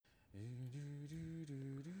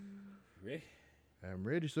ready? I'm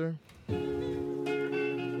ready, sir.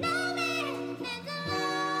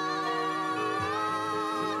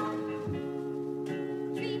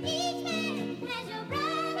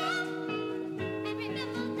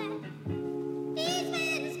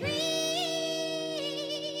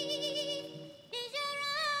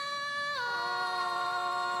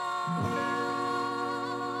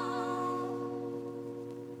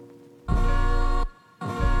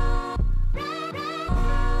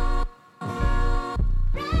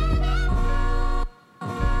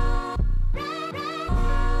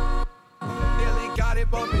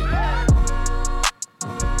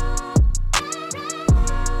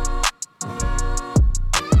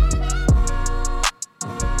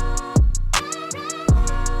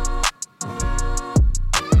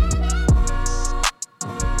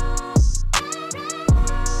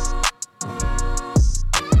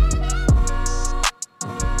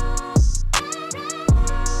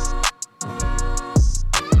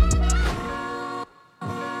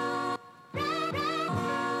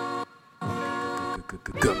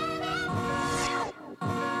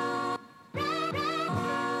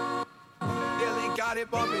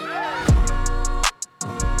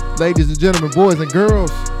 Ladies and gentlemen, boys and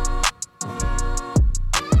girls,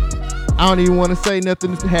 I don't even want to say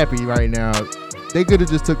nothing happy right now. They could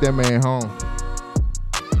have just took that man home.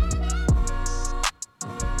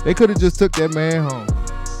 They could have just took that man home.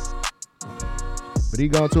 But he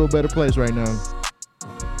gone to a better place right now.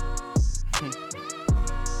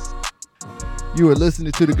 You are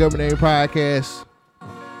listening to the Government Name Podcast.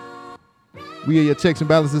 We are your checks and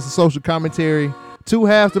balances and social commentary. Two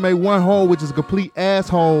halves to make one whole, which is a complete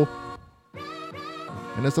asshole.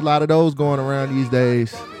 And there's a lot of those going around these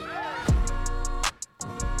days.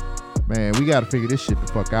 Man, we gotta figure this shit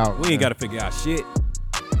the fuck out. We ain't gotta figure out shit.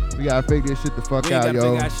 We gotta figure this shit the fuck out,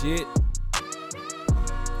 yo. We ain't gotta figure out shit.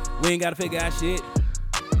 We ain't gotta figure out shit.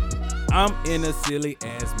 I'm in a silly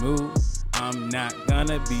ass mood. I'm not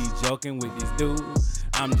gonna be joking with these dudes.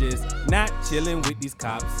 I'm just not chilling with these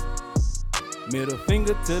cops. Middle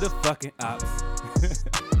finger to the fucking ops.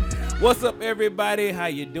 What's up, everybody? How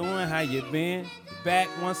you doing? How you been? Back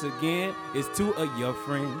once again. It's two of your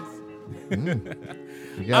friends.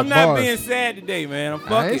 I'm not being sad today, man.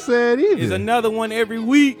 I ain't sad either. There's another one every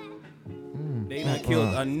week. They done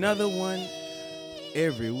killed another one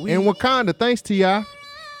every week. In Wakanda, thanks T.I.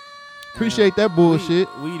 Appreciate that bullshit.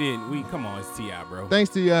 We come on, it's T.I., bro.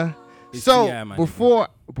 Thanks T.I. It's So T.I., my before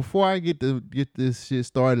I get this shit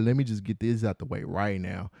started, let me just get this out the way right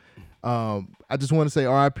now. I just want to say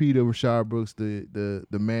R.I.P. to Rashard Brooks, the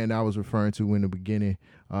man I was referring to in the beginning.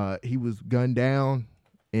 He was gunned down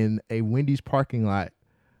in a Wendy's parking lot,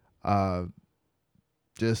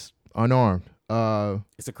 just unarmed.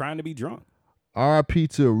 It's a crime to be drunk. R.I.P.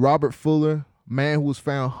 to Robert Fuller, man who was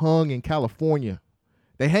found hung in California.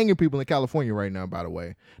 They hanging people in California right now, by the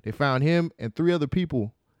way. They found him and 3 other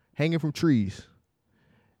people hanging from trees.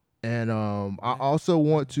 And I also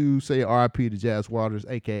want to say R.I.P. to Jazz Waters,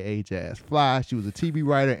 a.k.a. Jazz Fly. She was a TV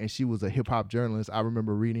writer and she was a hip-hop journalist. I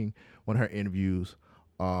remember reading one of her interviews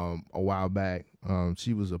a while back.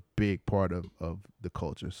 She was a big part of the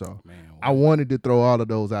culture. So I wanted to throw all of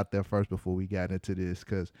those out there first before we got into this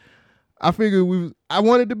because I figured I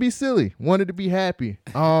wanted to be silly, wanted to be happy.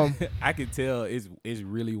 I could tell it's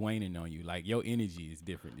really waning on you. Like your energy is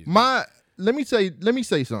different. Let me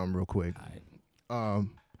say something real quick.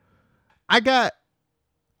 Right.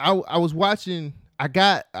 I was watching. I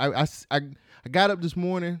got up this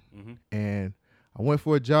morning and I went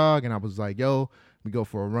for a jog and I was like, yo, let me go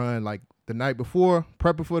for a run. Like the night before,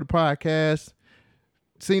 prepping for the podcast,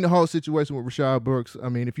 seeing the whole situation with Rashard Brooks. I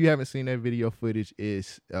mean, if you haven't seen that video footage,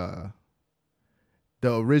 it's the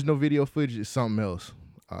original video footage is something else.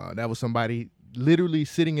 That was somebody literally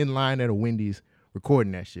sitting in line at a Wendy's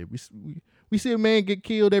recording that shit. We see a man get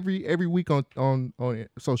killed every week on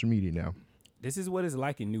social media now. This is what it's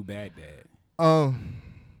like in New Baghdad. I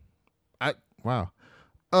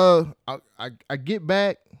get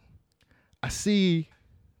back. I see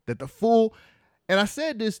that the full, and I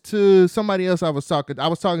said this to somebody else I was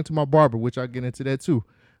talking to my barber, which I'll get into that too.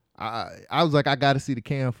 I was like, I got to see the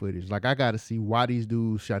cam footage. Like, I got to see why these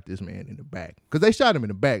dudes shot this man in the back. Because they shot him in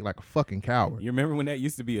the back like a fucking coward. You remember when that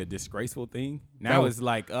used to be a disgraceful thing? Now it's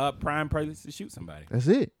like prime purpose to shoot somebody. That's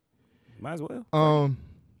it. Might as well.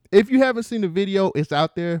 If you haven't seen the video, it's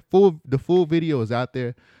out there. The full video is out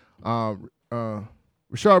there.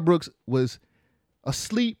 Rashard Brooks was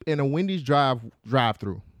asleep in a Wendy's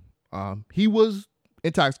drive-through. He was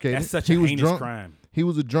intoxicated. That's such a heinous crime. He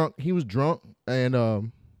was drunk,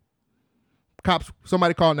 and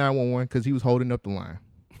somebody called 911 because he was holding up the line.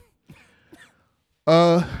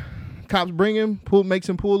 Cops bring him, makes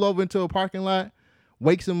him pull over into a parking lot,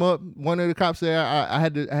 wakes him up. One of the cops said, I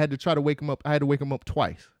had to try to wake him up. I had to wake him up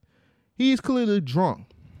twice. He's clearly drunk.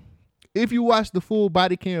 If you watch the full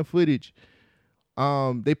body cam footage,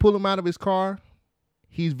 they pull him out of his car.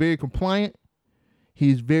 He's very compliant.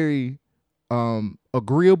 He's very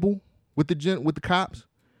agreeable with the cops.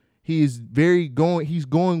 He's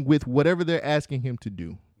going with whatever they're asking him to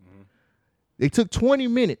do. Mm-hmm. They took 20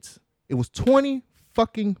 minutes. It was 20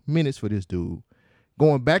 fucking minutes for this dude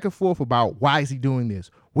going back and forth about why is he doing this?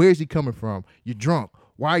 Where is he coming from? You're drunk.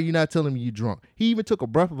 Why are you not telling me you're drunk? He even took a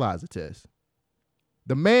breathalyzer test.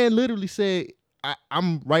 The man literally said,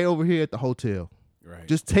 I'm right over here at the hotel. Right.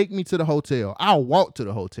 Just take me to the hotel. I'll walk to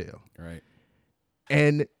the hotel. Right.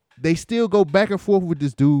 And they still go back and forth with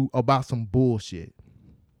this dude about some bullshit.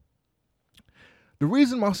 The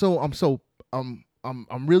reason I'm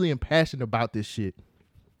really impassioned about this shit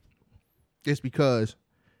is because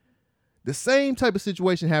the same type of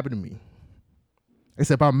situation happened to me,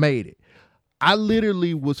 except I made it. I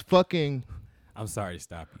literally was fucking. I'm sorry to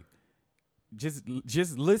stop you.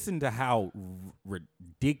 Just listen to how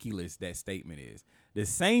ridiculous that statement is. The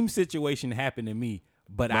same situation happened to me,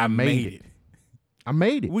 but I made it. I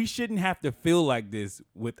made it. We shouldn't have to feel like this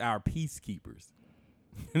with our peacekeepers.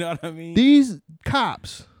 You know what I mean? These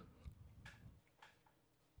cops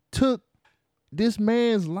took this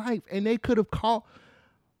man's life, and they could have called.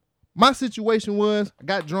 My situation was, I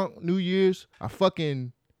got drunk New Year's. I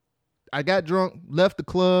got drunk, left the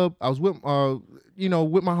club. I was with with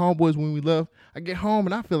my homeboys when we left. I get home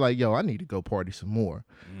and I feel like, I need to go party some more.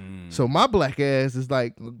 So my black ass is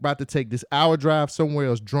like about to take this hour drive somewhere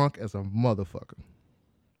else drunk as a motherfucker.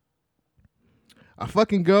 I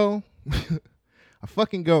fucking go.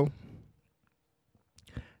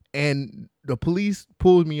 And the police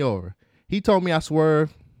pulled me over. He told me I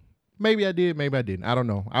swerved. Maybe I did, maybe I didn't. I don't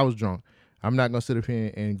know. I was drunk. I'm not gonna sit up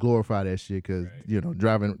here and glorify that shit because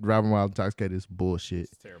driving while intoxicated is bullshit.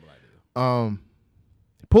 It's a terrible idea.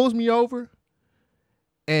 Pulls me over,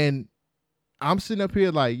 and I'm sitting up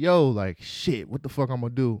here like, shit, what the fuck I'm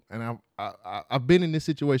gonna do? And I've been in this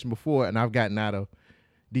situation before, and I've gotten out of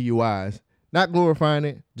DUIs. Not glorifying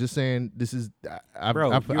it, just saying this is I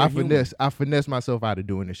finessed myself out of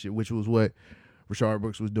doing this shit, which was what Rashard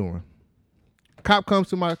Brooks was doing. Cop comes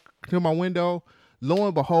to my window. Lo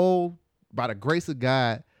and behold, by the grace of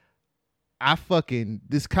God,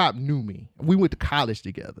 this cop knew me. We went to college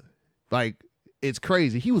together. Like, it's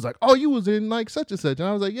crazy. He was like, "Oh, you was in like such and such," and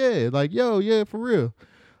I was like, "Yeah, like yeah, for real."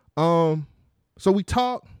 So we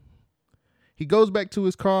talk. He goes back to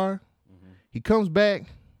his car. Mm-hmm. He comes back.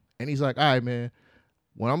 And he's like, "All right, man,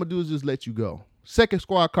 what I'm going to do is just let you go." Second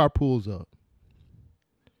squad car pulls up.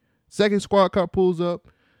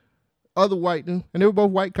 Other white dude, and they were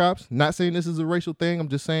both white cops. Not saying this is a racial thing. I'm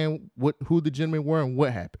just saying who the gentlemen were and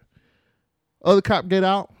what happened. Other cop get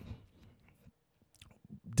out.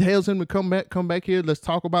 Tells him to come back here. Let's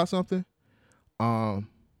talk about something. And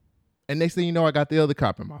next thing you know, I got the other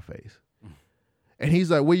cop in my face. And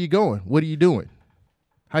he's like, "Where you going? What are you doing?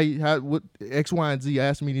 What X, Y, and Z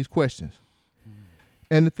asked me these questions."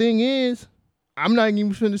 And the thing is, I'm not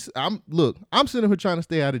even finished. I'm sitting here trying to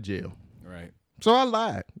stay out of jail. Right. So I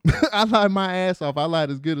lied. I lied my ass off. I lied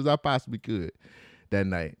as good as I possibly could that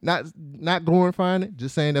night. Not glorifying it,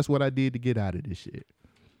 just saying that's what I did to get out of this shit.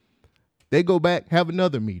 They go back, have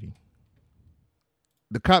another meeting.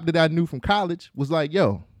 The cop that I knew from college was like,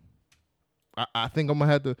 "Yo, I think I'm gonna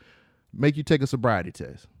have to make you take a sobriety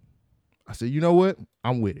test." I said, "You know what?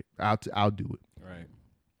 I'm with it. I'll do it." Right.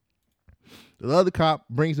 The other cop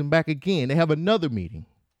brings him back again. They have another meeting.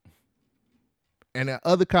 And the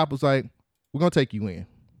other cop was like, "We're going to take you in."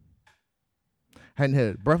 Hadn't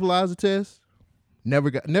had a breathalyzer test.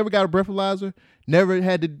 Never got a breathalyzer.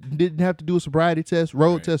 Didn't have to do a sobriety test,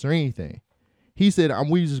 road test, or anything. He said,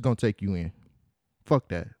 "We just going to take you in." Fuck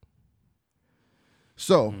that.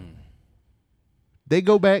 So they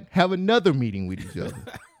go back, have another meeting with each other.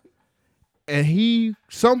 And he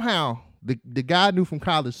somehow, the guy I knew from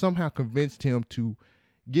college, somehow convinced him to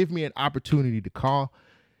give me an opportunity to call.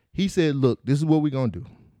 He said, "Look, this is what we're going to do.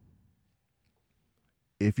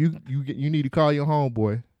 If you need to call your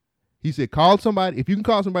homeboy." He said, "Call somebody. If you can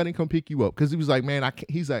call somebody and come pick you up." Because he was like, "Man, I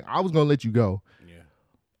can't." He's like, "I was going to let you go. Yeah.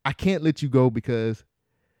 I can't let you go because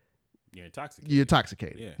you're intoxicated. You're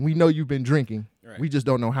intoxicated. Yeah. We know you've been drinking. Right. We just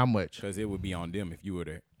don't know how much." Because it would be on them if you were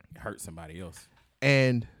to hurt somebody else.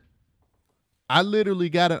 And I literally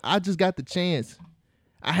I just got the chance.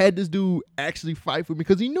 I had this dude actually fight for me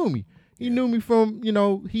because he knew me. He knew me from,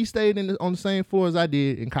 he stayed on the same floor as I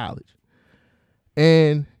did in college.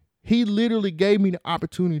 And he literally gave me the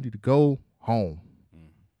opportunity to go home.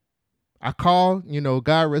 I called,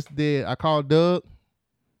 God rest dead. I called Doug.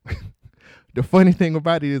 The funny thing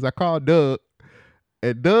about it is I called Doug,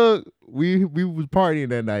 and Doug, we was partying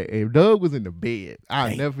that night, and Doug was in the bed.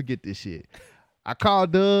 I'll never forget this shit. I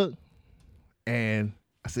called Doug, and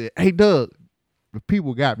I said, "Hey, Doug, the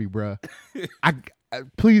people got me, bro. I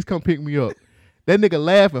please come pick me up." That nigga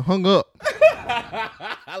laughed and hung up.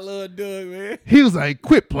 I love Doug, man. He was like,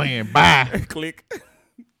 "Quit playing, bye." Click.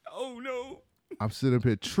 Oh no. I'm sitting up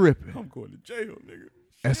here tripping. I'm going to jail, nigga.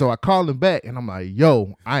 And so I called him back, and I'm like,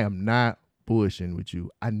 "Yo, I am not bullshitting with you.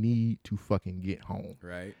 I need to fucking get home."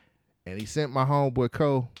 Right. And he sent my homeboy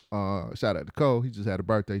Cole. Shout out to Cole. He just had a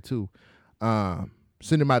birthday too.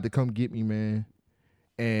 Sent him out to come get me, man.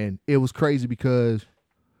 And it was crazy because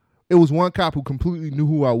it was one cop who completely knew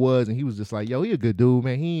who I was, and he was just like, "Yo, he a good dude,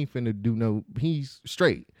 man. He ain't finna do no. He's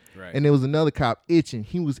straight." Right. And there was another cop itching.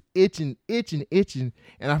 He was itching.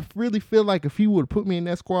 And I really feel like if he would have put me in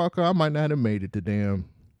that squad car, I might not have made it to jail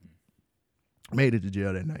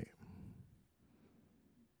that night.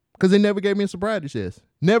 Because they never gave me a sobriety test.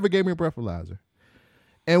 Never gave me a breathalyzer.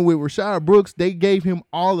 And with Rashad Brooks, they gave him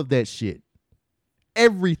all of that shit.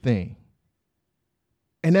 Everything.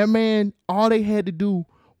 And that man, all they had to do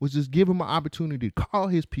was just give him an opportunity to call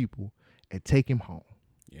his people and take him home.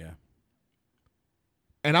 Yeah.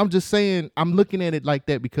 And I'm just saying, I'm looking at it like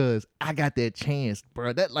that because I got that chance,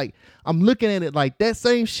 bro. I'm looking at it like that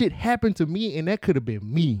same shit happened to me, and that could have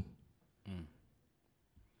been me.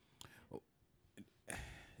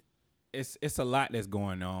 It's a lot that's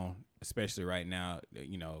going on, especially right now.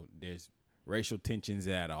 There's racial tensions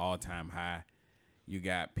at an all-time high. You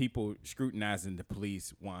got people scrutinizing the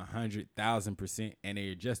police 100,000%, and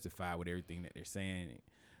they're justified with everything that they're saying.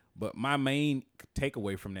 But my main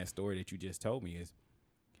takeaway from that story that you just told me is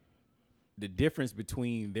the difference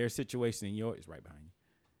between their situation and yours is right behind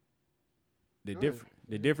you.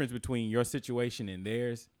 The difference between your situation and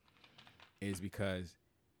theirs is because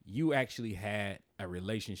you actually had a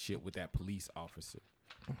relationship with that police officer.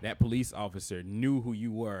 That police officer knew who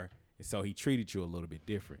you were, and so he treated you a little bit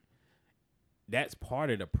different. That's part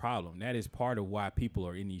of the problem. That is part of why people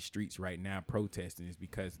are in these streets right now protesting, is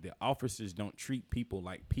because the officers don't treat people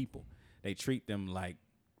like people. They treat them like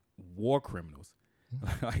war criminals.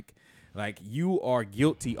 Like you are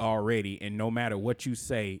guilty already, and no matter what you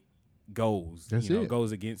say goes.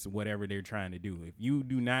 Goes against whatever they're trying to do. If you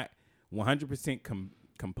do not 100%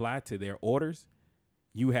 comply to their orders,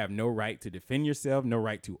 you have no right to defend yourself, no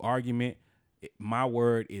right to argument. My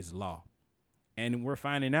word is law. And we're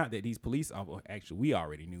finding out that these police officers, actually, we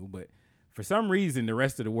already knew, but for some reason, the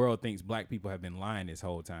rest of the world thinks black people have been lying this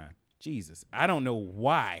whole time. Jesus, I don't know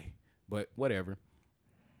why, but whatever.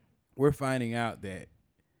 We're finding out that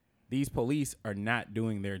these police are not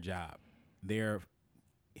doing their job. They're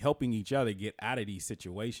helping each other get out of these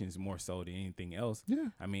situations more so than anything else. Yeah.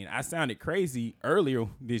 I mean, I sounded crazy earlier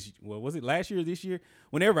was it last year or this year?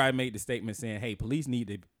 Whenever I made the statement saying, hey, police need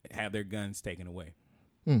to have their guns taken away.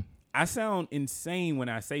 I sound insane when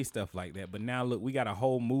I say stuff like that, but now look, we got a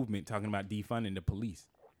whole movement talking about defunding the police.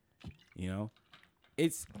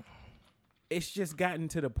 It's just gotten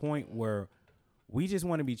to the point where we just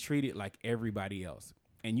want to be treated like everybody else.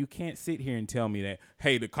 And you can't sit here and tell me that,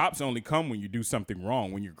 hey, the cops only come when you do something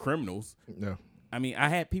wrong, when you're criminals. No. I mean, I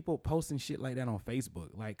had people posting shit like that on Facebook.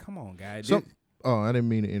 Like, come on, guys. I didn't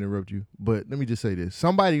mean to interrupt you, but let me just say this.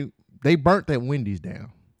 They burnt that Wendy's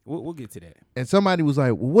down. We'll get to that. And somebody was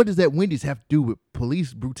like, well, what does that Wendy's have to do with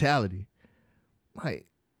police brutality?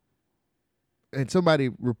 And somebody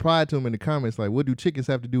replied to him in the comments, like, what do chickens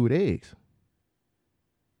have to do with eggs?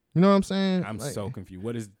 You know what I'm saying? I'm so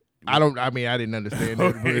confused. I didn't understand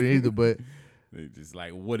that either, but it's just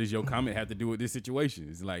like, what does your comment have to do with this situation?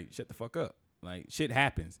 It's like, shut the fuck up. Like, shit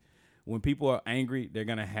happens. When people are angry, they're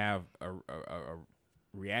going to have a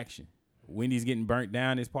reaction. Wendy's getting burnt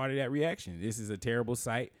down is part of that reaction. This is a terrible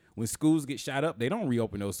sight. When schools get shot up, they don't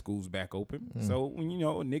reopen those schools back open. So when, a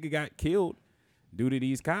nigga got killed due to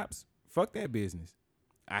these cops, fuck that business.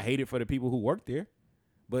 I hate it for the people who work there,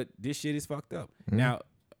 but this shit is fucked up. Now,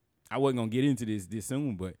 I wasn't going to get into this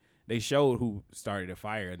soon, but they showed who started a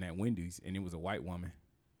fire in that Wendy's, and it was a white woman.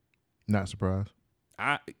 Not surprised.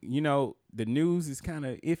 The news is kind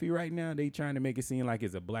of iffy right now. They trying to make it seem like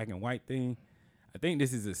it's a black and white thing. I think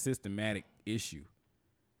this is a systematic issue.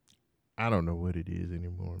 I don't know what it is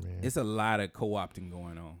anymore, man. It's a lot of co-opting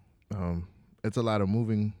going on. It's a lot of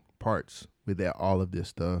moving parts with all of this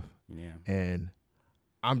stuff. Yeah. And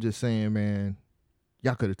I'm just saying, man,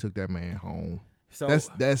 y'all could have took that man home. So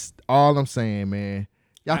that's all I'm saying, man.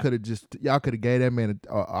 Y'all could have gave that man an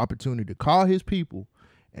opportunity to call his people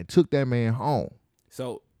and took that man home.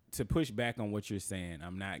 So to push back on what you're saying,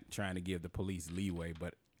 I'm not trying to give the police leeway,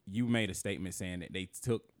 but you made a statement saying that they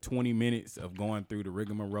took 20 minutes of going through the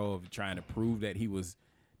rigmarole of trying to prove that he was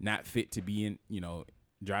not fit to be in,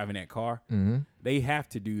 driving that car. Mm-hmm. They have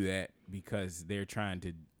to do that because they're trying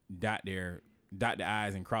to dot the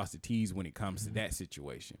I's and cross the T's when it comes to that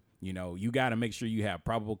situation. You got to make sure you have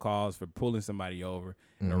probable cause for pulling somebody over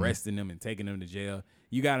and arresting them and taking them to jail.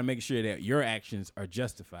 You got to make sure that your actions are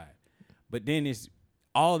justified. But then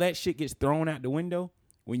all that shit gets thrown out the window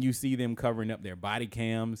when you see them covering up their body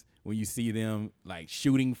cams, when you see them like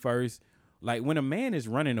shooting first. Like when a man is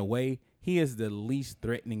running away, he is the least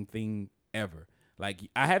threatening thing ever. Like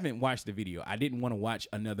I haven't watched the video. I didn't want to watch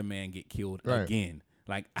another man get killed again.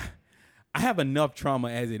 Like I have enough trauma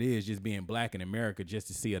as it is just being black in America just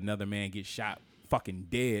to see another man get shot fucking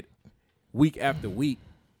dead week after week.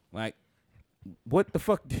 Like what the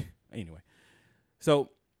fuck? Anyway, so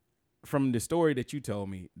from the story that you told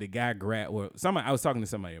me, the guy grabbed. Well, I was talking to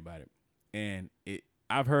somebody about it, and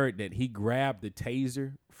I've heard that he grabbed the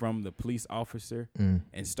taser from the police officer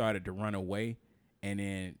and started to run away, and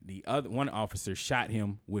then the one officer shot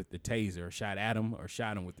him with the taser, or shot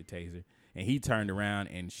him with the taser, and he turned around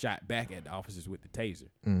and shot back at the officers with the taser,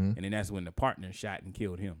 and then that's when the partner shot and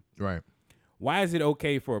killed him. Right. Why is it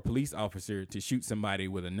okay for a police officer to shoot somebody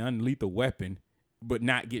with a non-lethal weapon, but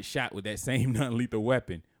not get shot with that same non-lethal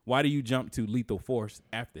weapon? Why do you jump to lethal force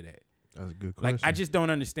after that? That's a good question. Like, I just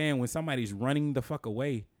don't understand when somebody's running the fuck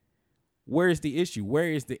away. Where is the issue?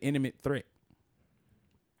 Where is the imminent threat?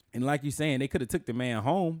 And like you're saying, they could have took the man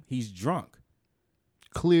home. He's drunk.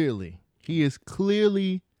 Clearly. He is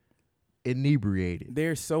clearly inebriated.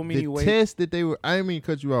 There's so many ways. The test that they were, I didn't mean to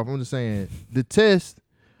cut you off. I'm just saying, the test,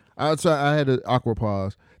 I had an awkward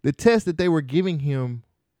pause. The test that they were giving him,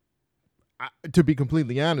 to be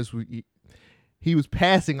completely honest with you, he was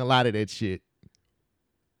passing a lot of that shit.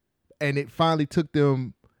 And it finally took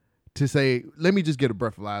them to say, let me just get a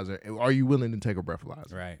breathalyzer. Are you willing to take a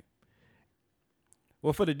breathalyzer? Right.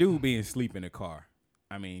 Well, for the dude being asleep in the car,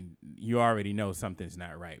 I mean, you already know something's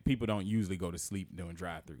not right. People don't usually go to sleep doing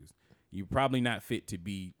drive-thrus. You're probably not fit to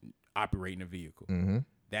be operating a vehicle. Mm-hmm.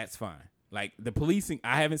 That's fine. Like the policing,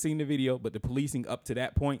 I haven't seen the video, but the policing up to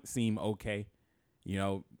that point seemed okay.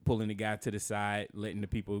 Pulling the guy to the side, letting the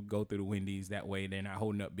people go through the Wendy's. That way they're not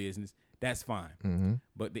holding up business. That's fine. Mm-hmm.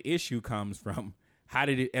 But the issue comes from how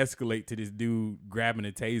did it escalate to this dude grabbing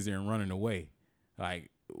a taser and running away?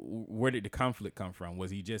 Like, where did the conflict come from?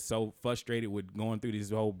 Was he just so frustrated with going through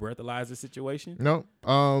this whole breathalyzer situation? No.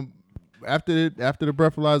 After the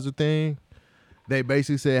breathalyzer thing, they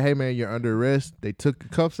basically said, hey, man, you're under arrest. They took the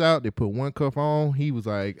cuffs out. They put one cuff on. He was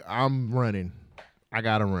like, I'm running. I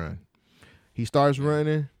got to run. He starts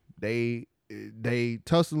running. They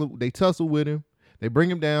tussle with him. They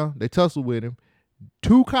bring him down. They tussle with him.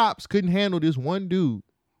 2 cops couldn't handle this one dude.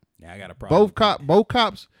 Yeah, I got a problem. Both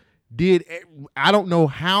cops did. I don't know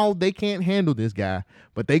how they can't handle this guy,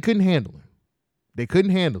 but they couldn't handle him.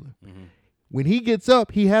 Mm-hmm. When he gets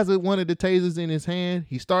up, he has one of the tasers in his hand.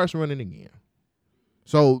 He starts running again.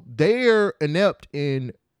 So they're inept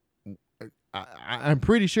in. I'm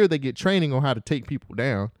pretty sure they get training on how to take people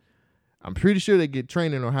down. I'm pretty sure they get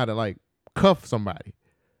training on how to like cuff somebody.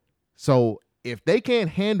 So if they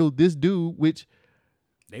can't handle this dude, which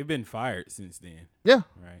they've been fired since then. Yeah.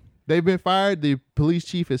 Right. They've been fired. The police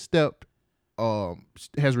chief has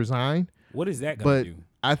resigned. What is that going to do?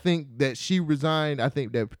 I think that she resigned. I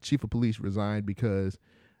think that chief of police resigned because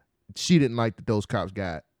she didn't like that those cops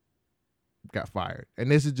got fired.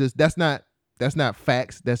 And this is just that's not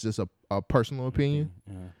facts. That's just a personal opinion.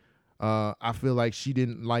 Mm-hmm. I feel like she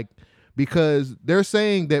didn't like, because they're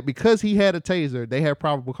saying that because he had a taser, they have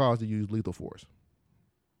probable cause to use lethal force.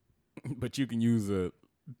 But you can use a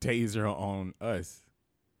taser on us.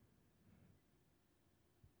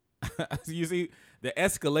 You see, the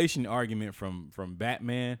escalation argument from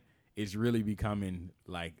Batman is really becoming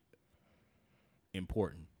like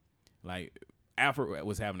important. Like Alfred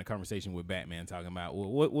was having a conversation with Batman talking about,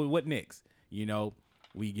 well, what next?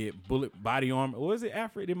 We get bullet body armor. Or was it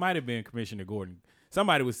Alfred? It might have been Commissioner Gordon.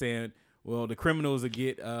 Somebody was saying, well, the criminals will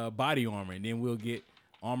get body armor, and then we'll get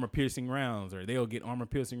armor-piercing rounds, or they'll get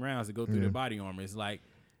armor-piercing rounds to go through their body armor. It's like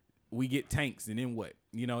we get tanks, and then what?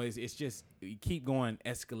 It's just you keep going,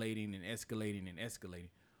 escalating and escalating and escalating.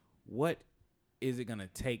 What is it gonna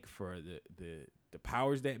take for the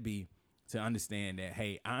powers that be to understand that,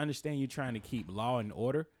 hey, I understand you're trying to keep law and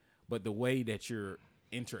order, but the way that you're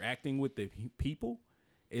interacting with the people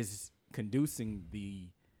is conducing the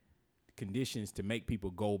conditions to make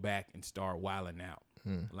people go back and start wilding out.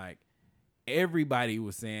 Like, everybody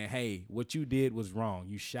was saying, hey, what you did was wrong.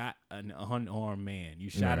 You shot an unarmed man. You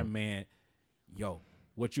shot a man. Yo,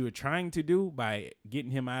 what you were trying to do by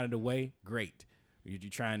getting him out of the way, great.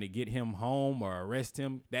 You're trying to get him home or arrest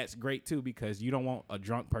him, that's great too, because you don't want a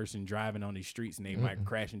drunk person driving on these streets and they might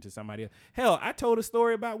crash into somebody else. Hell, I told a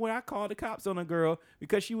story about when I called the cops on a girl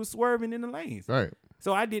because she was swerving in the lanes. Right.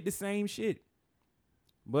 So I did the same shit.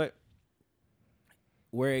 But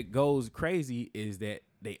where it goes crazy is that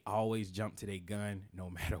they always jump to their gun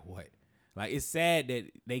no matter what. Like, it's sad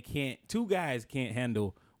that two guys can't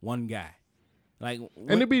handle one guy. Like,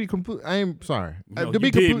 and to be complete, I am sorry. No, to be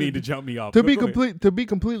you did need to jump me off. To be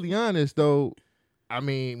completely honest, though, I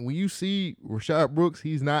mean, when you see Rayshard Brooks,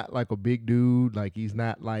 he's not like a big dude. Like, he's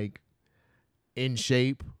not like in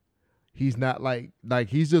shape. He's not like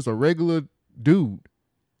he's just a regular dude.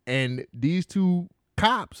 And these two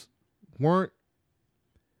cops weren't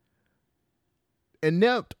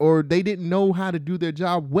inept, or they didn't know how to do their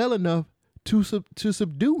job well enough to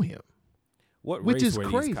subdue him. What which race is were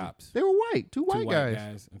crazy. These cops? They were white, two white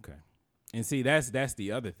guys. Okay. And see, that's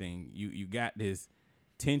the other thing. You got this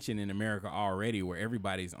tension in America already where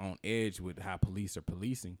everybody's on edge with how police are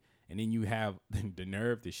policing, and then you have the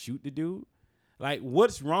nerve to shoot the dude. Like,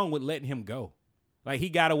 what's wrong with letting him go? Like, he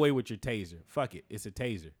got away with your taser. Fuck it, it's a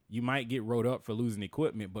taser. You might get wrote up for losing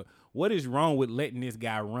equipment, but what is wrong with letting this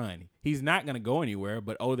guy run? He's not gonna go anywhere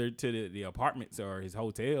but over to the apartments or his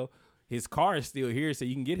hotel. His car is still here, so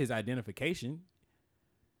you can get his identification.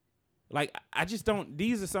 Like, I just don't.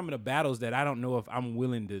 These are some of the battles that I don't know if I'm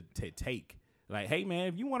willing to take. Like, hey, man,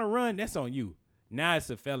 if you want to run, that's on you. Now it's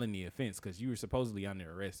a felony offense because you were supposedly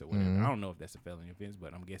under arrest or whatever. I don't know if that's a felony offense,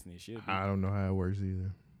 but I'm guessing it should be. I don't know how it works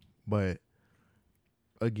either. But,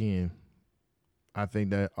 again, I think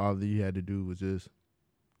that all that you had to do was just,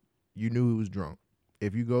 you knew he was drunk.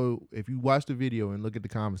 If you watch the video and look at the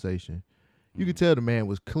conversation, you could tell the man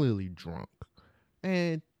was clearly drunk.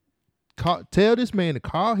 And tell this man to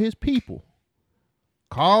call his people.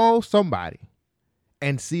 Call somebody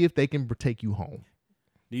and see if they can take you home.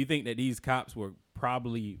 Do you think that these cops were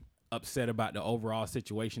probably upset about the overall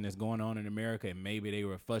situation that's going on in America, and maybe they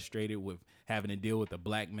were frustrated with having to deal with a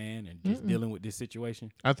black man and just dealing with this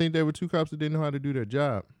situation? I think there were two cops that didn't know how to do their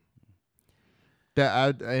job.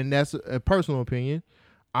 And that's a personal opinion.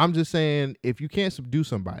 I'm just saying, if you can't subdue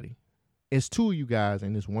somebody, it's two of you guys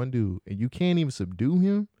and this one dude, and you can't even subdue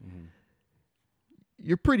him,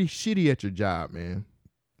 you're pretty shitty at your job, man.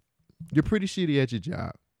 You're pretty shitty at your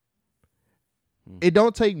job. It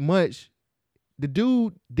don't take much. The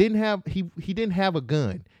dude didn't have he didn't have a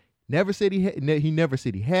gun. Never said he never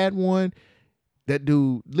said he had one. That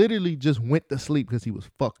dude literally just went to sleep because he was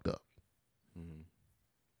fucked up.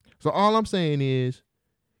 So all I'm saying is,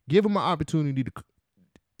 give him an opportunity to.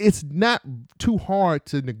 It's not too hard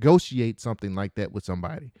to negotiate something like that with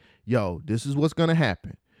somebody. Yo, this is what's gonna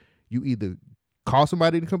happen. You either call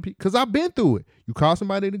somebody to come pick, because I've been through it. You call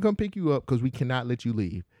somebody to come pick you up because we cannot let you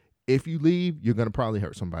leave. If you leave, you're gonna probably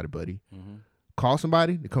hurt somebody, buddy. Call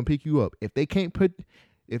somebody to come pick you up. If they can't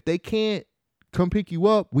come pick you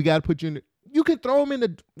up, we gotta put you in the. You can throw them in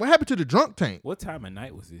the. What happened to the drunk tank? What time of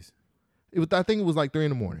night was this? I think it was like 3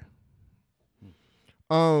 a.m.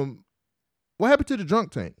 What happened to the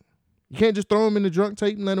drunk tank? You can't just throw them in the drunk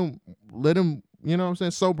tank and let them, you know what I'm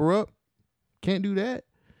saying, sober up. Can't do that.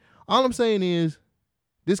 All I'm saying is,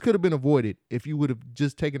 this could have been avoided if you would have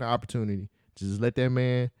just taken the opportunity to just let that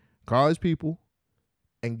man call his people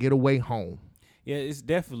and get away home. Yeah, it's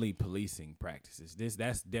definitely policing practices.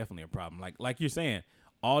 That's definitely a problem. Like you're saying,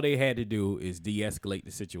 all they had to do is de-escalate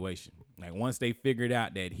the situation. Like, once they figured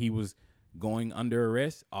out that he was going under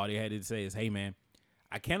arrest, all they had to say is, hey, man,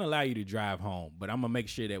 I can't allow you to drive home, but I'm going to make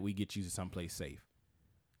sure that we get you to someplace safe.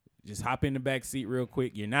 Just hop in the back seat real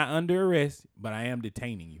quick. You're not under arrest, but I am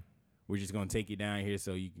detaining you. We're just going to take you down here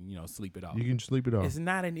so you can, sleep it off. You can sleep it off. It's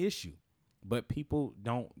not an issue, but people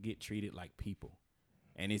don't get treated like people.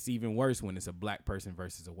 And it's even worse when it's a black person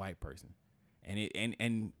versus a white person.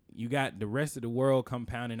 And you got the rest of the world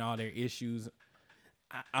compounding all their issues.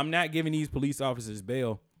 I'm not giving these police officers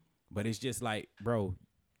bail, but it's just like, bro,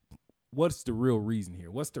 what's the real reason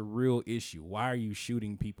here? What's the real issue? Why are you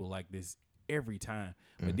shooting people like this every time?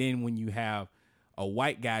 But then when you have a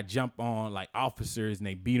white guy jump on like officers and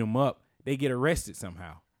they beat them up, they get arrested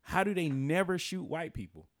somehow. How do they never shoot white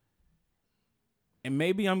people? And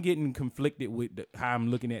maybe I'm getting conflicted with how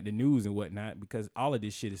I'm looking at the news and whatnot, because all of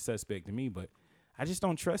this shit is suspect to me, but I just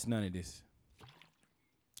don't trust none of this.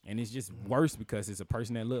 And it's just worse because it's a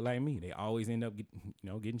person that look like me. They always end up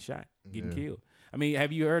getting shot, getting killed. I mean,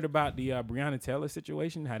 have you heard about the Breonna Taylor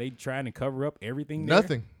situation? How they trying to cover up everything there?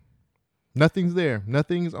 Nothing. Nothing's there.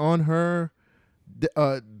 Nothing's on her.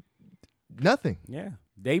 Nothing. Yeah.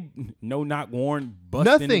 They no knock warrant, bust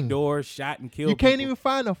in the Nothing. door, shot and killed You can't people. even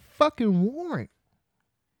find a fucking warrant.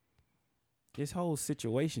 This whole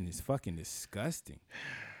situation is fucking disgusting.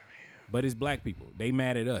 But it's black people. They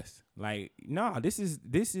mad at us. Like, nah, this is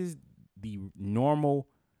the normal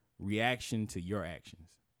reaction to your actions.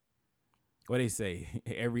 What they say,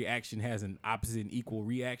 every action has an opposite and equal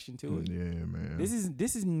reaction to it. Yeah, man.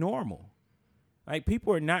 This is normal. Like,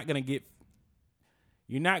 people are not gonna get.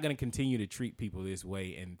 You're not gonna continue to treat people this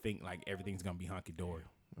way and think like everything's gonna be hunky dory.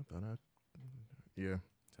 Yeah.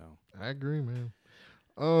 So I agree, man.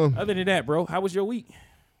 other than that, bro, how was your week?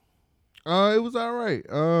 It was all right.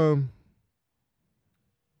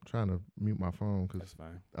 Trying to mute my phone because That's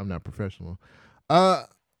fine. I'm not professional. I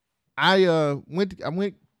went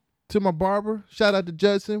to my barber. Shout out to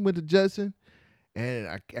Judson. Went to Judson, and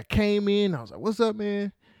I came in. I was like, "What's up,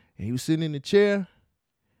 man?" And he was sitting in the chair,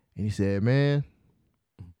 and he said, "Man,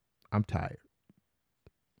 I'm tired."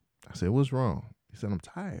 I said, "What's wrong?" He said, "I'm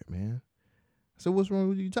tired, man." I said, "What's wrong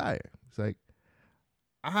with you tired?" He's like,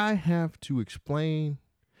 "I have to explain."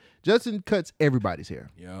 Judson cuts everybody's hair.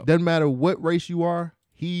 Yeah. Doesn't matter what race you are.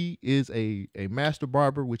 He is a master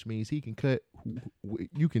barber, which means he can cut.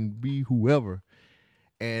 You can be whoever.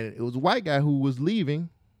 And it was a white guy who was leaving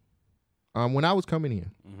when I was coming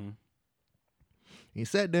in. Mm-hmm. He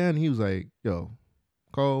sat down and he was like, "Yo,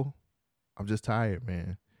 Cole, I'm just tired,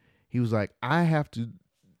 man." He was like, I have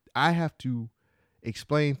to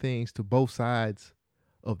explain things to both sides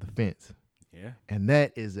of the fence. Yeah. And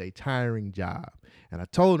that is a tiring job. And I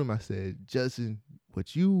told him, I said, "Justin,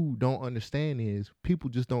 what you don't understand is people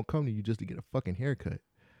just don't come to you just to get a fucking haircut.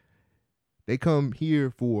 They come here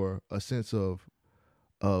for a sense of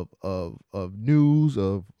news,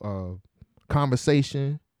 of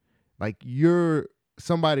conversation. Like, you're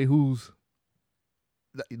somebody who's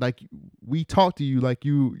like, we talk to you like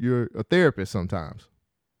you're a therapist sometimes.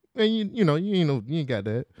 And you ain't got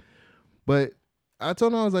that. But I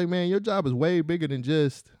told him, I was like, "Man, your job is way bigger than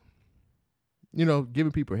just,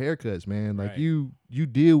 giving people haircuts, man. Like, Right. you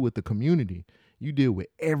deal with the community. You deal with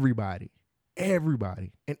everybody.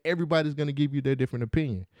 And everybody's going to give you their different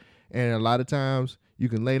opinion. And a lot of times you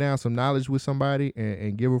can lay down some knowledge with somebody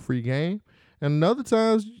and give a free game. And other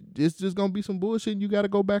times it's just going to be some bullshit and you got to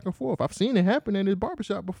go back and forth. I've seen it happen in his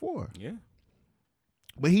barbershop before. Yeah.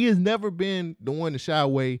 But he has never been the one to shy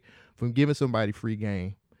away from giving somebody free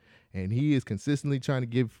game. And he is consistently trying to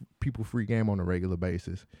give people free game on a regular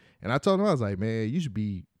basis. And I told him, I was like, "Man, you should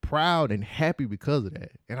be proud and happy because of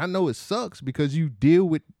that." And I know it sucks because you deal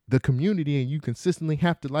with the community and you consistently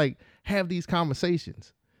have to have these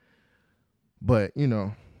conversations. But, being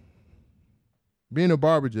a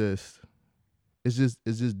barber it's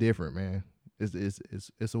just different, man.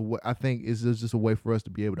 I think it's just a way for us to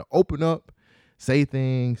be able to open up, say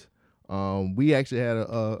things. We actually had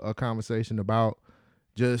a conversation about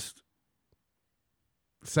just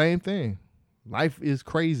same thing. Life is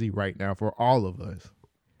crazy right now for all of us.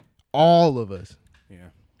 All of us. Yeah.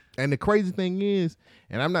 And the crazy thing is,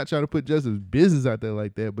 and I'm not trying to put Justin's business out there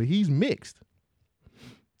like that, but he's mixed.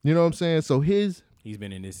 You know what I'm saying? So he's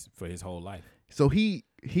been in this for his whole life. So he's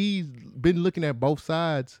been looking at both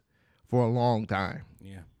sides for a long time.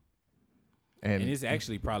 Yeah. And it's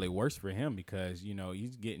actually probably worse for him because,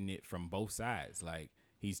 he's getting it from both sides. Like,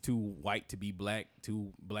 he's too white to be black,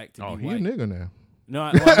 too black to be he white. a nigga now. No,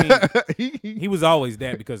 I mean, he was always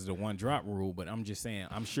that because of the one drop rule, but I'm just saying,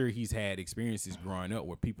 I'm sure he's had experiences growing up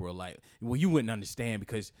where people are like, "Well, you wouldn't understand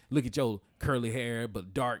because look at your curly hair,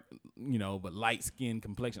 but dark, but light skin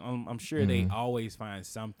complexion." I'm sure they always find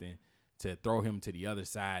something to throw him to the other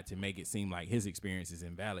side to make it seem like his experience is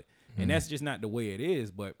invalid. And that's just not the way it is.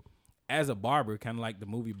 But as a barber, kind of like the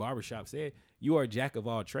movie Barbershop said, you are a jack of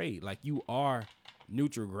all trade. Like, you are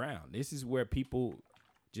neutral ground. This is where people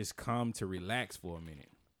just come to relax for a minute.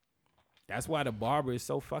 That's why the barber is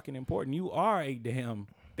so fucking important. You are a damn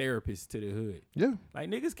therapist to the hood. Yeah. Like,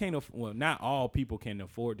 niggas can't not all people can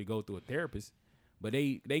afford to go through a therapist, but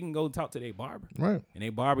they can go talk to their barber. Right. And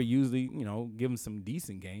their barber usually, give them some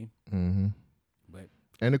decent game. Mm-hmm. But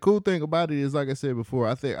And the cool thing about it is, like I said before,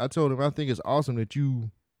 I think it's awesome that you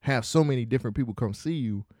have so many different people come see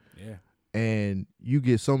you. yeah. And you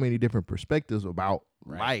get so many different perspectives about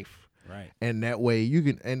Right. life. Right. And that way you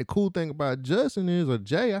can, and the cool thing about Justin is, or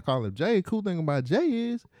Jay, I call him Jay. The cool thing about Jay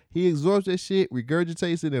is he absorbs that shit,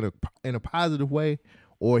 regurgitates it in a positive way,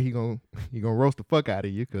 or he gonna roast the fuck out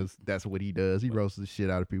of you because that's what he does. He roasts the shit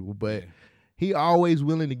out of people, but he always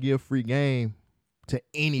willing to give free game to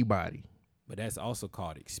anybody. But that's also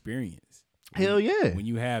called experience. Hell yeah. When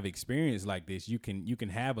you have experience like this, you can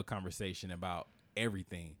have a conversation about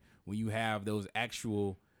everything. When you have those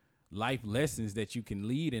actual life lessons that you can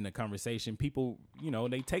lead in a conversation, people,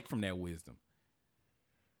 they take from that wisdom.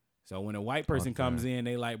 So when a white person comes in,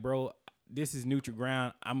 they like, bro, this is neutral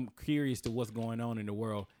ground. I'm curious to what's going on in the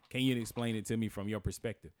world. Can you explain it to me from your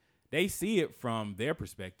perspective? They see it from their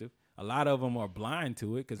perspective. A lot of them are blind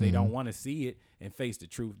to it because they don't want to see it and face the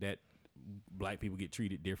truth that black people get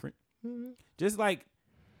treated different. Just like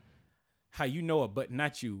how but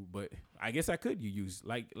not you, but I guess I could use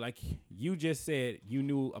like you just said you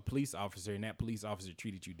knew a police officer and that police officer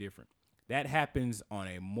treated you different. That happens on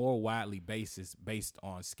a more widely basis based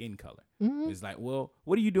on skin color. It's like, well,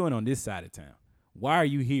 what are you doing on this side of town? Why are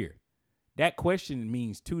you here? That question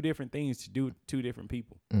means two different things to do two different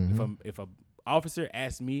people. If a officer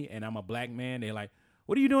asks me and I'm a black man, they're like,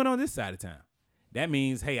 what are you doing on this side of town? That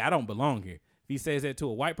means, hey, I don't belong here. If he says that to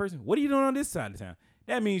a white person, what are you doing on this side of town?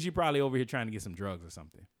 That means you're probably over here trying to get some drugs or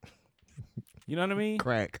something. You know what I mean?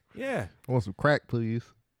 Crack. Yeah. I want some crack, please.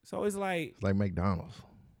 So it's like McDonald's.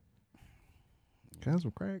 Can I have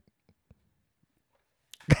some crack?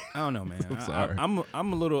 I don't know, man. I'm sorry.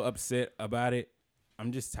 I'm a little upset about it.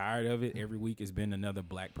 I'm just tired of it. Every week it's been another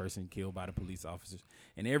black person killed by the police officers.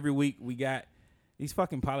 And every week we got these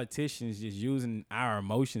fucking politicians just using our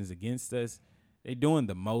emotions against us. They doing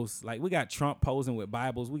the most. Like, we got Trump posing with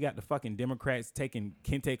Bibles. We got the fucking Democrats taking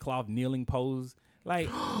kente cloth kneeling pose. Like,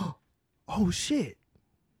 oh shit!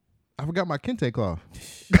 I forgot my kente cloth.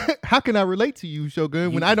 How can I relate to you,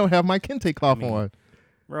 Shogun, when I don't have my kente cloth on?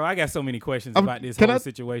 Bro, I got so many questions about this whole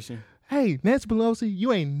situation. Hey, Nancy Pelosi,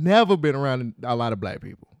 you ain't never been around a lot of black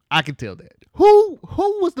people. I can tell that. Who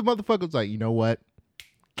was the motherfucker who's like, you know what?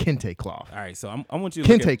 Kente cloth. All right, so I want you to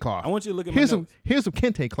look kente at, cloth. I want you to look at my notes. Here's some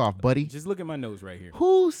kente cloth, buddy. Just look at my notes right here.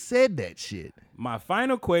 Who said that shit? My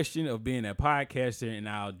final question of being a podcaster, and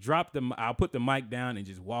I'll put the mic down and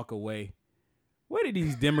just walk away. Where did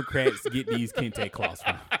these Democrats get these kente cloths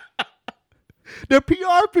from? The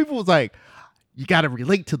PR people was like, you got to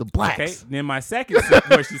relate to the blacks. Okay, then my second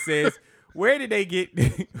question says, where did they get...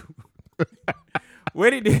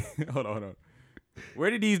 Hold on.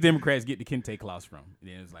 Where did these Democrats get the kente cloths from? And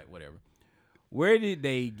then it's like, whatever. Where did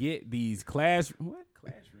they get these classrooms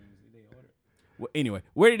did they order? Well, anyway,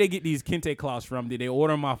 where did they get these kente cloths from? Did they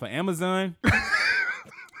order them off of Amazon?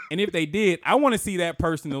 And if they did, I want to see that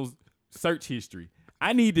person's search history.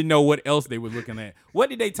 I need to know what else they were looking at. What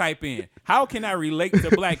did they type in? How can I relate to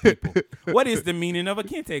black people? What is the meaning of a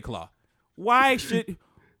kente cloth? Why should...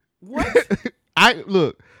 What?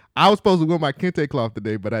 I was supposed to wear my kente cloth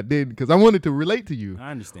today, but I didn't because I wanted to relate to you.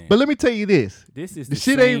 I understand. But let me tell you this. This is the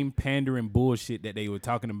same pandering bullshit that they were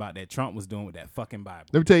talking about that Trump was doing with that fucking Bible.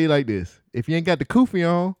 Let me tell you like this. If you ain't got the kufi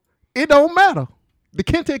on, it don't matter. The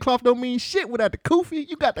kente cloth don't mean shit without the kufi.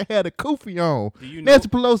 You got to have the kufi on. Nancy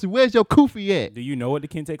Pelosi, where's your kufi at? Do you know what the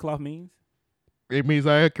kente cloth means? It means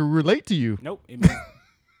I can relate to you. Nope. It means...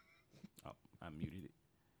 Oh, I muted it.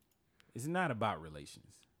 It's not about relations.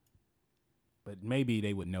 But maybe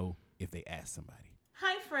they would know if they asked somebody.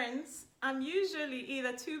 Hi, friends. I'm usually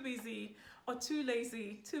either too busy or too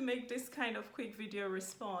lazy to make this kind of quick video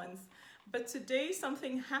response. But today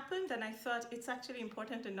something happened and I thought it's actually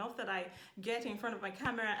important enough that I get in front of my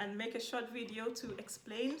camera and make a short video to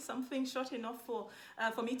explain something short enough for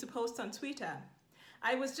me to post on Twitter.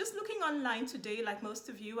 I was just looking online today, like most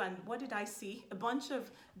of you, and what did I see? A bunch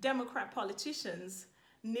of Democrat politicians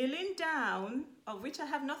kneeling down, of which I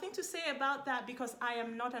have nothing to say about that because I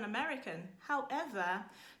am not an American. However,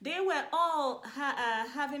 they were all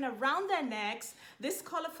having around their necks this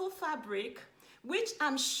colorful fabric, which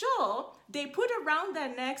I'm sure they put around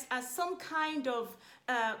their necks as some kind of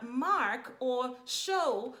mark or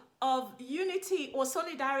show of unity or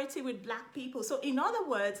solidarity with black people. So in other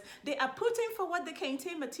words, they are putting forward the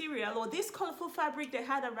kente material or this colorful fabric they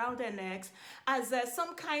had around their necks as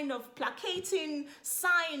some kind of placating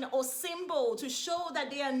sign or symbol to show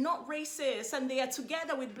that they are not racist and they are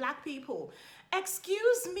together with black people.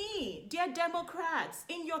 Excuse me, dear Democrats,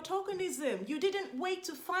 in your tokenism, you didn't wait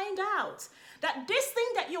to find out that this thing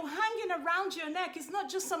that you're hanging around your neck is not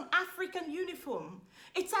just some African uniform.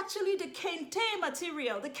 It's actually the kente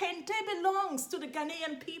material. The kente belongs to the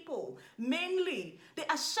Ghanaian people, mainly the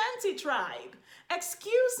Ashanti tribe.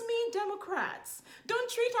 Excuse me, Democrats,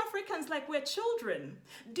 don't treat Africans like we're children.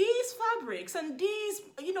 These fabrics and these,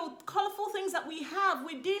 colorful things that we have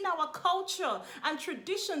within our culture and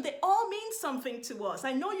tradition, they all mean something. something to us.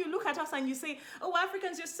 I know you look at us and you say, oh,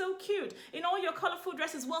 Africans, you're so cute in all your colorful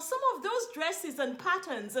dresses. Well, some of those dresses and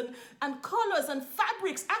patterns and colors and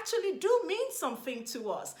fabrics actually do mean something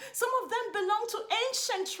to us. Some of them belong to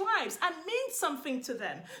ancient tribes and mean something to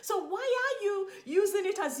them. So why are you using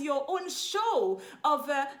it as your own show of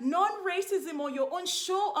non-racism or your own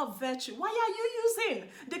show of virtue? Why are you using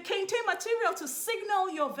the kente material to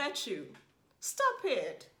signal your virtue? Stop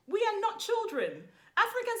it. We are not children.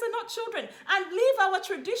 Africans are not children. And leave our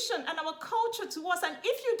tradition and our culture to us. And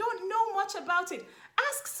if you don't know much about it,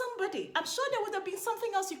 ask somebody. I'm sure there would have been something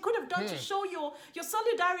else you could have done to show your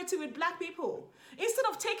solidarity with black people, instead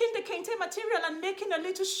of taking the kente material and making a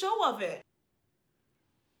little show of it.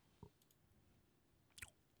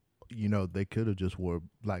 You know, they could have just wore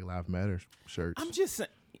Black Lives Matter shirts. I'm just saying.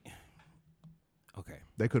 Okay.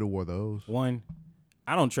 They could have wore those. One,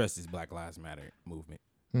 I don't trust this Black Lives Matter movement.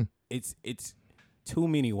 It's too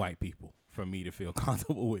many white people for me to feel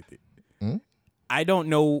comfortable with it. I don't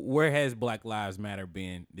know where has Black Lives Matter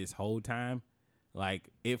been this whole time. Like,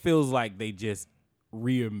 it feels like they just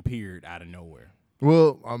reappeared out of nowhere.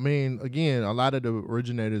 Well, I mean, again, a lot of the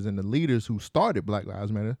originators and the leaders who started Black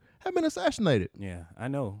Lives Matter have been assassinated. Yeah, I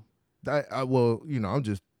know. Well, you know, I'm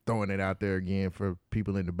just throwing it out there again for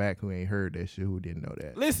people in the back who ain't heard that shit, who didn't know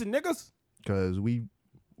that. Listen, niggas. Because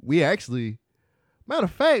we actually, matter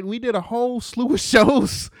of fact, we did a whole slew of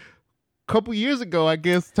shows a couple years ago, I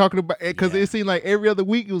guess, talking about it, because it seemed like every other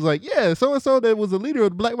week it was like, yeah, so-and-so that was a leader of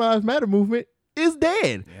the Black Lives Matter movement is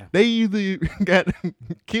dead. Yeah. They either got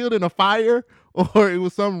killed in a fire or it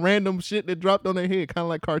was some random shit that dropped on their head, kind of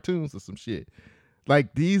like cartoons or some shit.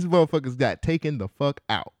 Like, these motherfuckers got taken the fuck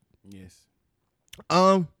out. Yes.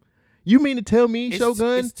 You mean to tell me,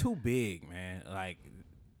 Shogun? It's too big, man. Like,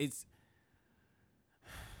 it's...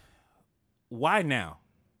 Why now?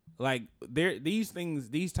 Like, these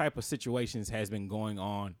type of situations has been going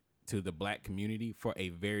on to the black community for a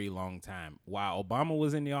very long time. While Obama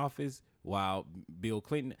was in the office, while Bill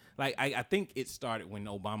Clinton, like, I think it started when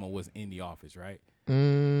Obama was in the office, right?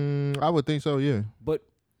 I would think so, yeah. But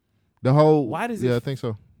the whole, why does I think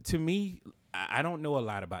so. To me, I don't know a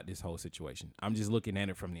lot about this whole situation. I'm just looking at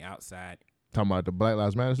it from the outside. Talking about the Black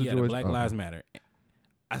Lives Matter situation? Yeah, the Black Lives Matter.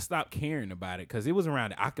 I stopped caring about it because it was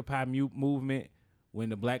around the Occupy movement when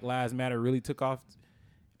the Black Lives Matter really took off.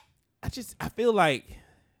 I feel like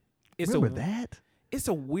it's it's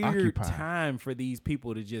a weird time for these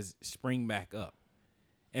people to just spring back up.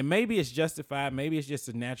 And maybe it's justified, maybe it's just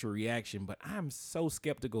a natural reaction, but I'm so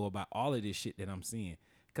skeptical about all of this shit that I'm seeing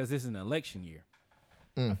because it's an election year.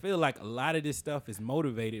 I feel like a lot of this stuff is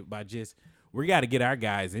motivated by just, we got to get our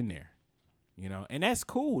guys in there, you know? And that's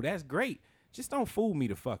cool. That's great. Just don't fool me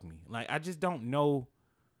to fuck me. Like, I just don't know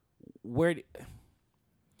where...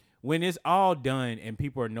 When it's all done and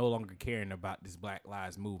people are no longer caring about this Black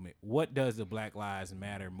Lives movement, what does the Black Lives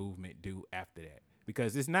Matter movement do after that?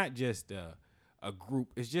 Because it's not just a group.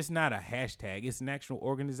 It's just not a hashtag. It's an actual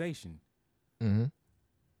organization. Mm-hmm.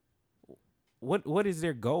 What is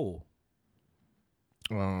their goal?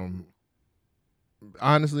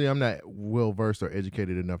 Honestly, I'm not well versed or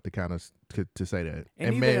educated enough to kind of to say that.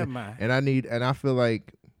 And I feel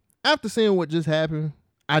like after seeing what just happened,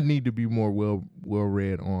 I need to be more well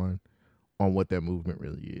read on what that movement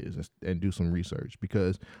really is and do some research,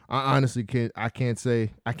 because I honestly can't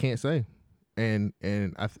say, and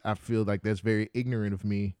I feel like that's very ignorant of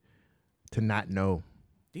me to not know.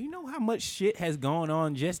 Do you know how much shit has gone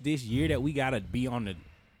on just this year that we gotta be on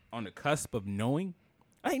the cusp of knowing?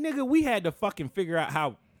 Like, nigga, we had to fucking figure out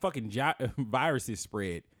how fucking viruses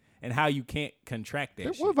spread and how you can't contract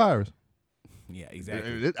that shit. What virus? Yeah,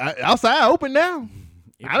 exactly. Outside open now.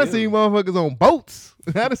 I done seen motherfuckers on boats.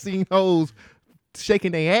 I done seen hoes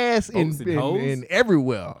shaking their ass in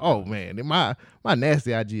everywhere. Oh man, my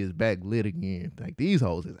nasty IG is back lit again. Like, these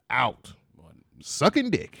hoes is out sucking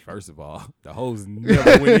dick. First of all, the hoes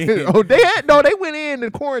never went in. They went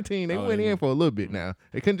in quarantine. They went in for a little bit now.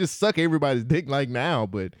 They couldn't just suck everybody's dick like now,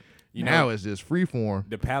 but now it's just free form.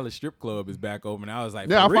 The Palace Strip Club is back open. I was like,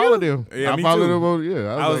 yeah, I followed them. Yeah, I followed them.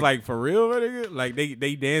 I was like, for real, nigga? Like,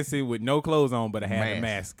 they dancing with no clothes on, but I had a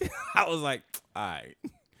mask. I was like, all right.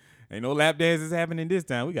 Ain't no lap dances happening this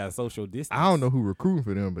time. We got social distance. I don't know who recruiting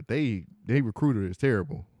for them, but they recruiter is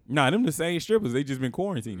terrible. Nah, them the same strippers. They just been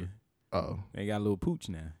quarantining. Oh, they got a little pooch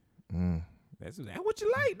now. That's what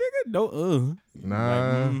you like, nigga. No,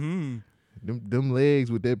 nah. Like, them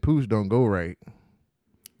legs with that pooch don't go right.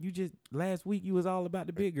 You just last week you was all about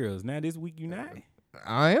the big girls. Now this week you not.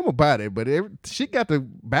 I am about it, but she got the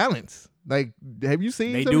balance. Like, have you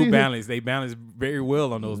seen? They do balance. They balance very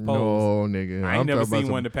well on those poles. No, nigga. I ain't never seen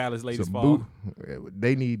one of the Palace ladies fall.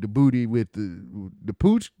 They need the booty with the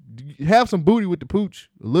pooch. Have some booty with the pooch.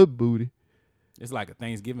 A little booty. It's like a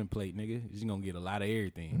Thanksgiving plate, nigga. You're gonna get a lot of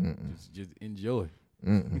everything. Just enjoy.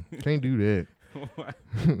 Can't do that.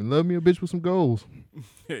 Love me a bitch with some goals.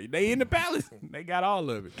 They in the Palace. They got all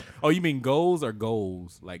of it. Oh, you mean goals or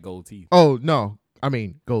goals? Like gold teeth? Oh, no. I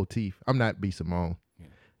mean gold teeth. I'm not B. Simone. Yeah.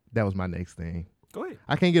 That was my next thing. Go ahead.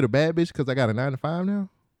 I can't get a bad bitch because I got a 9 to 5 now.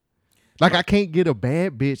 Like, I can't get a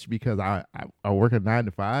bad bitch because I work a 9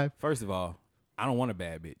 to 5. First of all, I don't want a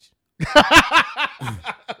bad bitch.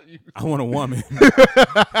 I want a woman.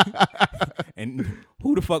 And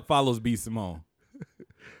who the fuck follows B. Simone?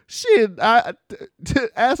 Shit,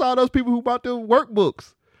 ask all those people who bought the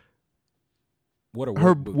workbooks. What are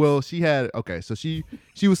workbooks? Well, she had so she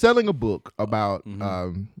was selling a book about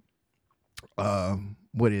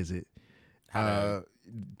what is it?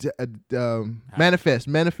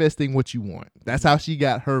 Manifesting what you want. That's how she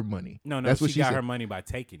got her money. No, that's she got her money by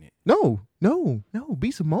taking it. No.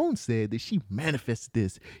 B. Simone said that she manifested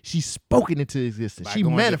this. She spoke it into existence. By she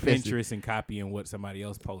going manifested to Pinterest and copying what somebody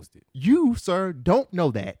else posted. You, sir, don't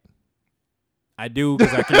know that. I do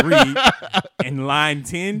because I can read. And line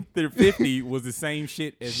 10 through 50 was the same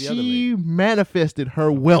shit as the other lady. She manifested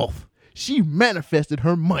her wealth. She manifested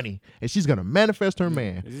her money, and she's gonna manifest her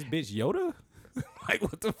man. Is this bitch Yoda? Like,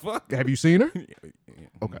 what the fuck? Have you seen her?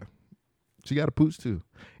 Okay. She got a pooch too.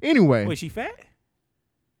 Anyway. Wait, she fat?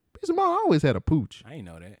 B. Simone always had a pooch. I ain't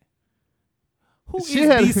know that. Who is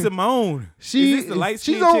B. Simone? Is this the light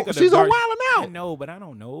skin chick or the she's dark? on Wild 'N Out. I know, but I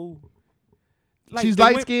don't know. Like, she's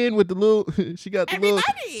light skinned with the little. She got the little.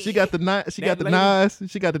 She got the Nas. She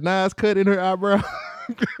got the Nas cut in her eyebrow.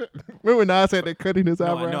 Remember Nas had that cut in his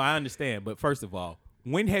eyebrow? No, I understand. But first of all,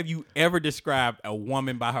 when have you ever described a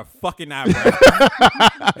woman by her fucking eyebrow?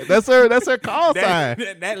 That's her call sign.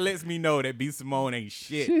 That lets me know that B. Simone ain't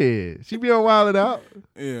shit. Shit, she be on Wild 'N Out.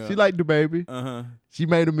 Yeah, she like the baby. She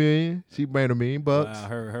made $1 million. She made $1 million bucks.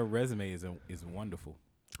 Her resume is wonderful.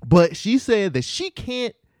 But she said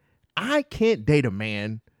that I can't date a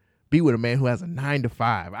man, be with a man who has a 9 to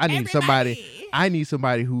 5. I need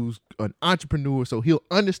somebody who's an entrepreneur, so he'll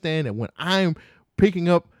understand that when I'm picking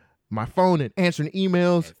up my phone and answering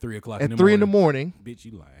emails at 3 o'clock at 3 in the morning. Bitch,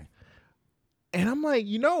 you lying. And I'm like,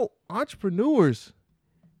 entrepreneurs,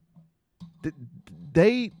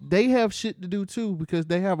 they have shit to do too because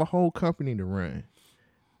they have a whole company to run.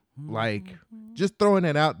 Like, just throwing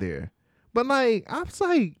that out there. But like, I was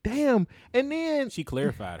like, damn. And then she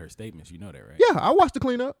clarified her statements. You know that, right? Yeah, I watched the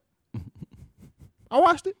cleanup. I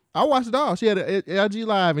watched it all. She had an LG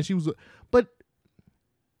Live, and she was. But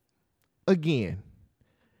again,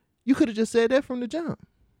 you could have just said that from the jump.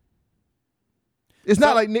 It's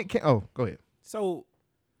not like Nick. Go ahead. So,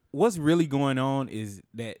 what's really going on is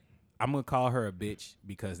that I'm gonna call her a bitch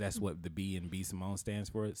because that's what the B in B Simone stands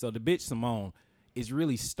for. So the bitch Simone is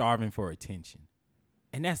really starving for attention.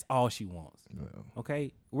 And that's all she wants. Well,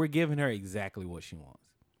 okay? We're giving her exactly what she wants.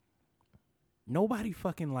 Nobody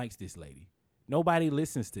fucking likes this lady. Nobody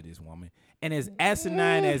listens to this woman. And as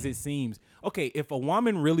asinine as it seems, okay, if a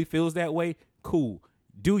woman really feels that way, cool.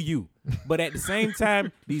 Do you. But at the same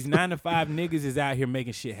time, these 9 to 5 niggas is out here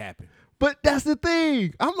making shit happen. But that's the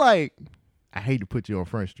thing. I'm like, I hate to put you on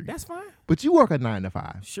Front Street. That's fine. But you work a 9 to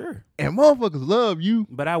 5. Sure. And motherfuckers love you.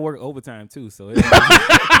 But I work overtime too, so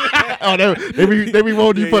oh, they be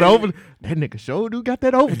wanting you for the overtime. That nigga sure do got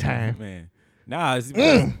that overtime. Man. Nah,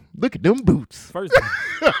 look at them boots. First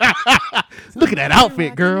look at that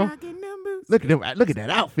outfit, girl. Look at that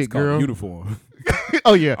outfit, girl. Uniform.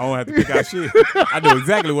 Oh yeah. I don't have to pick out shit. I know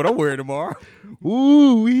exactly what I'm wearing tomorrow.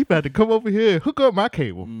 Ooh, we about to come over here, hook up my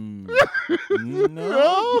cable. No,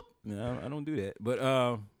 I don't do that.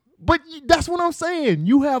 But that's what I'm saying.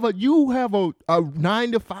 You have a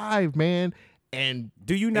 9 to 5, man. And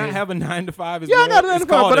do you not have a 9 to 5 as well? I got a 9 to 5. It's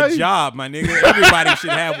called a job, my nigga. Everybody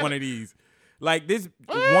should have one of these. Like, this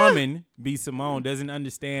woman, B. Simone, doesn't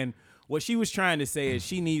understand. What she was trying to say is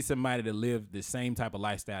she needs somebody to live the same type of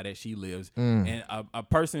lifestyle that she lives. And a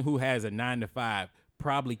person who has a 9 to 5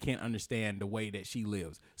 probably can't understand the way that she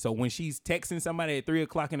lives. So when she's texting somebody at 3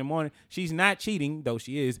 o'clock in the morning, she's not cheating, though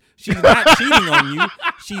she is. She's not cheating on you.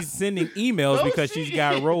 She's sending emails because she's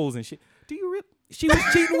got roles and shit. Do you really? She was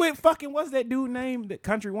cheating with fucking, what's that dude named?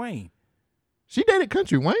 Country Wayne. She dated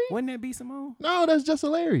Country Wayne? Wasn't that B. Simone? No, that's just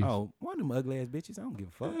hilarious. Oh, one of them ugly ass bitches. I don't give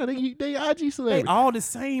a fuck. Yeah, they IG celebrities. They all the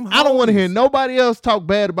same. I don't want to hear nobody else talk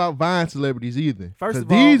bad about Vine celebrities either. First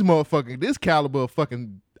of all, these motherfuckers, this caliber of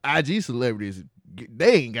fucking IG celebrities,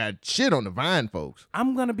 they ain't got shit on the Vine folks.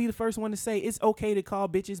 I'm gonna be the first one to say it's okay to call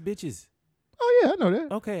bitches bitches. Oh yeah, I know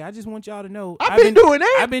that. Okay, I just want y'all to know. I've been doing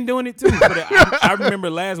that. I've been doing it too. But I remember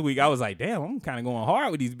last week I was like, damn, I'm kind of going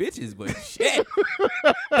hard with these bitches, but shit,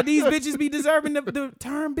 but these bitches be deserving the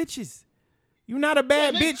term bitches. You not a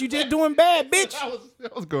bad bitch. You just doing bad, bitch. I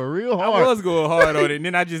was going real I hard. was going hard on it, and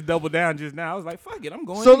then I just doubled down just now. I was like, fuck it, I'm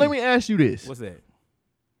going. So in. let me ask you this: What's that?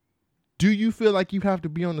 do you feel like you have to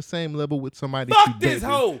be on the same level with somebody? Fuck this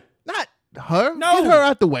hoe. Not her. No. Get her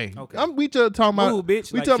out the way. Okay. We just talking about. Ooh,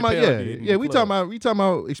 bitch, we like talking about Chappelle did in yeah. the We club. talking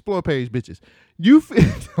about explore page bitches. You feel?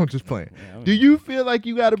 I'm just playing. Yeah, Do you feel like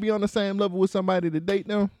you got to be on the same level with somebody to date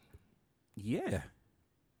them? Yeah.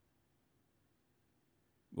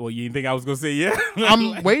 Well, you didn't think I was gonna say yeah?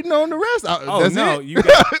 I'm waiting on the rest. Oh That's no,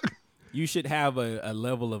 it? you should have a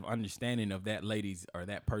level of understanding of that lady's or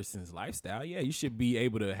that person's lifestyle. Yeah, you should be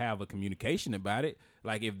able to have a communication about it.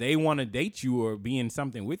 Like if they want to date you or be in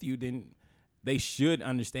something with you, then they should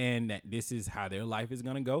understand that this is how their life is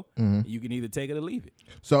gonna go. Mhm. You can either take it or leave it.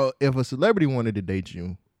 So if a celebrity wanted to date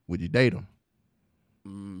you, would you date them?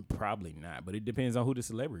 Probably not, but it depends on who the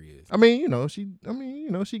celebrity is. I mean,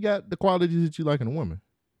 she got the qualities that you like in a woman.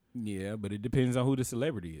 Yeah, but it depends on who the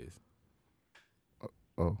celebrity is.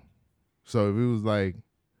 Oh, so if it was like,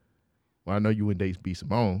 well, I know you wouldn't date B.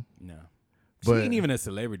 Simone. No, But- she ain't even a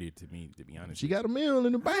celebrity to me, to be honest. She got $1 million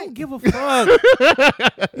in the I bank. don't give a fuck.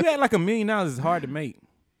 You act like $1 million is hard to make.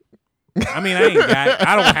 I mean,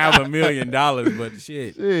 I don't have $1 million, but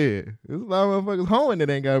shit, Yeah, there's a lot of motherfuckers hoeing that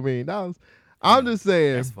ain't got $1 million. I'm just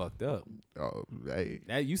saying. that's fucked up. Oh, hey.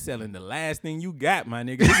 That you selling the last thing you got, my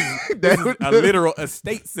nigga. This is a literal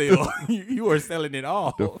estate sale. You are selling it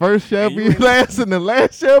all. The first shall And you be ain't- last, and the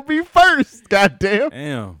last shall be first. Goddamn.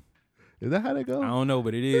 Damn, Is that how that I goes? don't know,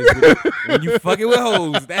 but it is. When you fucking with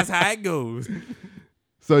hoes, that's how it goes.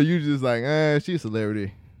 So you just like, she's a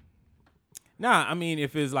celebrity. Nah, I mean,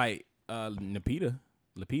 if it's like Lapita,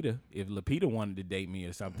 if Lapita wanted to date me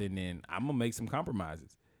or something, then I'm gonna make some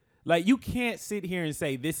compromises. Like, you can't sit here and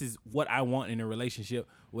say this is what I want in a relationship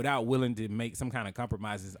without willing to make some kind of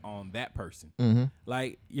compromises on that person. Mm-hmm.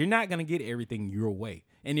 Like, you're not gonna get everything your way,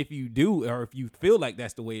 and if you do, or if you feel like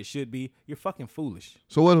that's the way it should be, you're fucking foolish.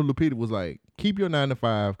 So what if Lupita was like, keep your 9 to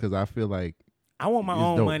 5 because I feel like I want my It's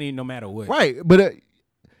own dope. money no matter what. right, but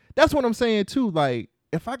that's what I'm saying too. Like,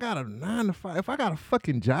 if I got a 9 to 5, if I got a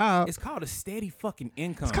fucking job, It's called a steady fucking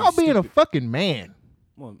income. it's called being a stupid. fucking man.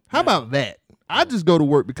 Well, How about that? I just go to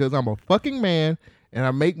work because I'm a fucking man and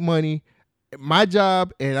I make money. My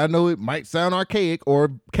job, and I know it might sound archaic or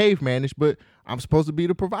cavemanish, but I'm supposed to be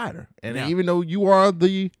the provider. And Now- even though you are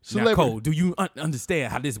the Now, celebrity, Cole, do you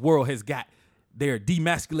understand how this world has got? They're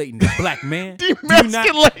demasculating the black man.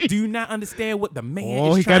 Demasculate. Do you not understand what the man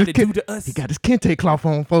oh, is he trying got to his do to us? he got his kente cloth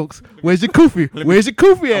on, folks. Where's your kufi? Where's your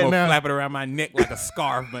kufi I'm at gonna now? flap it around my neck like a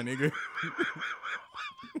scarf, my nigga.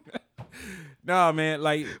 Nah, man,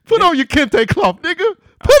 like Put on your kente cloth, nigga.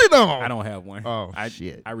 Put it on. I don't have one. Oh, I,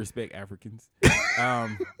 shit. I respect Africans.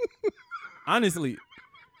 Honestly,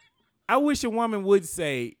 I wish a woman would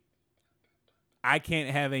say, I can't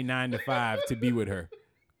have a 9 to 5 to be with her.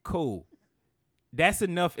 Cool. That's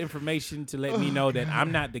enough information to let me know that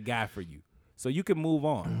I'm not the guy for you. So you can move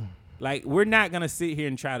on. Like, we're not going to sit here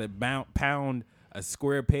and try to pound a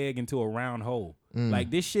square peg into a round hole.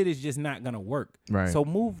 Like, this shit is just not going to work. Right. So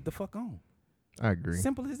move the fuck on. I agree.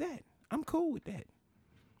 Simple as that. I'm cool with that.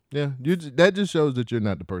 Yeah, that just shows that you're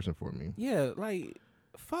not the person for me. Yeah, like,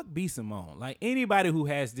 fuck B. Simone. Like, anybody who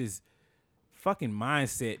has this fucking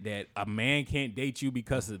mindset that a man can't date you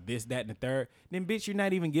because of this, that, and the third, then bitch, you're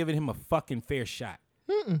not even giving him a fucking fair shot.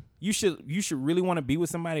 You should really want to be with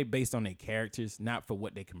somebody based on their characters, not for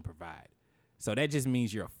what they can provide. So that just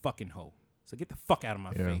means you're a fucking hoe. So get the fuck out of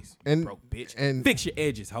my Yeah. face, And- broke bitch. and- Fix your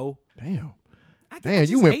edges, hoe. Damn. I Damn,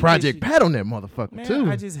 just you went hate Project this shit. Pat on that motherfucker Man,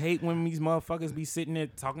 too. I just hate when these motherfuckers be sitting there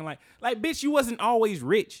talking like bitch, you wasn't always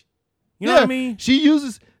rich. You know yeah, what I mean? She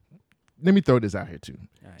uses. Let me throw this out here too.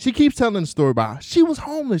 right. She keeps telling the story about she was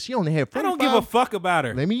homeless. She only had 45. I don't give a fuck about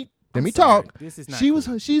her. Let me I'm sorry. talk. This is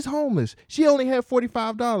not She's homeless. She only had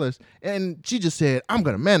 $45, and she just said, "I'm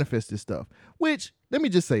gonna manifest this stuff." Which, let me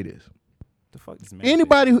just say this: The fuck is man?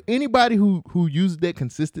 anybody who uses that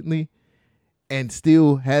consistently and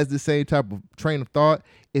still has the same type of train of thought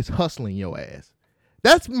is hustling your ass.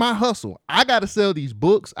 That's my hustle. I gotta sell these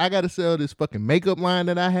books. I gotta sell this fucking makeup line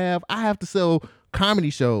that I have. I have to sell comedy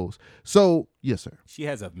shows. So yes, sir. She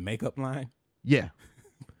has a makeup line. Yeah.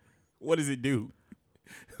 What does it do?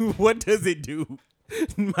 What does it do?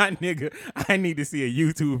 My nigga, I need to see a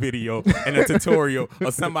YouTube video and a tutorial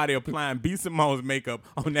of somebody applying B. Simone's makeup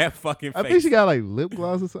on that fucking face. I think she got like lip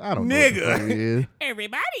gloss or something. I don't know. Nigga. What the fuck it is.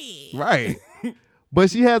 Everybody. Right. But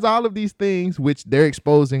she has all of these things which they're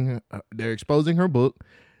exposing her book.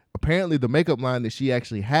 Apparently the makeup line that she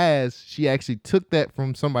actually has, she actually took that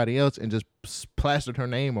from somebody else and just plastered her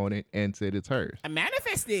name on it and said it's hers. I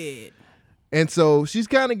manifested. And so she's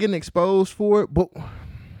kind of getting exposed for it, but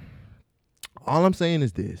all I'm saying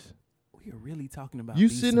is this. We are really talking about You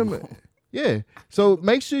B. send them, Simone. yeah. So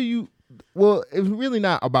make sure it's really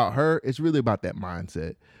not about her. It's really about that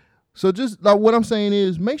mindset. So just like what I'm saying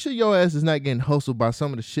is make sure your ass is not getting hustled by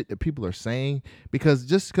some of the shit that people are saying, because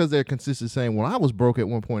just because they're consistent saying, well, I was broke at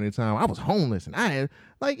one point in time. I was homeless and I had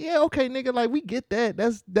like, yeah, okay, nigga, like we get that.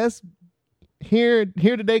 That's here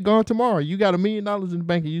today, gone tomorrow. You got $1 million in the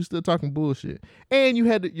bank and you still talking bullshit. And you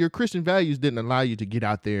had your Christian values didn't allow you to get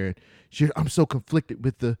out there and I'm so conflicted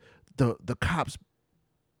with the cops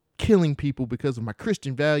killing people because of my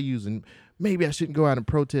Christian values, and maybe I shouldn't go out and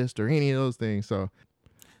protest or any of those things.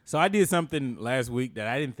 So I did something last week that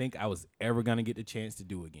I didn't think I was ever gonna get the chance to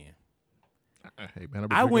do again. Hey man,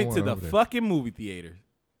 I went to the fucking movie theater.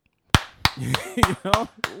 You know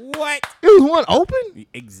what? It was one open?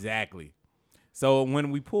 Exactly. So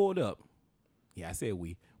when we pulled up, yeah, I said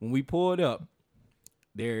we. When we pulled up,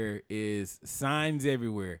 there is signs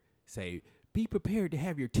everywhere say, "Be prepared to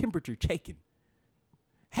have your temperature taken.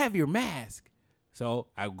 Have your mask." So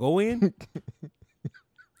I go in.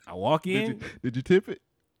 I walk in. Did you tip it?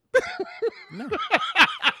 No.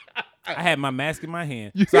 I had my mask in my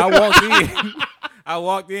hand. So I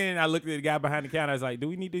walked in. I looked at the guy behind the counter. I was like, "Do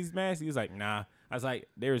we need these masks?" He was like, "Nah." I was like,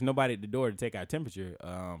 "There is nobody at the door to take our temperature."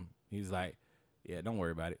 He was like, "Yeah, don't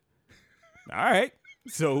worry about it." All right.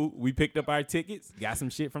 So we picked up our tickets, got some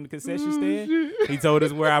shit from the concession stand. He told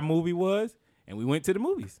us where our movie was, and we went to the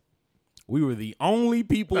movies. We were the only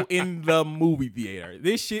people in the movie theater.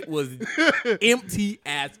 This shit was empty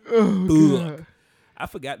as fuck. I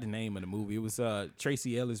forgot the name of the movie. It was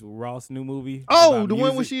Tracy Ellis Ross' new movie. Oh, the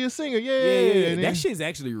one where she is a singer. Yeah. That shit's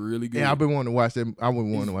actually really good. Yeah, I've been wanting to watch that. I've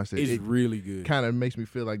been wanting to watch that. It's really good. Kind of makes me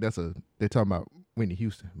feel like they're talking about Whitney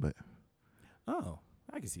Houston, but Oh,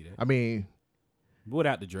 I can see that. I mean,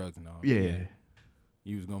 without the drugs and all. Yeah.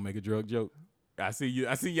 You was gonna make a drug joke. I see you.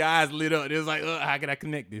 I see your eyes lit up. It was like, how can I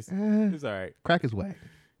connect this? It's all right. Crack is whack.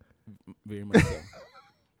 Very much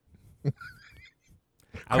so.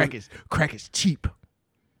 Crack is cheap.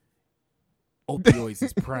 Opioids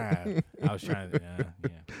is prime. I was trying to,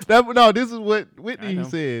 yeah. This is what Whitney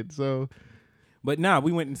said. So, but nah,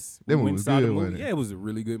 we went and saw the movie. It? Yeah, it was a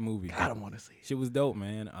really good movie. I don't want to see it. Shit was dope,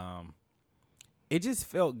 man. It just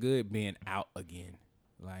felt good being out again.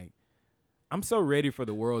 Like, I'm so ready for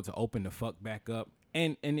the world to open the fuck back up,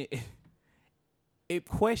 and it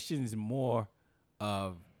questions more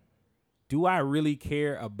of, do I really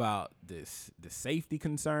care about the safety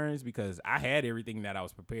concerns? Because I had everything that I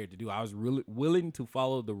was prepared to do. I was really willing to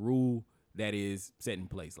follow the rule that is set in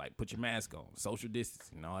place, like put your mask on, social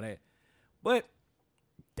distancing, and all that. But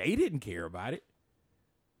they didn't care about it.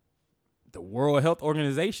 The World Health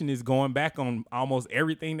Organization is going back on almost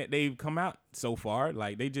everything that they've come out so far.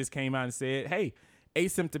 Like, they just came out and said, hey,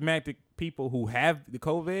 asymptomatic people who have the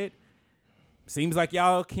COVID, seems like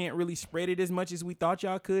y'all can't really spread it as much as we thought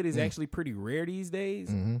y'all could. It's actually pretty rare these days.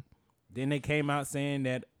 Mm-hmm. Then they came out saying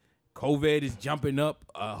that COVID is jumping up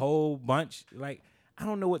a whole bunch. Like, I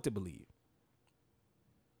don't know what to believe.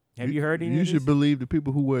 Have you heard any of this? You should believe the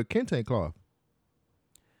people who wear kente cloth.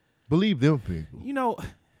 Believe them people. You know,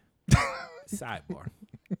 sidebar.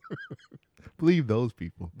 Believe those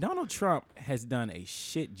people. Donald Trump has done a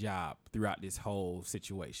shit job throughout this whole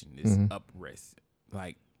situation, this uprest.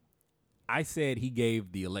 Like, I said he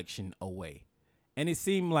gave the election away. And it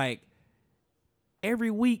seemed like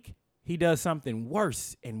every week he does something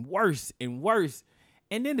worse and worse and worse.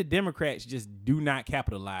 And then the Democrats just do not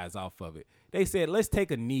capitalize off of it. They said, let's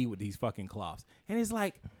take a knee with these fucking cloths. And it's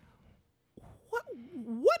like,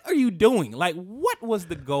 what are you doing? Like, what was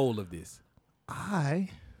the goal of this? I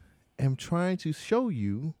am trying to show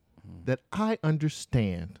you that I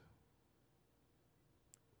understand.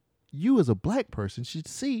 You as a black person should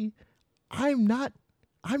see I'm not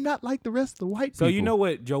like the rest of the white people. So you know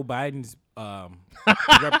what Joe Biden's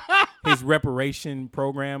his reparation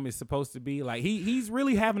program is supposed to be? Like, he's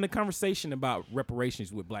really having a conversation about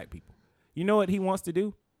reparations with black people. You know what he wants to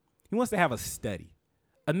do? He wants to have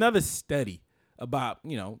another study about,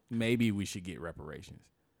 maybe we should get reparations.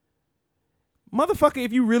 Motherfucker,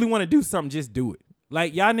 if you really want to do something, just do it.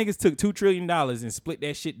 Like, y'all niggas took $2 trillion and split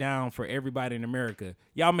that shit down for everybody in America.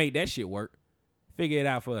 Y'all made that shit work. figure it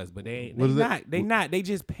out for us. But they What is not. that? They not. They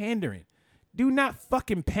just pandering. Do not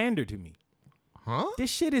fucking pander to me. Huh? This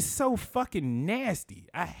shit is so fucking nasty.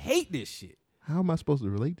 I hate this shit. How am I supposed to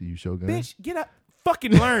relate to you, Shogun? Bitch, get up.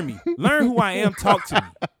 Fucking learn me. Learn who I am. Talk to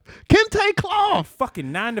me. Kente Cloth.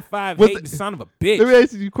 Fucking 9 to 5 Was hating it- son of a Let me bitch.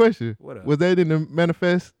 ask you a question. What up? Was that in the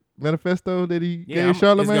manifesto that he Yeah, gave it's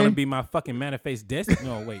Charlemagne? gonna be my fucking manifest destiny.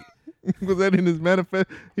 No, wait. Was that in his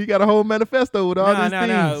manifesto? He got a whole manifesto with all these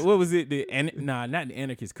things. What was it? Not the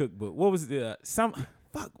Anarchist Cookbook. What was the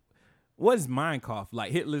what is Mein Kampf?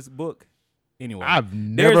 Like Hitler's book? Anyway, I've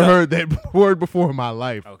never heard that word before in my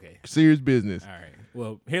life. Okay, Serious business. all right.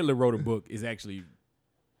 Well, Hitler wrote a book. Is actually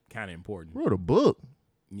kind of important. Wrote a book.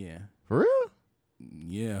 Yeah, For real?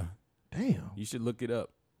 yeah. Damn. You should look it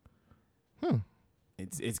up. Hmm.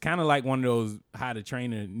 It's kind of like one of those How to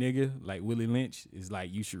Train a Nigga, like Willie Lynch. It's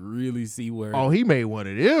like you should really see where. Oh, he made one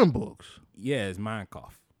of them books. Yeah, it's Mein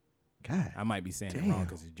Kampf. God. I might be saying it Damn. wrong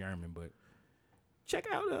because it's German, but check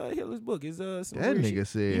out Hitler's book. It's some That weird nigga shit.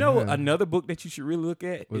 said, You know, huh? another book that you should really look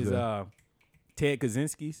at What's is that? Ted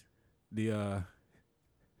Kaczynski's. The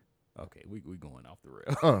okay, we going off the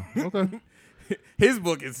rail. Oh, okay. His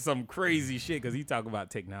book is some crazy shit because he talk about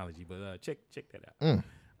technology. But check that out.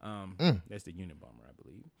 That's the Unabomber, I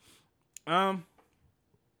believe.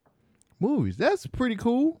 Movies. That's pretty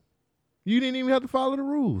cool. You didn't even have to follow the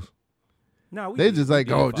rules. No, They just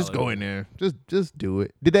like, oh, just go in there. Just do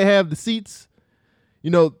it. Did they have the seats? You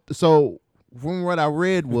know, so from what I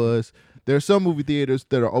read was there's some movie theaters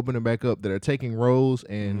that are opening back up that are taking rows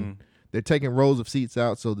and they're taking rows of seats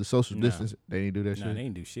out so the social Nah. distance. They didn't do that Nah, shit. they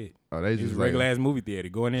ain't do shit. Oh, they It was just a like, regular ass movie theater.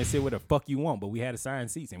 Go in there and sit where the fuck you want. But we had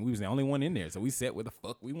assigned seats and we was the only one in there, so we sat where the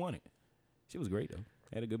fuck we wanted. Shit was great though.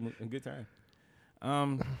 Had a good time.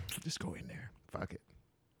 just go in there. Fuck it.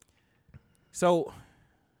 So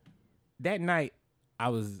that night I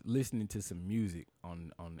was listening to some music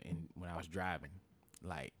when I was driving.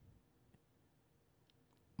 Like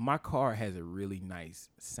my car has a really nice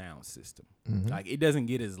sound system. Like it doesn't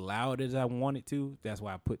get as loud as I want it to. That's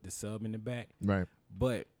why I put the sub in the back. Right.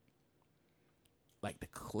 But like the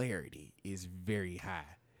clarity is very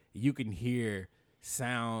high. You can hear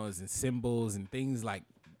sounds and symbols and things like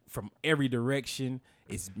from every direction.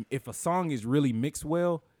 If a song is really mixed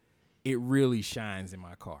well, it really shines in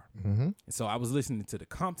my car. And so I was listening to the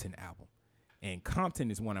Compton album, and Compton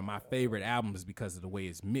is one of my favorite albums because of the way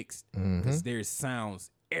it's mixed. Because there's sounds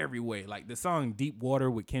everywhere. Like the song Deep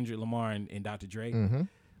Water with Kendrick Lamar and Dr. Dre.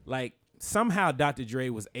 Like somehow Dr. Dre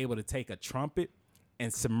was able to take a trumpet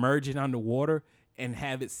and submerge it underwater and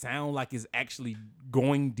have it sound like it's actually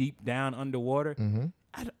going deep down underwater.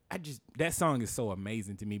 I just, that song is so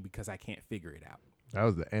amazing to me because I can't figure it out. That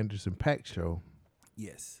was the Anderson .Paak show.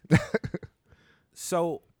 Yes.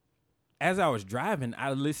 So as I was driving,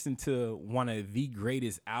 I listened to one of the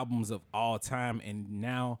greatest albums of all time. And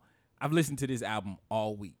now I've listened to this album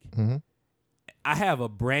all week. I have a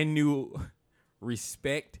brand new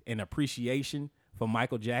respect and appreciation for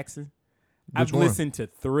Michael Jackson. I've one? listened to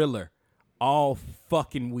Thriller all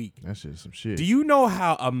fucking week. That shit's some shit. Do you know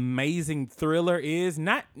how amazing Thriller is?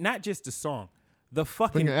 Not just the song, the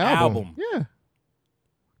fucking Fucking album. Yeah.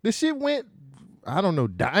 This shit went, I don't know,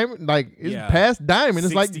 diamond. Like it's Yeah. past diamond.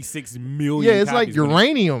 It's like 66 million. yeah, it's like copies when it-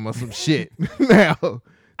 uranium or some shit. Now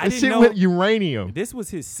I this didn't shit know- went uranium. This was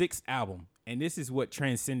his 6th album, and this is what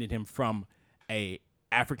transcended him from a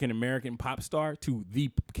African American pop star to the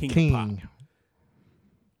king of pop. King.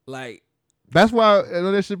 Like, That's why that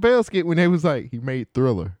Chappelle skit when they was like he made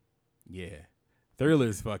Thriller, yeah, Thriller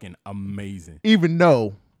is fucking amazing. even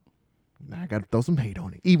though now I got to throw some hate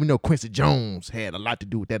on it. Even though Quincy Jones had a lot to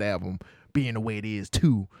do with that album being the way it is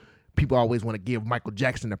too. People always want to give Michael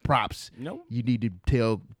Jackson the props. No, You need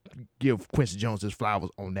to give Quincy Jones his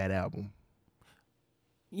flowers on that album.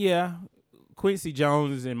 yeah, Quincy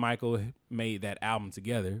Jones and Michael made that album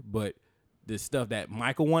together, but the stuff that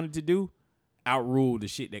Michael wanted to do outruled the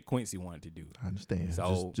shit that Quincy wanted to do. I understand.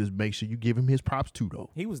 So- just make sure you give him his props too,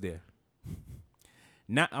 though. He was there.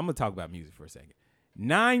 Now I'm gonna talk about music for a second.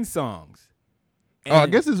 9 songs. Oh, I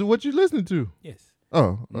And- guess this is what you listening to. yes,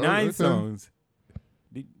 Oh, 9 okay. songs.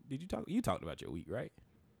 Did you talk? You talked about your week, right?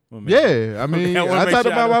 Well, Yeah, I mean, I wanna I make talked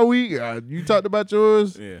sure about I my week. You talked about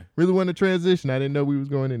yours. Yeah. Really wanted to transition. I didn't know we was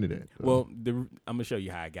going into that. So. Well, I'm gonna show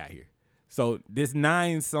you how I got here. So this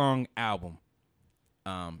 9-song album,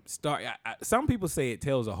 some people say it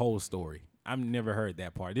tells a whole story. I've never heard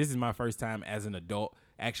that part. This is my first time as an adult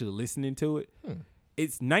actually listening to it.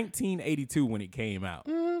 It's 1982 when it came out.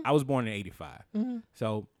 I was born in 85.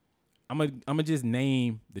 So I'm gonna just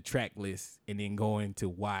name the track list and then go into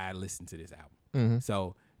why I listened to this album.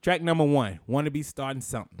 So Track number 1, Wanna Be Starting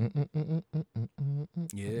Something.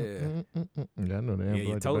 Yeah. Yeah, I know that. Yeah,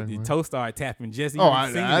 your toe started tapping Jesse. Oh, I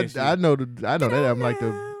know that. I'm like I know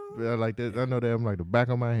that. I'm like the back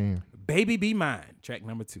of my hand. Baby Be Mine, track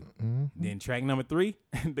number 2. Then track number 3,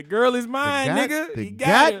 The Girl Is Mine, nigga. The You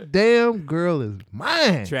got it. goddamn girl is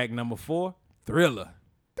mine. Track number 4, Thriller.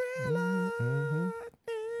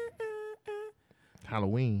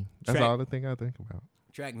 Halloween. That's Track- all the thing I think about.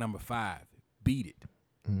 Track number 5, Beat It.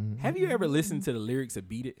 Have you ever listened to the lyrics of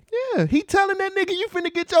Beat It? Yeah, he telling that nigga you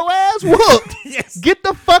finna get your ass whooped. Yes. Get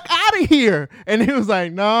the fuck out of here. And he was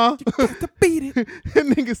like, nah. To beat it. That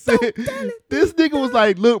nigga said, this nigga was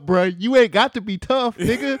like, look, bro, you ain't got to be tough,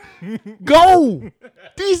 nigga. Go.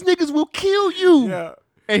 These niggas will kill you. Yeah.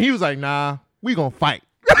 And he was like, nah, we gonna fight.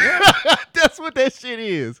 That's what that shit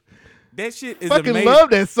is. That shit is Fucking amazing. love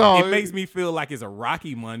that song. It makes me feel like it's a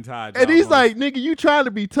Rocky montage. And he's almost. like, nigga, you trying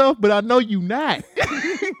to be tough, but I know you not.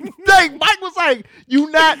 Like, Mike was like, you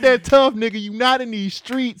not that tough, nigga. You not in these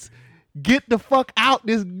streets. Get the fuck out.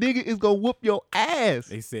 This nigga is gonna whoop your ass.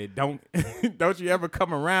 They said, don't you ever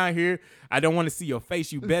come around here. I don't want to see your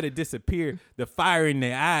face. You better disappear. The fire in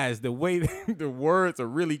their eyes, the way the words are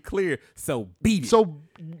really clear. So beat it. So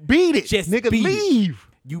beat it. Just nigga, beat it. leave.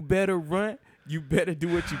 You better run. You better do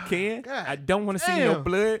what you can. God I don't want to see no damn.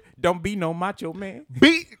 blood. Don't be no macho man.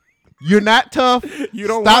 Beat. You're not tough. You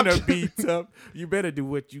don't Stop. want to be tough. You better do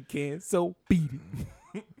what you can. So beat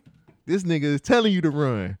it. This nigga is telling you to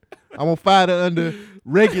run. I'm gonna file that under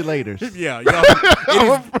regulators. Yeah, y'all.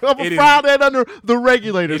 I'm gonna file that under the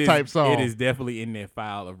regulators type song. It is definitely in that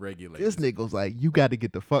file of regulators. This nigga was like, you got to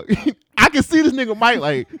get the fuck. I can see this nigga Mike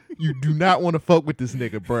like, you do not want to fuck with this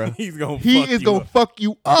nigga, bro. He's gonna. He fuck is you gonna up. fuck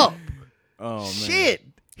you up. Oh man. Shit.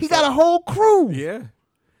 He got a whole crew. Yeah.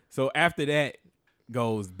 So after that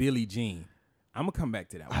goes Billie Jean. I'm gonna come back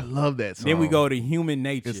to that I one. love that song. Then we go to Human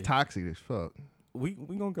Nature. It's toxic as fuck. we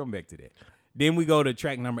gonna come back to that. Then we go to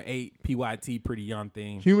track number 8, PYT, Pretty Young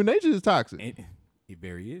Thing. Human nature is toxic. And it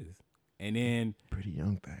very is. And then Pretty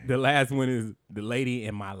young thing. the last one is The Lady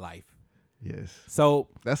in My Life. Yes. So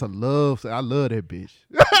That's a love. I love that bitch.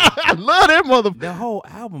 I love that mother. the whole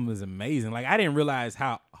album is amazing. Like I didn't realize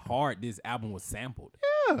how hard this album was sampled.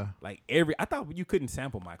 Yeah. Like I thought you couldn't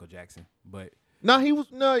sample Michael Jackson, but No, he was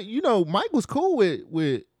Mike was cool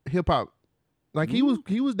with hip hop. Like he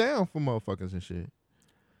was down for motherfuckers and shit.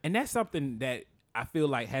 and that's something that I feel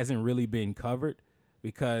like hasn't really been covered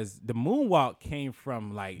because the moonwalk came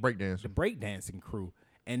from like Breakdancing. the breakdancing crew,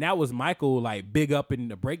 and that was Michael like big up in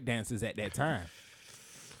the breakdancers at that time.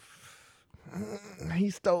 He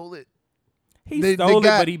stole it. He The stole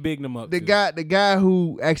guy- it, but he bigged them up. The too. guy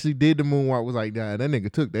who actually did the moonwalk was like, nah, that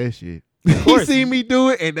nigga took that shit. He course. seen me do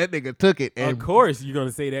it, and that nigga took it. And Of course, you're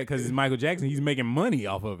gonna say that because it's Michael Jackson. He's making money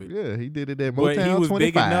off of it. yeah, he did it at But he Motown was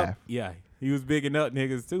 25. bigging up. Yeah, he was bigging up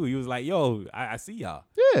niggas too. He was like, "Yo, I see y'all."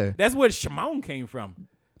 Yeah. That's where Shimon came from.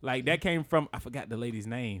 Like that came from. I forgot the lady's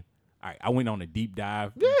name. All right, I went on a deep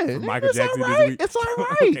dive. Yeah, for nigga, Michael it's Jackson all this right. week. It's all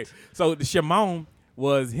right. Okay, so the Shimon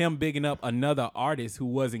was him bigging up another artist who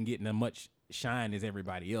wasn't getting as much shine as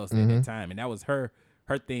everybody else at that time, and that was her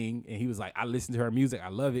thing. And he was like, "I listen to her music, I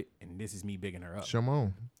love it, and this is me bigging her up."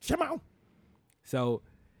 Shimon. Shimon. So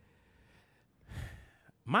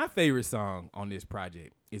my favorite song on this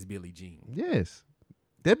project is Billie Jean. Yes.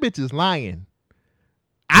 That bitch is lying.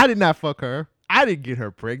 I did not fuck her. I didn't get her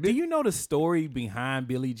Do pregnant. you know the story behind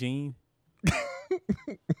Billie Jean?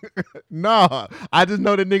 Nah. I just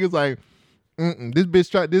know that niggas like, this bitch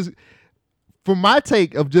tried this. For my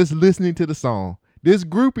take of just listening to the song, this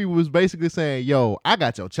groupie was basically saying, yo, I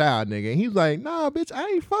got your child, nigga. And he was like, nah, bitch, I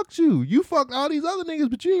ain't fucked you. You fucked all these other niggas,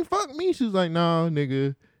 but you ain't fucked me. She was like, nah,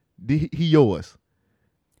 nigga, he yours.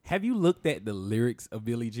 Have you looked at the lyrics of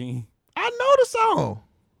Billie Jean? I know the song.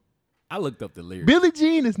 I looked up the lyrics. Billie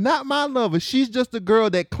Jean is not my lover. She's just a girl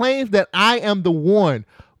that claims that I am the one,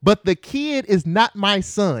 but the kid is not my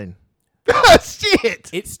son. Shit.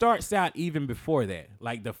 It starts out even before that.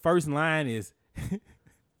 Like the first line is,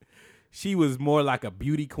 she was more like a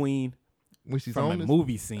beauty queen When she's from a on this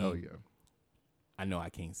movie scene. Oh yeah. I know I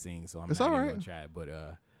can't sing, so I'm It's not all even right. gonna try it. But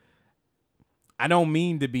I don't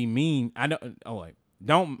mean to be mean. I don't. Oh wait,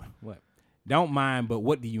 don't mind. But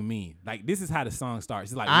what do you mean? Like this is how the song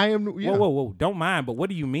starts. It's like I am. Yeah. whoa. Don't mind, but what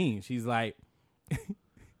do you mean? She's like,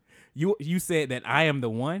 you said that I am the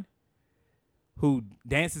one who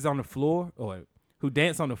dances on the floor or who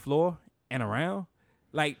dance on the floor and around.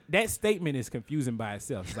 Like that statement is confusing by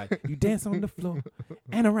itself. It's like you dance on the floor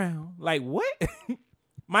and around. Like what?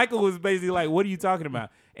 Michael was basically like, what are you talking about?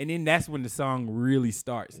 And then that's when the song really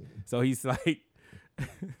starts. So he's like,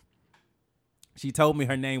 she told me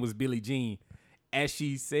her name was Billie Jean, as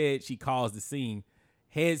she said, she calls the scene,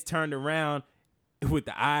 heads turned around with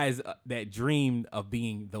the eyes that dreamed of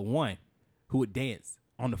being the one who would dance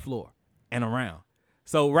on the floor and around.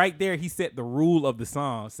 So right there, he set the rule of the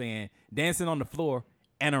song, saying dancing on the floor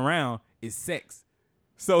and around is sex.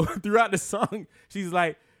 So throughout the song, she's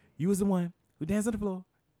like, you was the one who danced on the floor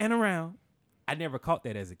and around. I never caught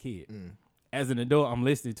that as a kid. As an adult, I'm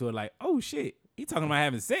listening to it like, oh shit, he talking about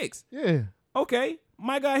having sex. Yeah. Okay,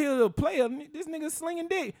 my guy here a player. This nigga slinging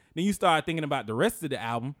dick. Then you start thinking about the rest of the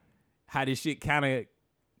album, how this shit kind of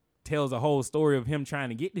tells a whole story of him trying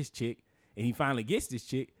to get this chick, and he finally gets this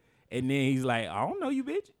chick, and then he's like, I don't know you,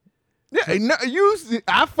 bitch. Yeah,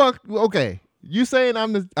 no, okay. You saying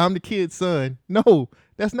I'm the kid's son? No,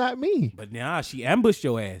 that's not me. But nah, she ambushed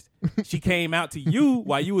your ass. She came out to you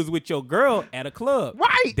while you was with your girl at a club,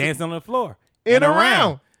 Right. dancing on the floor And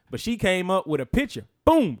around. But she came up with a picture.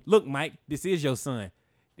 Boom, look, Mike, this is your son.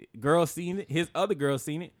 Girl seen it, his other girl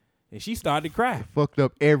seen it, and she started to cry. Fucked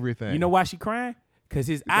up everything. You know why she crying? Because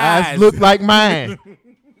his eyes eyes look like mine.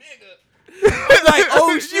 I'm like,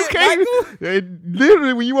 oh You shit, can't- Michael.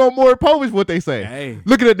 Literally, when you want more Polish, what they say. Hey.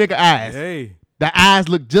 Look at that nigga eyes. Hey, The eyes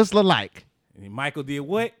look just alike. and Michael did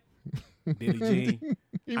what? Billie Jean,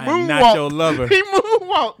 He I am moonwalked. not your lover. He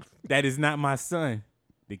moonwalked. That is not my son.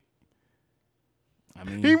 I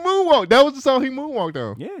mean, He moonwalked. That was the song he moonwalked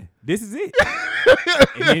on. yeah, this is it.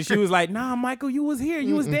 And then she was like, nah, Michael, you was here.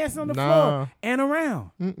 You was dancing on the Nah. floor and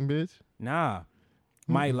around. Bitch. Nah.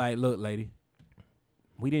 Mike, like, look, lady,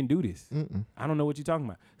 we didn't do this. I don't know what you're talking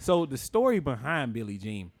about. So the story behind Billie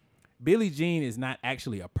Jean is not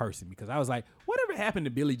actually a person, because I was like, whatever happened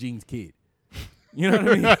to Billie Jean's kid? You know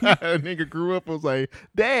what I mean? A nigga grew up and was like,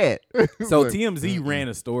 Dad. So Like, TMZ ran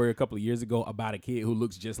a story a couple of years ago about a kid who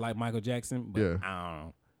looks just like Michael Jackson, but Yeah. I don't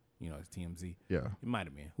know. You know, it's TMZ. Yeah. It might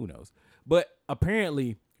have been. Who knows? But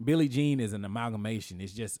apparently, Billie Jean is an amalgamation.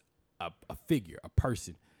 It's just a figure, a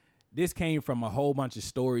person. This came from a whole bunch of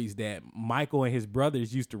stories that Michael and his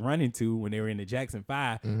brothers used to run into when they were in the Jackson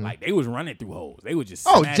 5. Like, they was running through holes. They was just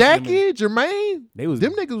Oh, smashing them in- Jackie, Jermaine.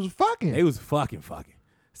 Them niggas was fucking. They was fucking.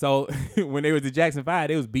 So when they was at Jackson 5,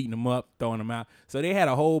 they was beating them up, throwing them out. So they had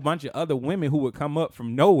a whole bunch of other women who would come up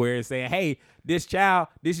from nowhere and say, hey, this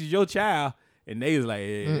is your child. And they was like,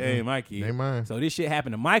 hey, ain't my kid. Ain't mine. So this shit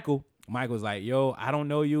happened to Michael. Michael was like, yo, I don't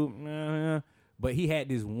know you. But he had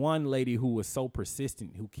this one lady who was so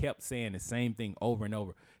persistent, who kept saying the same thing over and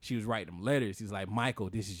over. She was writing them letters. He's like, Michael,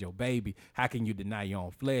 this is your baby. How can you deny your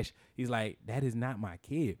own flesh? He's like, that is not my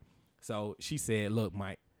kid. So she said, look,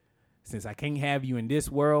 Mike, since I can't have you in this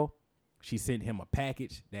world, she sent him a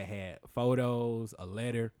package that had photos, a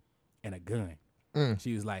letter, and a gun.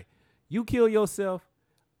 She was like, you kill yourself,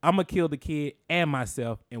 I'm going to kill the kid and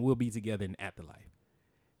myself, and we'll be together in the afterlife.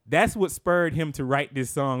 That's what spurred him to write this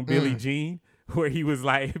song, Billie Jean, where he was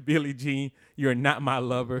like, Billie Jean, you're not my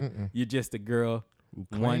lover. You're just a girl. Who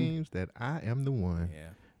claims that I am the one. Yeah.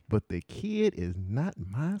 But the kid is not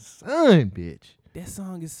my son, bitch. That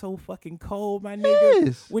song is so fucking cold, my nigga.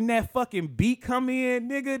 Yes. When that fucking beat come in,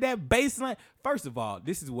 nigga, that bass line. First of all,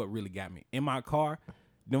 this is what really got me. In my car,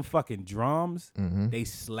 them fucking drums, they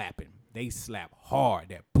slapping. They slap hard.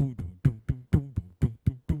 That boom, boom, boom, boom, boom, boom, boom,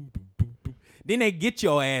 boom, boom, boom. Then they get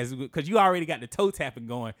your ass, because you already got the toe tapping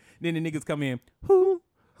going. Then the niggas come in, who,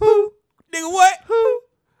 nigga what? Who,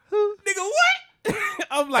 nigga what?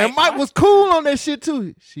 I'm like, And Mike was cool on that shit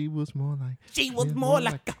too. She was more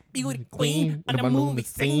like a beauty queen on the movie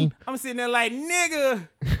scene. I'm sitting there like, nigga.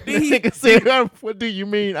 That Then he, nigga said, what do you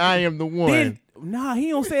mean I am the one? then, nah, he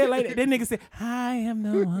don't say it like that. That nigga said, I am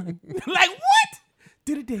the one. Like, what?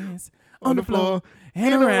 Do the dance on the floor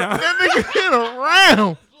and around. That nigga hit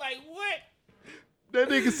around. Like, what? That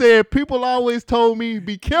nigga said, people always told me,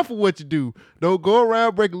 be careful what you do. Don't go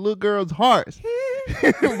around breaking little girls' hearts.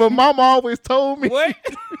 But mama always told me. What?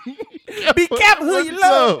 Be careful who you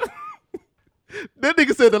love. That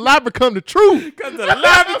nigga said the lie become the truth. Because the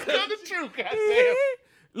lie Become the truth, goddamn.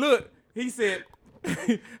 Look, he said,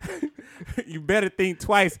 you better think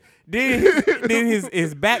twice. Then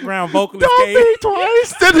his background vocalist Don't came. think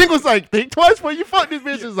twice. That nigga was like, think twice before you fuck this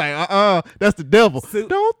bitch. It's like, that's the devil. So-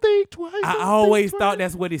 Don't think twice. I don't always think thought twice.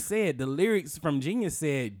 that's what it said. The lyrics from Genius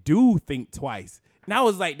said, do think twice. And I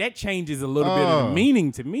was like, that changes a little bit of the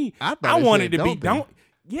meaning to me. I thought it wanted said to be, don't think.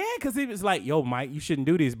 yeah, because it was like, yo, Mike, you shouldn't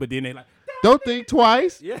do this. But then they like, Don't think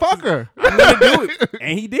twice. Yeah. Fuck her. I'm going to do it.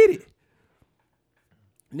 And he did it.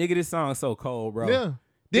 Nigga, this song's so cold, bro. Yeah.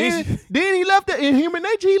 Then Then he left that in Human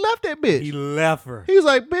Nature. He left that bitch. he left her. He was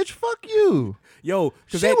like, bitch, fuck you. Yo,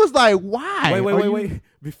 She because was like, why? wait.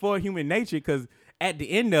 Before Human Nature, because at the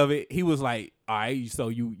end of it, he was like, all right, so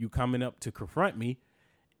you coming up to confront me.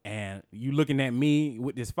 and you looking at me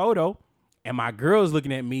with this photo, and my girl's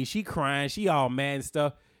looking at me. She crying. She all mad and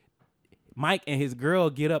stuff. Mike and his girl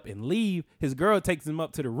get up and leave. His girl takes him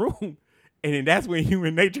up to the room, and then that's when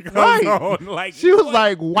Human Nature comes on. Like she was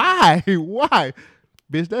like, "Why? Why,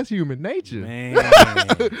 bitch? That's human nature. Man.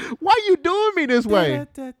 Why you doing me this way?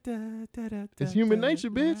 It's human nature,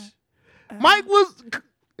 bitch." Mike was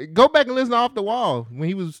go back and listen to Off the Wall when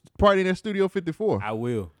he was partying at Studio 54. I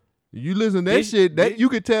will. You listen to that shit, that you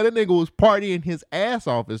could tell that nigga was partying his ass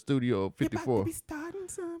off at Studio 54.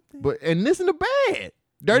 But and listen to Bad.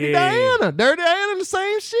 Dirty Diana. Dirty Diana the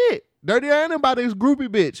same shit. Dirty Diana about this groupie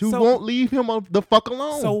bitch who won't leave him the fuck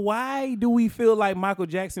alone. So why do we feel like Michael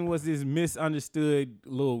Jackson was this misunderstood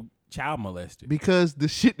little child molester? Because the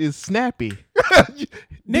shit is snappy.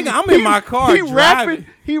 Nigga, I'm in my car driving.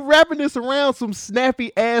 He rapping this around some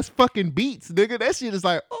snappy ass fucking beats, nigga. That shit is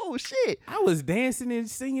like, oh shit. I was dancing and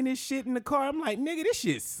singing this shit in the car. I'm like, nigga, this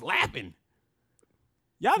shit slapping.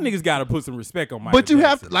 Y'all niggas gotta put some respect on Michael But you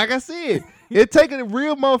Jackson. have to, like I said, it taking a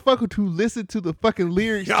real motherfucker to listen to the fucking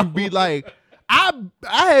lyrics to be like, I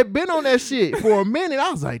had been on that shit for a minute.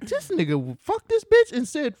 I was like, this nigga fuck this bitch and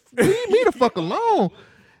said, leave me the fuck alone.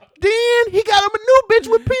 Then he got him a new bitch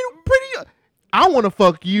with pretty. I want to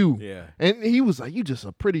fuck you. Yeah. And he was like, you just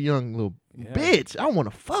a pretty young little bitch. I want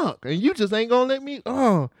to fuck. And you just ain't going to let me.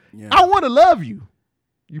 I want to love you.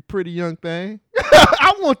 You pretty young thing.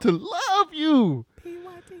 I want to love you.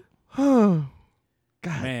 God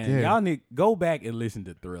Man, damn. y'all need go back and listen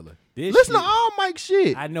to Thriller. Listen to all Mike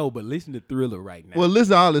shit. I know, but listen to Thriller right now. Well,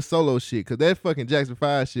 listen to all this solo shit, because that fucking Jackson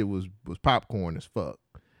 5 shit was popcorn as fuck.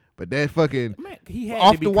 But that fucking Man, he had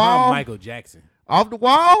Off to the become Wall? Michael Jackson. Off the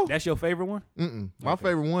Wall? That's your favorite one? My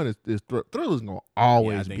favorite one is Thriller's going to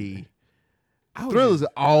always think- be. I was Thriller's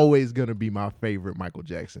just- always going to be my favorite Michael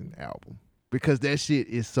Jackson album. Because that shit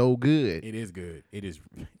is so good. It is good. It is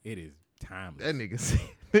timeless. That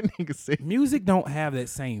nigga said. Music don't have that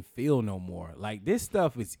same feel no more. Like this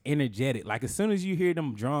stuff is energetic. Like as soon as you hear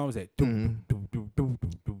them drums that sorry,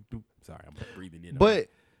 I'm breathing in. But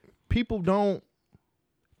people don't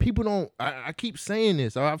I keep saying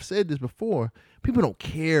this. I've said this before. People don't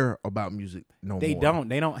care about music no more.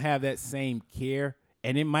 They don't have that same care.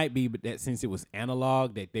 And it might be but that since it was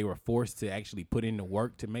analog that they were forced to actually put in the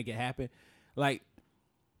work to make it happen. Like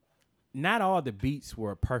not all the beats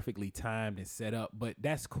were perfectly timed and set up, but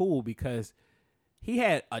that's cool because he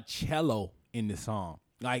had a cello in the song.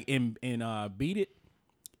 Like in Beat It,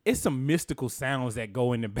 it's some mystical sounds that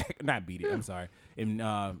go in the back. Not Beat It, I'm sorry. In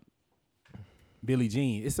Billie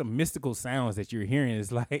Jean, it's some mystical sounds that you're hearing.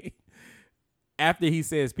 It's like after he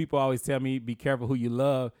says, people always tell me, be careful who you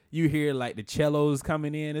love, you hear like the cellos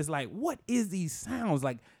coming in. It's like, what is these sounds?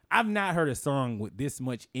 Like I've not heard a song with this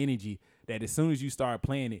much energy that as soon as you start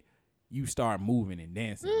playing it, you start moving and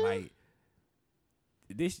dancing. Like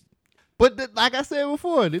this. But like I said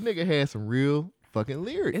before, this nigga had some real fucking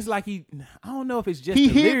lyrics. It's like I don't know if it's just the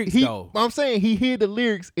lyrics though. I'm saying he hid the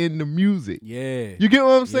lyrics in the music. Yeah. You get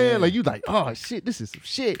what I'm saying? Yeah. Like you like, oh shit, this is some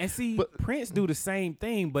shit. And see, but Prince do the same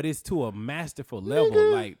thing, but it's to a masterful level.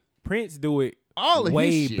 Nigga. Like Prince do it All of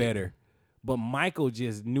way his shit. better. But Michael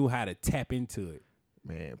just knew how to tap into it.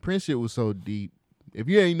 Man, Prince shit was so deep. If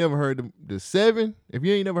you ain't never heard the 7, if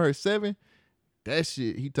you ain't never heard 7, that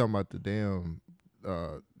shit, he talking about the damn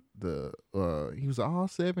he was like, all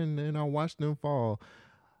 7 and I watched them fall.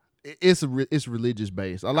 It's religious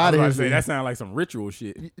based. A lot of his that sounds like some ritual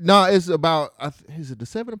shit. No, it's about is it the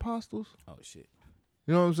 7 apostles? Oh shit.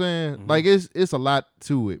 You know what I'm saying? Like it's a lot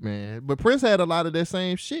to it, man. But Prince had a lot of that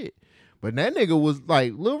same shit. But that nigga was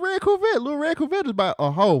like Lil Red Corvette. Lil Red Corvette is about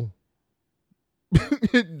a hoe.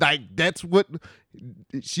 Like that's what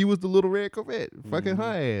she was, the Little Red Corvette. Fucking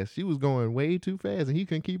her ass. She was going way too fast and he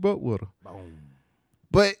couldn't keep up with her. Boom.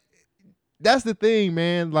 But that's the thing,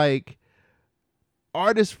 man. Like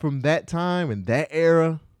artists from that time and that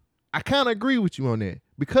era, I kind of agree with you on that.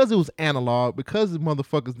 Because it was analog, because the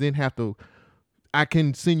motherfuckers didn't have to, I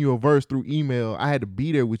can send you a verse through email. I had to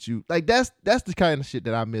be there with you. Like that's the kind of shit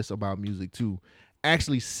that I miss about music too.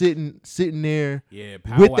 Actually sitting there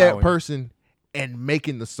with that person and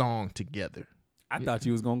making the song together. I thought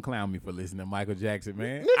you was gonna clown me for listening to Michael Jackson,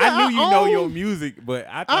 man. Nigga, I knew you know your own- music, but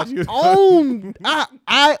I thought you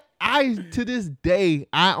I to this day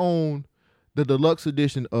I own the deluxe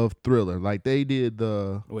edition of Thriller. Like they did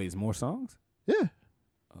the Wait, is more songs? yeah.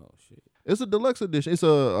 Oh shit. It's a deluxe edition. It's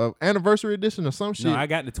a anniversary edition or some shit. No, I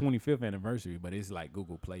got the 25th anniversary, but it's like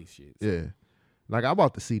Google Play shit. So. Yeah. Like I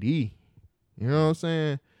bought the CD. You know what I'm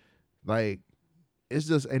saying? Like it's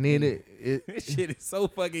just, and then This shit is so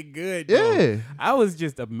fucking good. Yeah. Though. I was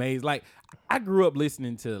just amazed. Like, I grew up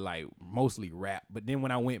listening to like mostly rap, but then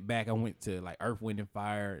when I went back, I went to like Earth, Wind and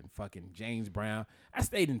Fire and fucking James Brown. I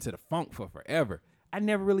stayed into the funk for forever. I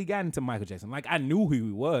never really got into Michael Jackson. Like, I knew who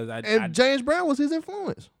he was. and James Brown was his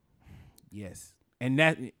influence. Yes. And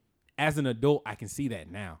that, as an adult, I can see that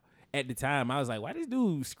now. At the time, I was like, why this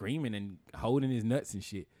dude screaming and holding his nuts and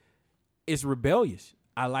shit? It's rebellious.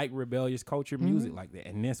 I like rebellious culture music like that.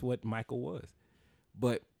 And that's what Michael was.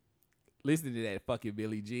 But listening to that fucking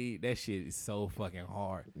Billie Jean, that shit is so fucking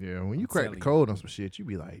hard. Yeah, when you crack the code on some shit, you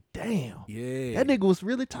be like, damn. Yeah. That nigga was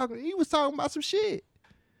really talking. He was talking about some shit.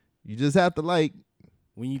 You just have to like.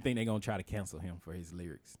 When you think they gonna try to cancel him for his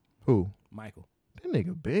lyrics? Who? Michael. That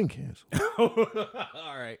nigga been canceled.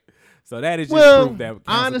 All right. So that is just proof that cancel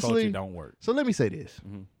honestly, culture don't work. So let me say this.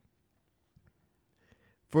 Mhm.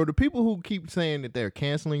 For the people who keep saying that they're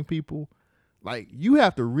canceling people, like, you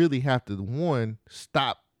have to really have to, one,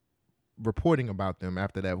 stop reporting about them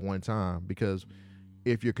after that one time, because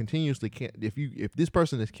if you're continuously if this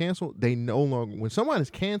person is canceled, they no longer, when someone is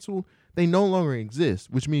canceled, they no longer exist,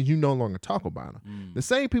 which means you no longer talk about them. The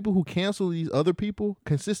same people who cancel these other people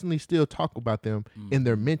consistently still talk about them in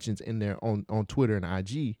their mentions in their on Twitter and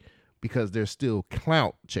IG, because they're still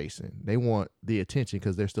clout chasing. They want the attention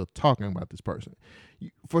because they're still talking about this person.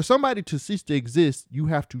 For somebody to cease to exist, you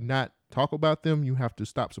have to not talk about them. You have to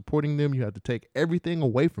stop supporting them. You have to take everything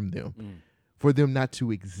away from them for them not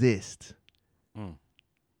to exist.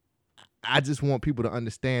 I just want people to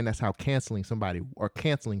understand that's how canceling somebody or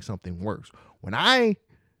canceling something works. When I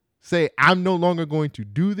say I'm no longer going to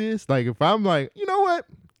do this, like if I'm like, you know what?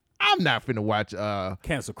 I'm not finna watch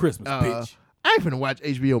Cancel Christmas, bitch. I ain't finna watch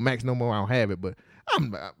HBO Max no more. I don't have it, but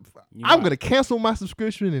I'm gonna cancel my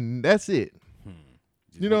subscription and that's it.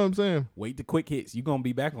 You know what I'm saying? Wait the quick hits. You gonna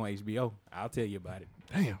be back on HBO. I'll tell you about it.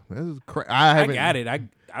 Damn, this is crazy. I got it.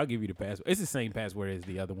 I'll give you the password. It's the same password as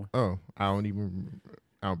the other one. Oh, I don't be remembering.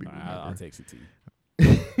 I'll text it to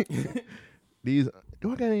you. These,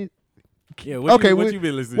 do I got any? Yeah. What you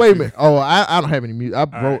been listening to? Wait a minute. Oh, I don't have any music.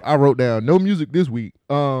 I wrote down no music this week.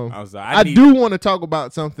 I'm sorry. I do want to talk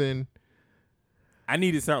about something. I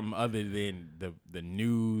needed something other than the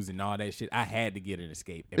news and all that shit. I had to get an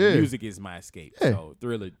escape. And Yeah. music is my escape. Yeah. So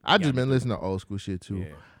Thriller. I just been listening to old school shit too.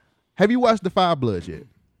 Yeah. Have you watched The Five Bloods yet?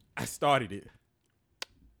 I started it.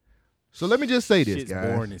 So let me just say this, Shit's guys.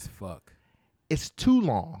 boring as fuck. It's too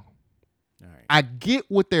long. All right. I get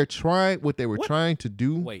what they were trying to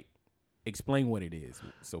do. Wait. Explain what it is.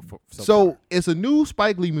 So So it's a new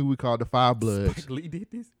Spike Lee movie called The Five Bloods. Spike Lee did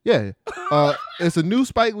this? Yeah. It's a new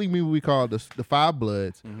Spike Lee movie called The Five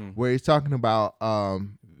Bloods, where he's talking about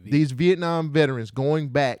these Vietnam veterans going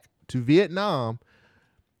back to Vietnam.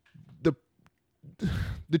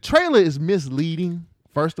 The trailer is misleading,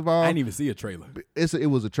 first of all. I didn't even see a trailer.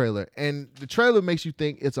 It was a trailer. And the trailer makes you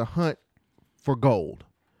think it's a hunt for gold,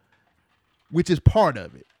 which is part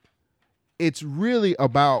of it. It's really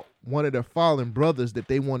about one of their fallen brothers that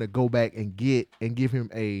they want to go back and get and give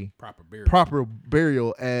him a proper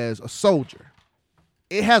burial as a soldier.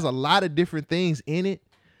 It has a lot of different things in it.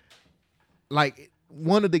 Like,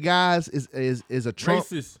 one of the guys is a Trump.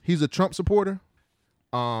 Racist. He's a Trump supporter.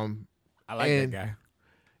 I like that guy.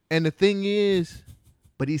 And the thing is,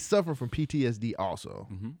 but he's suffering from PTSD also.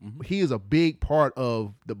 He is a big part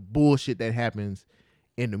of the bullshit that happens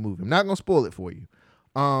in the movie. I'm not gonna spoil it for you.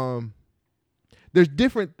 There's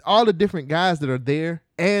all the different guys that are there,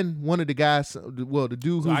 and one of the guys, well, the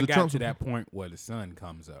dude who's I a got Trump to that point where the sun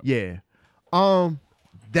comes up. Yeah.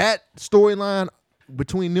 That storyline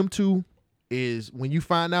between them two is when you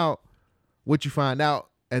find out what you find out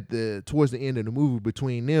towards the end of the movie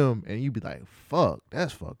between them, and you be like, fuck,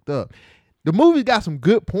 that's fucked up. The movie got some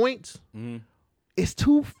good points. It's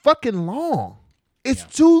too fucking long. It's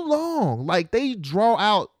too long. Like, they draw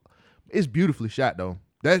out. It's beautifully shot though.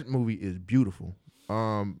 That movie is beautiful.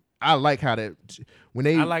 I like how I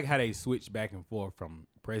like how they switch back and forth from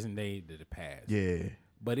present day to the past. Yeah.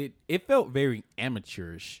 But it felt very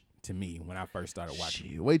amateurish to me when I first started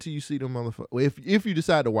watching. Shit, wait till you see them motherfuckers. If you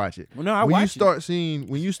decide to watch it. Well, no, when you start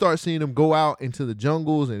seeing them go out into the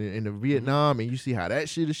jungles and in the Vietnam, and you see how that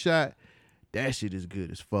shit is shot, that shit is good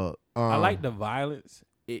as fuck. I like the violence.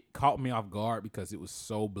 It caught me off guard because it was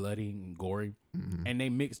so bloody and gory, and they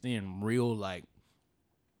mixed in real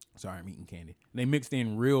sorry, I'm eating candy. They mixed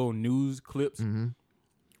in real news clips, and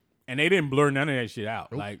they didn't blur none of that shit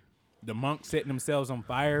out. Nope. Like the monks setting themselves on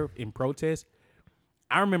fire in protest.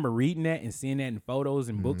 I remember reading that and seeing that in photos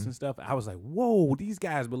and books and stuff. I was like, whoa, these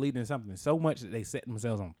guys believed in something so much that they set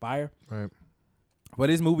themselves on fire. Right. For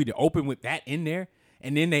this movie to open with that in there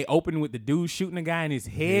And then they open with the dude shooting the guy in his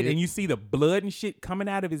head, and you see the blood and shit coming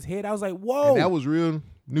out of his head. I was like, whoa. And that was real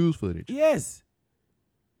news footage. Yes.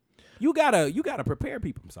 You gotta prepare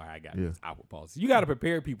people. I'm sorry, I got this awkward pause. You gotta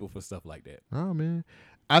prepare people for stuff like that. Oh man.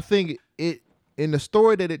 I think it in the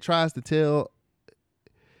story that it tries to tell,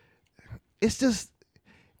 it's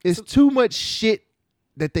too much shit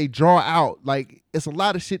that they draw out. Like it's a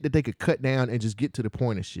lot of shit that they could cut down and just get to the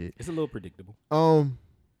point of shit. It's a little predictable.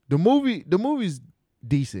 The movie's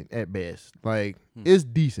decent at best. Like it's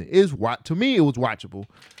decent. To me it was watchable.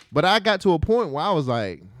 But I got to a point where I was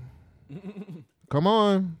like, come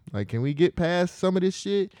on, like can we get past some of this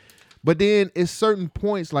shit? But then it's certain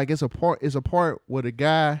points, like it's a part where the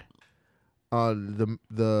guy,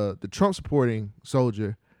 the Trump supporting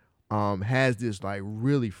soldier, has this like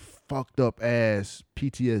really fucked up ass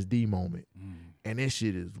PTSD moment, and this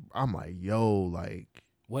shit is, I'm like, yo, like.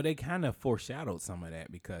 Well, they kind of foreshadowed some of that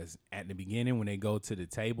because at the beginning when they go to the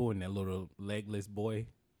table and that little legless boy,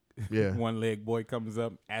 one leg boy comes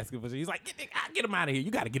up asking for shit, he's like, get him out of here. You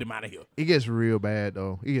got to get him out of here. It gets real bad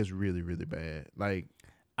though. It gets really, really bad. Like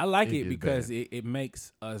I like it because it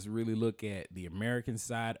makes us really look at the American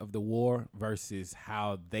side of the war versus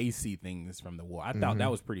how they see things from the war. I thought that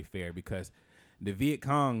was pretty fair because the Viet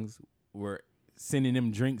Congs were sending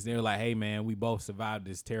them drinks. They were like, hey man, we both survived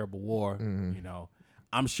this terrible war, you know.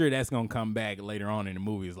 I'm sure that's going to come back later on in the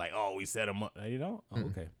movie. It's like, oh, we set them up. You know? Oh,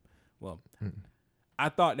 okay. Well, I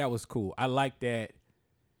thought that was cool. I like that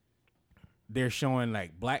they're showing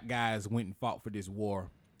like black guys went and fought for this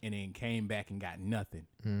war and then came back and got nothing.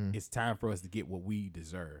 It's time for us to get what we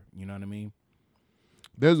deserve. You know what I mean?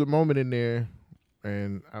 There's a moment in there,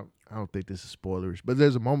 and I don't think this is spoilers, but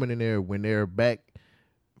there's a moment in there when they're back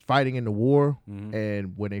fighting in the war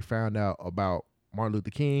and when they found out about Martin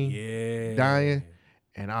Luther King dying.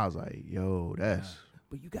 And I was like, yo, that's...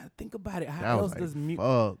 But you got to think about it. How else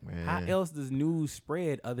does news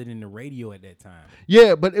spread other than the radio at that time?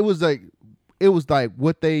 Yeah, but it was like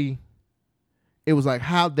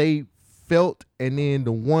how they felt. And then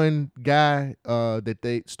the one guy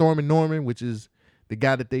Stormin' Norman, which is the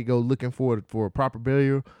guy that they go looking for a proper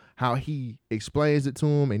burial, how he explains it to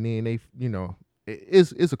him. And then they, you know,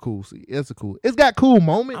 it's got cool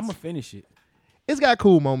moments. I'm going to finish it. It's got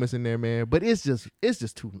cool moments in there, man, but it's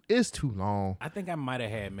too long. I think I might have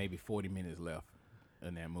had maybe 40 minutes left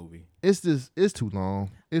in that movie. It's too long.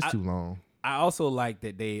 Too long. I also like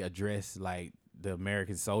that they address like the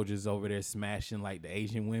American soldiers over there smashing like the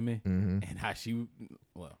Asian women and how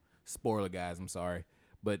spoiler guys, I'm sorry,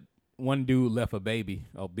 but one dude left a baby,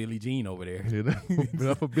 Billie Jean over there.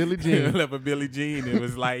 Left a Billie Jean. Left a Billie Jean. It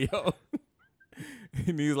was like, yo.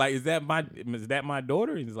 And he was like, "Is that my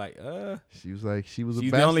daughter?" And he's like, She was like, she's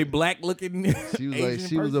the only black looking. She was like,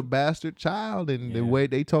 she was a bastard child, and the way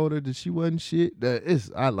they told her that she wasn't shit.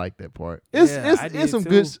 I like that part. It's some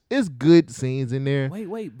good. It's good scenes in there.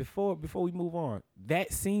 Wait, before we move on,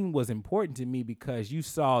 that scene was important to me because you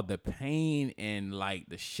saw the pain and like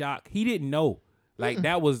the shock. He didn't know, like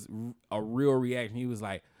that was a real reaction. He was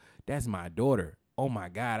like, "That's my daughter. Oh my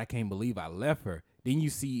God, I can't believe I left her." Then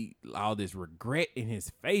you see all this regret in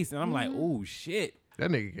his face, and I'm like, "Oh shit,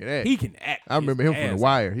 that nigga can act. He can act." I remember him from The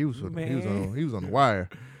Wire. He was on The Wire.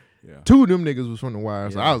 Yeah. Two of them niggas was from The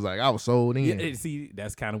Wire, so I was like, I was sold in. Yeah, see,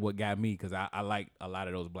 that's kind of what got me because I like a lot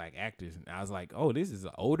of those black actors, and I was like, "Oh, this is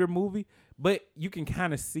an older movie," but you can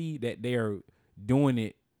kind of see that they're doing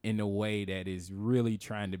it in a way that is really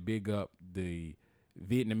trying to big up the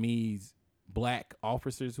Vietnamese black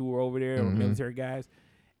officers who were over there, or military guys.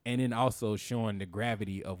 And then also showing the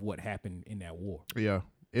gravity of what happened in that war. Yeah,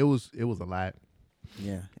 it was a lot.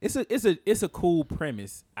 Yeah, it's a cool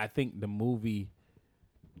premise. I think the movie.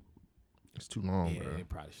 It's too long. Yeah, bro. they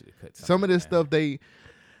probably should have cut some of this stuff. They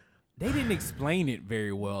didn't explain it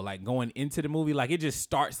very well. Like going into the movie, like it just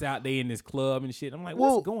starts out they in this club and shit. I'm like,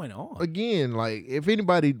 what's going on? Again, like if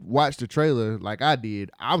anybody watched the trailer, like I did,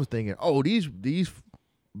 I was thinking, oh, these dudes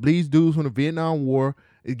from the Vietnam War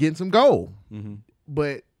is getting some gold,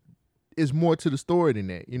 but. It's more to the story than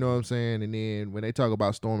that, you know what I'm saying? And then when they talk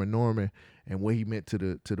about Stormin' Norman and what he meant to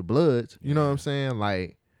the Bloods, you know what I'm saying?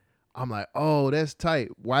 Like, I'm like, oh, that's tight.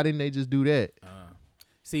 Why didn't they just do that?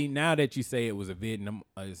 See, now that you say it was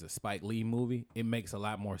it's a Spike Lee movie, it makes a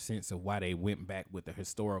lot more sense of why they went back with the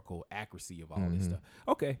historical accuracy of all this stuff.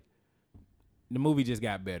 Okay, the movie just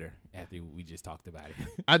got better after we just talked about it.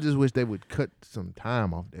 I just wish they would cut some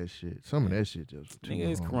time off that shit. Some of that shit just too Nigga,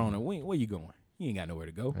 it's Corona. Where you going? You ain't got nowhere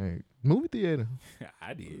to go. Hey, movie theater.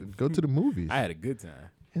 I did. Go to the movies. I had a good time.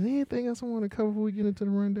 Is there anything else I want to cover before we get into the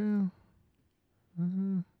rundown?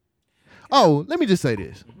 Oh, let me just say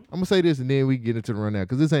this. I'm gonna say this, and then we get into the rundown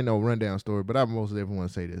because this ain't no rundown story. But I most definitely want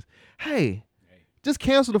to say this. Hey, just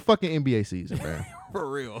cancel the fucking NBA season, man. For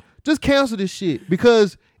real. Just cancel this shit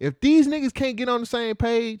because if these niggas can't get on the same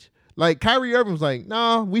page, like Kyrie Irving was like,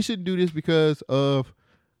 nah, we shouldn't do this because of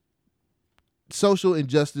social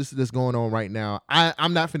injustice that's going on right now.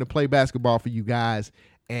 I'm not finna play basketball for you guys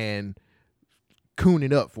and coon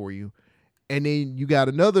it up for you. And then you got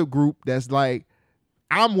another group that's like,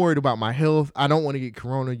 I'm worried about my health. I don't want to get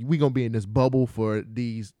corona. We gonna be in this bubble for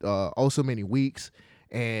these so many weeks.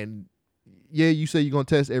 And yeah, you say you're gonna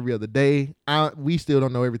test every other day. We still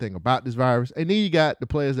don't know everything about this virus. And then you got the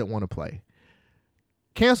players that want to play.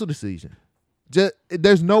 Cancel the season.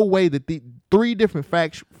 There's no way that the three different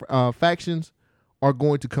factions are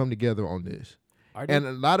going to come together on this. And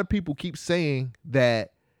a lot of people keep saying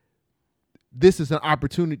that this is an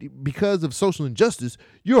opportunity because of social injustice.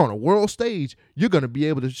 You're on a world stage. You're going to be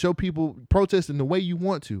able to show people protesting the way you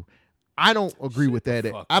want to. I don't agree with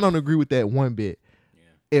that. I don't agree with that one bit. Yeah.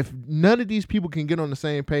 If none of these people can get on the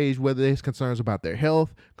same page, whether there's concerns about their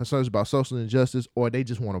health, concerns about social injustice, or they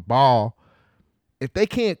just want to ball, if they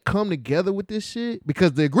can't come together with this shit,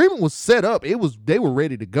 because the agreement was set up, they were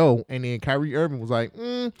ready to go, and then Kyrie Irving was like,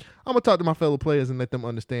 I'm gonna talk to my fellow players and let them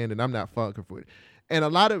understand that I'm not fucking for it. And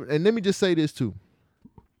and let me just say this too.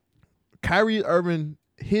 Kyrie Irving,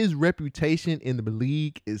 his reputation in the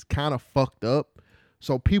league is kind of fucked up.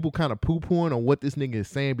 So people kind of poo-pooing on what this nigga is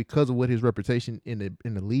saying because of what his reputation in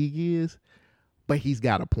the league is. But he's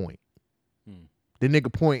got a point. The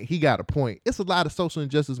nigga point, he got a point. It's a lot of social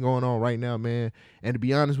injustice going on right now, man. And to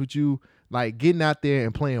be honest with you, like getting out there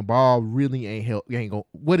and playing ball really ain't help.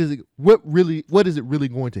 What is it really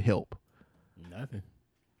going to help? Nothing.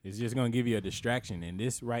 It's just going to give you a distraction. And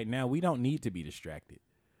this right now, we don't need to be distracted.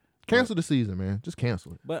 Cancel the season, man. Just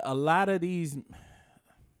cancel it. But a lot of these,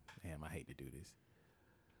 damn, I hate to do this.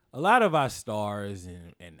 A lot of our stars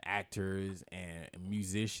and actors and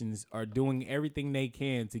musicians are doing everything they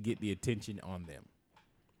can to get the attention on them.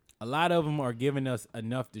 A lot of them are giving us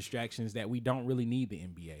enough distractions that we don't really need the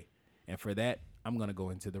NBA. And for that, I'm going to go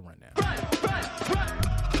into the rundown.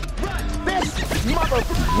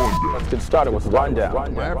 Let's get started with the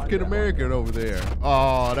rundown. My African American over there.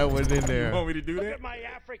 Oh, that wasn't in there. You want me to do that? Look at my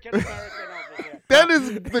African American over there. That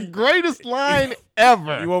is the greatest line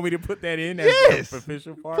ever. You want me to put that in as Yes. the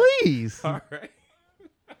official part? Please. All right.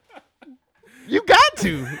 You got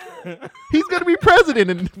to. He's going to be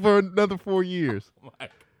president for another 4 years.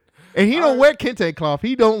 And he don't wear kente cloth.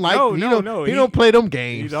 He don't like. No. He don't play them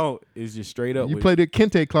games. You don't. It's just straight up. You play the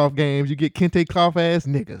kente cloth games, you get kente cloth ass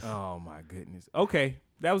niggas. Oh my goodness. Okay,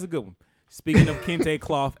 that was a good one. Speaking of kente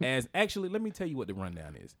cloth ass, actually, let me tell you what the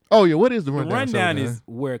rundown is. Oh yeah, what is the rundown? The rundown Shogun? is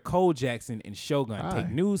where Cole Jackson and Shogun take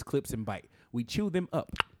news clips and bite. We chew them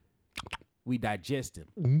up. We digest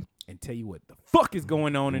them and tell you what the fuck is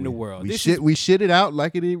going on in the world. We shit it out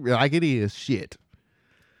like it is shit.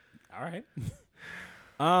 All right.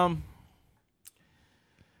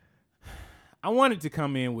 I wanted to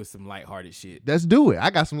come in with some lighthearted shit. Let's do it.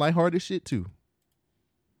 I got some lighthearted shit too.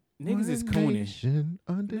 Niggas is cooning.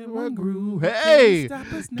 Under my groove. Hey,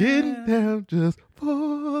 getting down just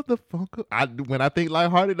for the funk. When I think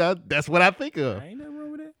lighthearted, that's what I think of. Ain't nothing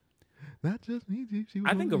wrong with that. Not just me.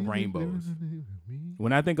 I think of rainbows.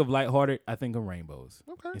 When I think of lighthearted, I think of rainbows.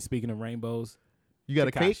 Okay. And speaking of rainbows, you got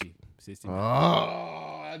a cake? Tekashi.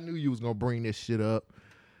 Oh, I knew you was gonna bring this shit up.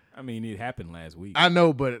 I mean, it happened last week. I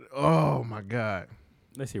know, but oh my God.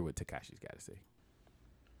 Let's hear what Tekashi's got to say.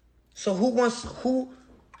 So who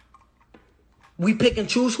we pick and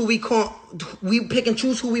choose who we call, we pick and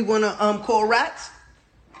choose who we want to call rats?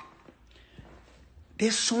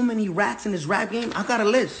 There's so many rats in this rap game. I got a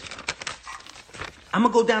list. I'm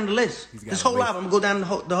going to go down the list. This whole album, I'm going to go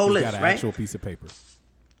down the whole list, got an right? actual piece of paper.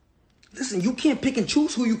 Listen, you can't pick and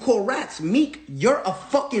choose who you call rats. Meek, you're a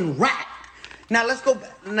fucking rat. Now, let's go.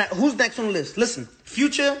 Now, who's next on the list? Listen,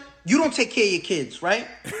 Future, you don't take care of your kids, right?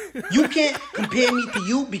 You can't compare me to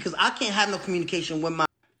you because I can't have no communication with my...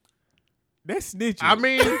 That's snitching. I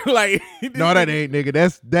mean, like... No, that ain't,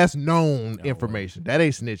 nigga. That's known information. That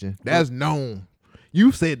ain't snitching. That's known.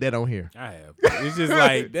 You've said that on here. I have. It's just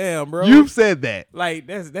like, damn, bro. You've said that. Like,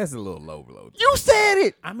 that's a little low blow. You said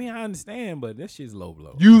it. I mean, I understand, but that shit's low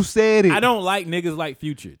blow. You said it. I don't like niggas like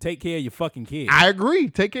Future. Take care of your fucking kids. I agree.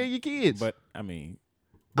 Take care of your kids. But, I mean...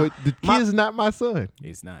 But the kid is not my son.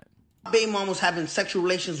 It's not. My baby mom was having sexual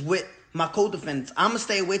relations with my co-defendants. I'm going to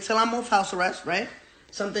stay away till I'm off house arrest, right?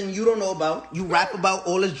 Something you don't know about. You rap about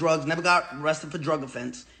all his drugs, never got arrested for drug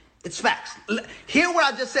offense. It's facts. Hear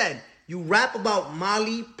what I just said. You rap about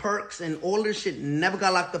Molly, perks, and all this shit, never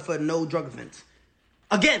got locked up for no drug offense.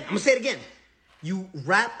 Again, I'm gonna say it again. You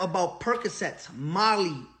rap about Percocets,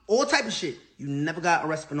 Molly, all type of shit. You never got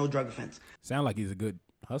arrested for no drug offense. Sound like he's a good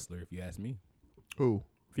hustler, if you ask me. Who?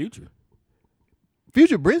 Future.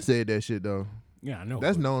 Future Brent said that shit though. Yeah, I know.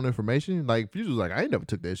 That's known information. Like Future was like, I ain't never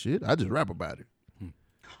took that shit. I just rap about it.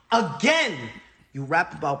 Again, you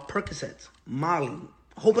rap about Percocets, Molly,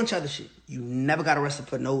 a whole bunch of other shit. You never got arrested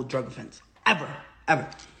for no drug offense. Ever.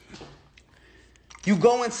 You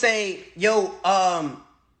go and say, yo,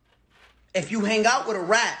 if you hang out with a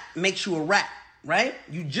rat, makes you a rat, right?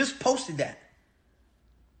 You just posted that.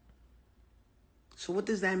 So what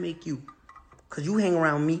does that make you? Because you hang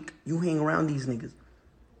around Meek, you hang around these niggas.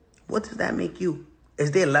 What does that make you?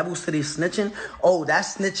 Is there levels to this snitching? Oh,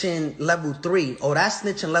 that's snitching level 3. Oh, that's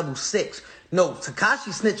snitching level 6. No,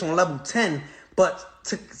 Tekashi snitch on level 10, but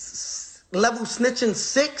level snitching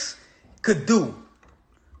 6 could do.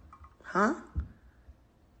 Huh?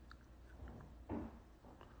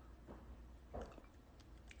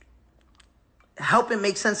 Help it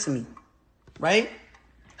make sense to me, right?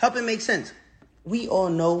 Help it make sense. We all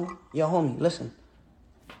know your homie. Listen,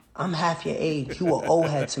 I'm half your age. You an old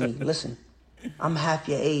head to me. Listen, I'm half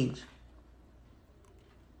your age.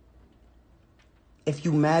 If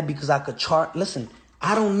you mad because I could chart, listen,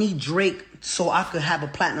 I don't need Drake so I could have a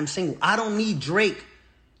platinum single. I don't need Drake.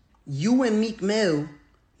 You and Meek Mill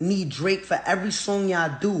need Drake for every song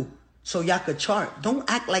y'all do so y'all could chart. Don't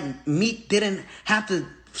act like Meek didn't have to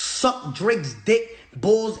suck Drake's dick,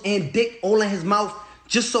 balls and dick all in his mouth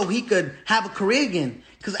just so he could have a career again.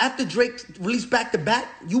 Because after Drake released Back to Back,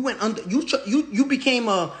 you went under. You became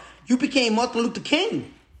Martin Luther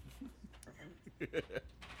King.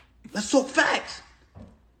 Let's talk facts.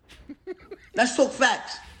 Let's talk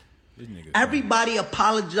facts. Everybody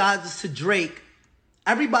apologizes to Drake.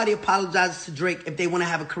 Everybody apologizes to Drake if they want to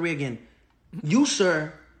have a career again. You,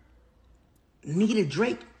 sir, needed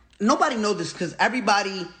Drake. Nobody knows this because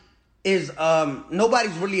everybody is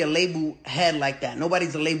nobody's really a label head like that.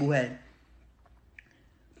 Nobody's a label head.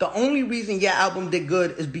 The only reason your album did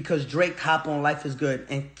good is because Drake hop on Life is Good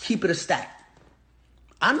and keep it a stack.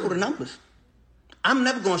 I know the numbers. I'm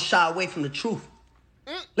never gonna shy away from the truth.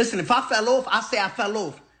 Listen, if I fell off, I say I fell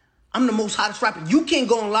off. I'm the most hottest rapper. You can't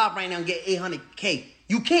go on live right now and get 800K.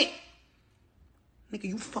 You can't. Nigga,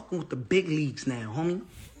 you fucking with the big leagues now, homie.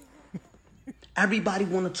 Everybody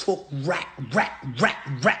want to talk rap.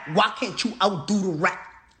 Why can't you outdo the rap?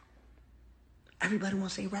 Everybody want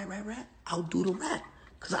to say rap. Outdo the rap.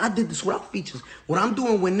 Because I did this without features. What I'm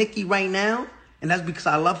doing with Nicki right now, and that's because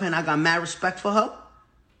I love her and I got mad respect for her,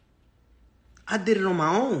 I did it on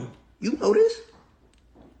my own. You know this?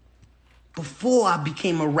 Before I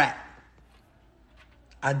became a rap,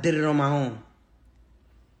 I did it on my own.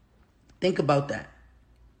 Think about that.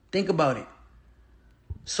 Think about it.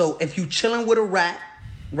 So if you chilling with a rat,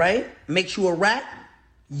 right, makes you a rat,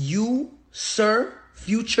 you, sir,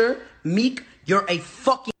 Future, Meek, you're a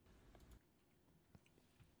fucking...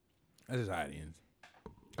 That's just how it ends.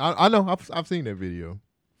 I know. I've seen that video.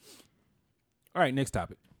 All right, next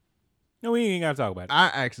topic. No, we ain't got to talk about it. I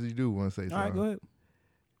actually do want to say something. All right, go ahead.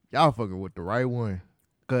 Y'all fucking with the right one.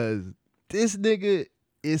 Because this nigga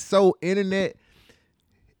is so internet.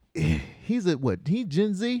 He's he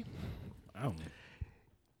Gen Z? I don't know.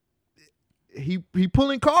 He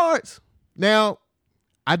pulling cards. Now,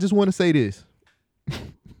 I just want to say this.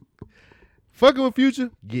 Fucking with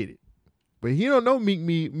Future, get it. But he don't know Meek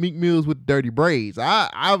Mills with dirty braids.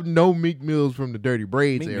 I know Meek Mills from the dirty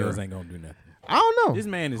braids Meek era. Mills ain't gonna do nothing. I don't know. This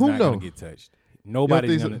man is Who not know? gonna get touched.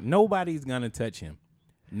 Nobody's gonna touch him.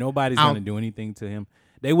 Nobody's gonna do anything to him.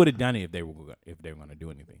 They would have done it if they were gonna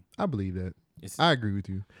do anything. I believe that. I agree with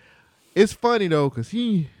you. It's funny though, cause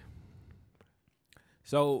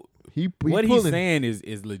what he's saying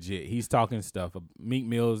is legit. He's talking stuff. Meek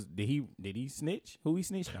Mills, did he snitch? Who he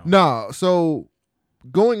snitched on? No. So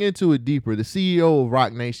going into it deeper, the CEO of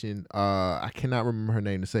Rock Nation, I cannot remember her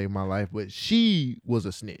name to save my life, but she was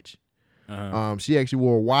a snitch. Uh-huh. She actually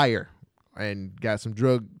wore a wire and got some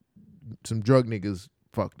drug niggas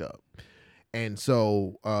fucked up. And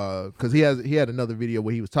so, cause he had another video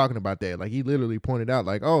where he was talking about that. Like he literally pointed out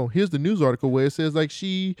like, oh, here's the news article where it says like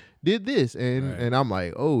she did this. And I'm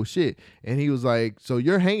like, oh shit. And he was like, so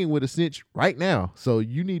you're hanging with a snitch right now. So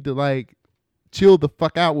you need to like chill the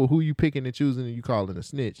fuck out with who you picking and choosing and you calling a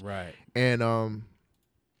snitch. Right. And,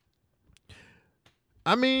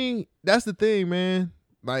 I mean, that's the thing, man.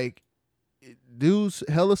 Like dude's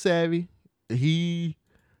hella savvy. He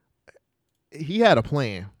had a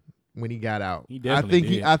plan. When he got out, he definitely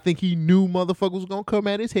did. I think he knew motherfuckers was gonna come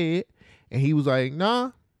at his head, and he was like,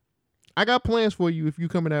 "Nah, I got plans for you if you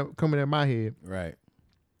coming at my head." Right.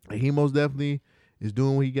 And he most definitely is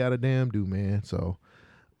doing what he gotta damn do, man. So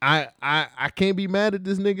I can't be mad at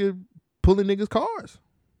this nigga pulling niggas' cars.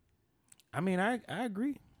 I mean, I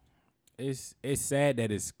agree. It's sad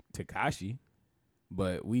that it's Tekashi,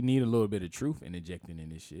 but we need a little bit of truth interjecting in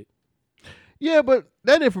this shit. Yeah, but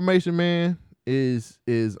that information, man, is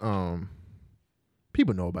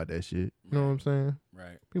people know about that shit. You know what I'm saying?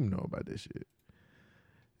 Right. People know about that shit.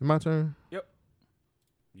 My turn? Yep.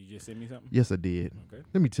 You just sent me something? Yes, I did. Okay.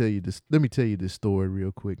 Let me tell you this story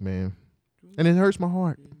real quick, man. And it hurts my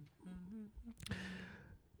heart.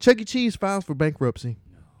 Chuck E. Cheese files for bankruptcy.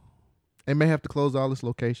 No. They may have to close all its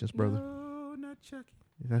locations, brother. No, not Chucky.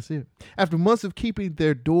 That's it. After months of keeping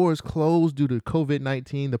their doors closed due to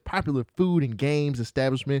COVID-19, the popular food and games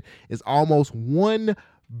establishment is almost $1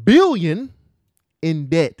 billion in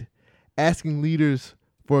debt, asking leaders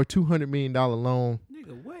for a $200 million loan.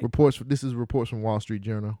 Nigga, what? This is reports from Wall Street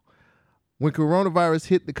Journal. When coronavirus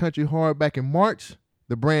hit the country hard back in March,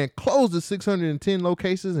 the brand closed its 610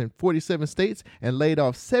 locations in 47 states and laid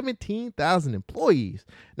off 17,000 employees.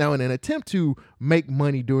 Now, in an attempt to make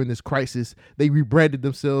money during this crisis, they rebranded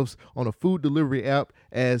themselves on a food delivery app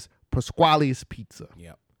as Pasquale's Pizza.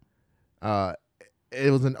 Yep.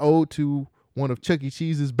 It was an ode to one of Chuck E.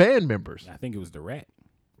 Cheese's band members. I think it was the rat.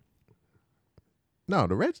 No,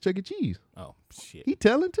 the rat's Chuck E. Cheese. Oh, shit. He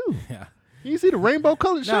telling too. Yeah. You see the rainbow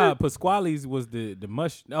colored Nah, shirt? Pasquale's was the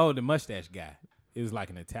mustache guy. It was like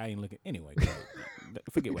an Italian looking. Anyway,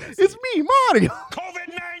 forget what I said. It's me, Mario.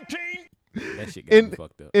 COVID-19. That shit got me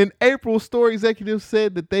fucked up. In April, store executives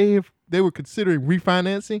said that they were considering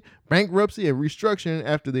refinancing, bankruptcy, and restructuring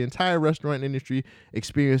after the entire restaurant industry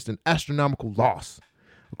experienced an astronomical loss.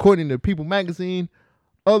 According to People magazine,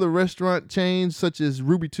 other restaurant chains such as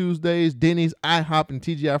Ruby Tuesdays, Denny's, IHOP, and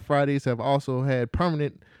TGI Fridays have also had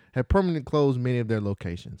permanently closed many of their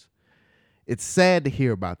locations. It's sad to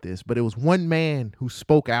hear about this, but it was one man who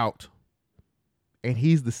spoke out, and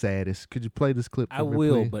he's the saddest. Could you play this clip for I me,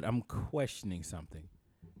 will, please? but I'm questioning something.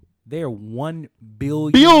 They're $1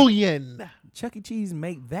 billion. Billion! Chuck E. Cheese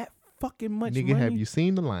make that fucking much Nigga, money? have you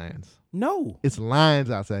seen the lines? No. It's lines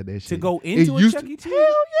outside that shit. To go into a Chuck E. Cheese?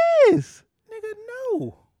 Hell yes! Nigga,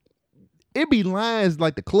 no. It be lines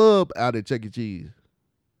like the club out at Chuck E. Cheese.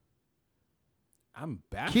 I'm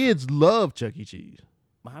back. Kids love Chuck E. Cheese.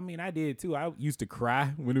 I mean, I did too. I used to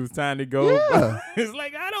cry when it was time to go. Yeah. It's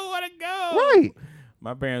like, I don't want to go. Right.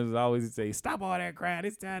 My parents would always say, stop all that crying.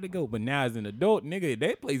 It's time to go. But now as an adult, nigga,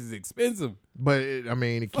 that place is expensive. But, it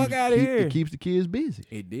Fuck outta here. It keeps the kids busy.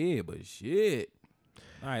 It did, but shit.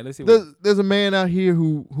 All right, let's see. There's a man out here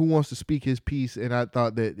who wants to speak his piece, and I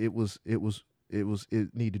thought that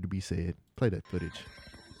it needed to be said. Play that footage.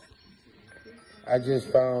 I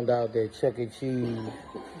just found out that Chuck E. Cheese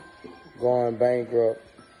going bankrupt.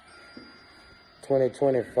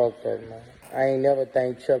 2020 fucked up, man. I ain't never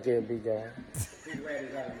think Chuck would be gone.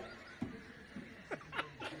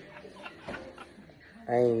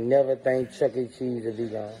 I ain't never think Chuck E. Cheese would be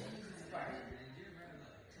gone.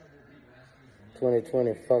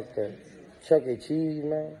 2020 fucked up. Chuck E. Cheese,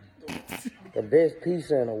 man. The best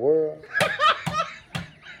pizza in the world.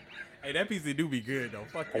 Hey, that pizza do be good, though.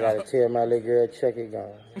 Fuck I y'all. gotta tell my little girl Chuck E.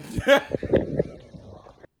 gone.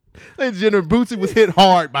 Ladies and gentlemen, Bootsy was hit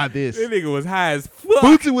hard by this. That nigga was high as fuck.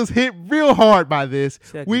 Bootsy was hit real hard by this.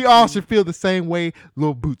 Chuck We E. all Cheese. should feel the same way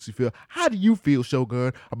little Bootsy feel. How do you feel,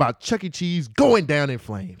 Shogun, about Chuck E. Cheese going down in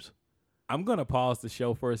flames? I'm going to pause the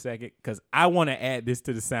show for a second because I want to add this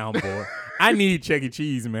to the soundboard. I need Chuck E.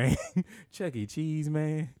 Cheese, man. Chuck E. Cheese,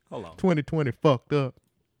 man. Hold on. 2020 fucked up.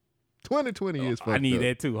 2020 is fucked up. I need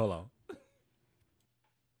that too. Hold on.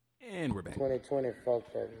 And we're back. 2020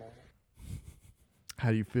 fucked up, man. How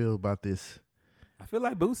do you feel about this? I feel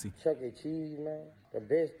like Boosie. Chuck E. Cheese, man. The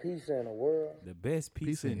best pizza in the world. The best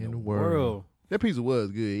pizza in the world. world. That pizza was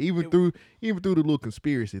good. Even through the little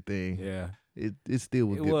conspiracy thing. Yeah. It still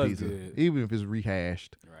was It good was pizza. good. Even if it's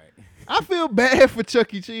rehashed. Right. I feel bad for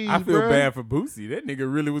Chuck E. Cheese. I feel bruh. bad for Boosie. That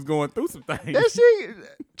nigga really was going through some things. That shit,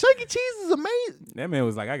 Chuck E. Cheese is amazing. That man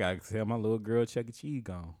was like, I got to tell my little girl Chuck E. Cheese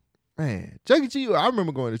gone. Man, Chuck E. Cheese, I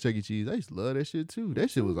remember going to Chuck E. Cheese. I used to love that shit too. That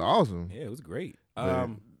shit was awesome. Yeah, it was great.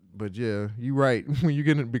 But yeah, you right. When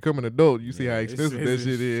you become an adult, you see how expensive that it's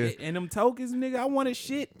shit is. And them tokens, nigga, I wanted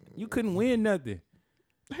shit. You couldn't win nothing.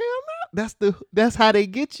 Hell no. That's how they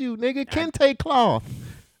get you, nigga. Kente cloth.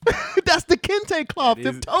 That's the Kente cloth.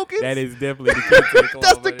 Them tokens. That is definitely the Kente cloth.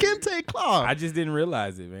 That's the Kente cloth. I just didn't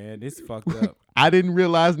realize it, man. This fucked up. I didn't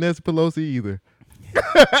realize Nancy Pelosi either.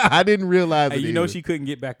 I didn't realize Hey, it you know either. she couldn't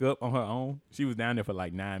get back up on her own. She was down there for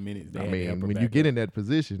like 9 minutes. They I had to help mean, her when back you get up. in that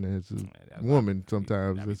position as a woman,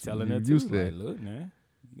 sometimes I be it's, telling you're her too, used to like, that. look, man,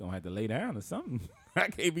 You gonna have to lay down or something. I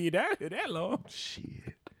can't be down here that long.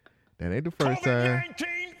 Shit. That ain't the first time.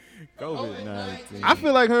 COVID-19. I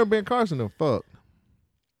feel like her and Ben Carson are fucked.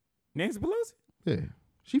 Nancy Pelosi? Yeah.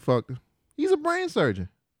 She fucked him. He's a brain surgeon.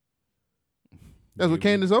 That's what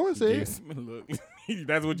Candace Owens said. Yes, look,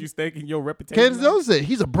 that's what you stake in your reputation. Candace Owens said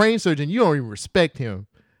he's a brain surgeon. You don't even respect him.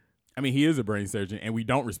 I mean, he is a brain surgeon, and we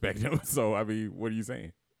don't respect him. So, I mean, what are you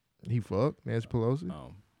saying? He fucked Nancy Pelosi.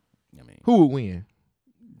 I mean, who would win?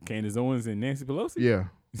 Candace Owens and Nancy Pelosi? Yeah.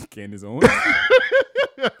 Candace Owens.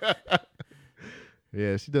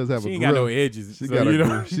 Yeah, she does have she a ain't gorilla. got no edges. She so,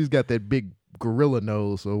 got she's got that big gorilla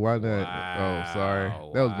nose, so why not? Oh, sorry.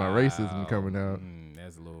 That was my racism coming out.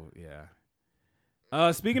 That's a little,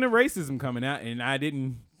 yeah. Speaking of racism coming out, and I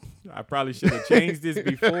probably should have changed this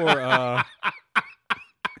before. I'm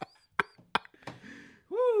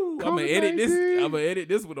gonna edit this. I'm gonna edit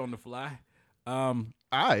this one on the fly. I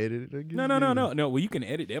edited it. No. Well, you can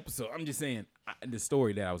edit the episode. I'm just saying the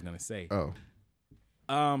story that I was gonna say. Oh.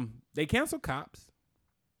 They canceled Cops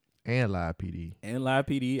and Live PD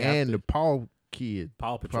and the Paw Kid.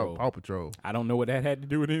 Paw Patrol. Paw Patrol. I don't know what that had to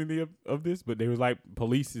do with anything of this, but they was like,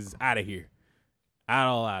 police is out of here,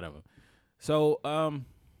 out of them. So,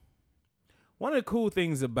 one of the cool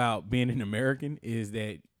things about being an American is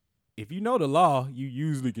that if you know the law, you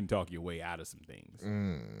usually can talk your way out of some things.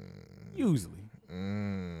 Usually.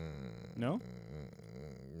 No? No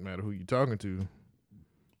matter who you talking to.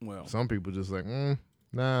 Well, some people just like,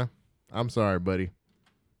 nah, I'm sorry, buddy.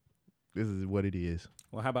 This is what it is.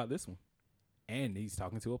 Well, how about this one? And he's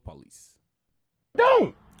talking to a police.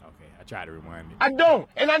 Don't. Okay, I try to rewind it. I don't.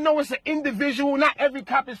 And I know it's an individual. Not every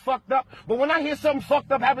cop is fucked up. But when I hear something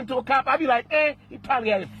fucked up happen to a cop, I be like, he probably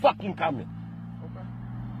had it fucking coming. Okay.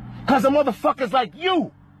 Because of motherfuckers like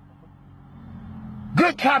you.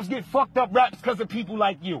 Good cops get fucked up raps because of people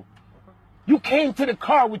like you. You came to the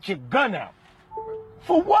car with your gun out.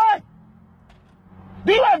 For what?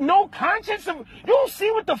 Do you have no conscience? You don't see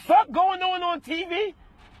what the fuck going on TV?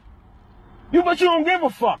 But you don't give a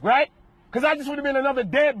fuck, right? Because I just would have been another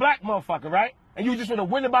dead black motherfucker, right? And you just would have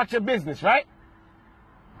went about your business, right?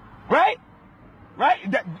 Right? Right?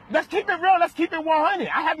 Let's keep it real. Let's keep it 100.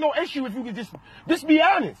 I have no issue if you could just be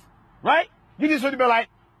honest, right? You just would have been like,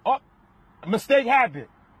 oh, a mistake happened.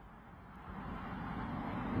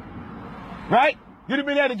 Right? You'd have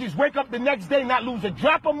been able to just wake up the next day, not lose a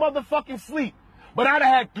drop of motherfucking sleep. But I'd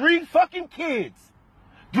have had 3 fucking kids.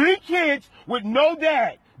 3 kids with no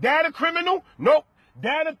dad. Dad a criminal? Nope.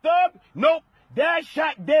 Dad a thug? Nope. Dad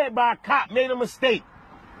shot dead by a cop, made a mistake.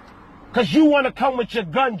 Because you want to come with your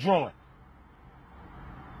gun drawn.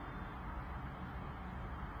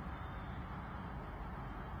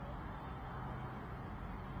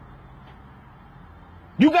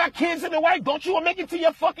 You got kids and a wife. Don't you want to make it to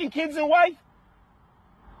your fucking kids and wife?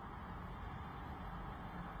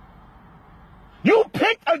 You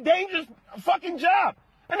picked a dangerous fucking job.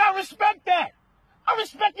 And I respect that. I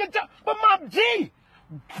respect your job. But Mom G,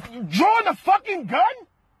 drawing a fucking gun?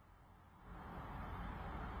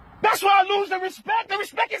 That's why I lose the respect. The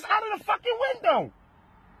respect is out of the fucking window.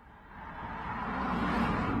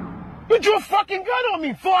 You drew a fucking gun on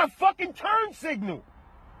me for a fucking turn signal.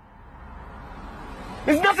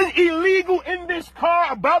 There's nothing illegal in this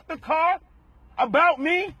car, about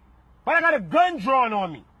me, but I got a gun drawn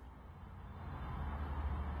on me.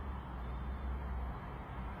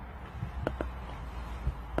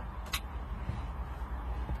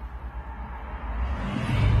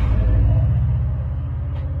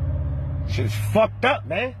 Shit's fucked up,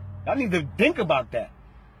 man. I need to think about that.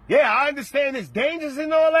 Yeah, I understand it's dangerous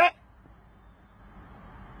and all that.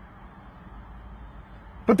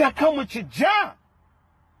 But that comes with your job.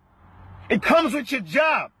 It comes with your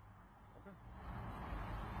job.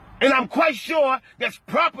 And I'm quite sure there's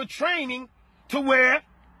proper training to where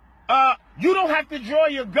you don't have to draw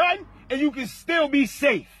your gun and you can still be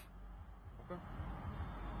safe.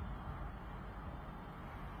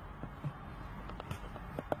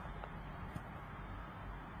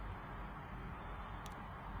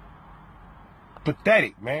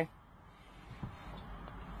 Pathetic, man.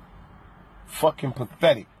 Fucking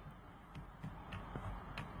pathetic.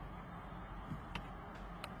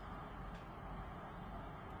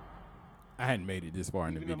 I hadn't made it this far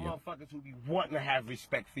in the Even video. the motherfuckers who be wanting to have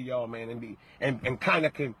respect for y'all, man, and kind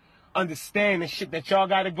of can understand the shit that y'all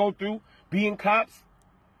got to go through being cops.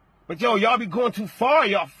 But yo, y'all be going too far.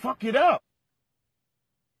 Y'all fuck it up.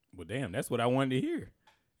 Well, damn, that's what I wanted to hear.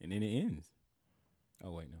 And then it ends.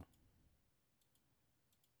 Oh, wait, no.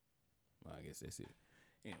 Well, I guess that's it.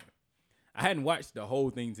 Anyway, I hadn't watched the whole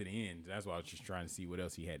thing to the end. That's why I was just trying to see what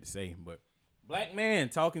else he had to say. But Black man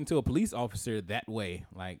talking to a police officer that way,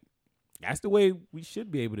 like, that's the way we should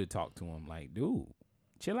be able to talk to him. Like, dude,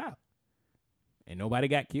 chill out. And nobody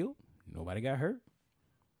got killed. Nobody got hurt.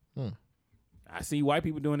 I see white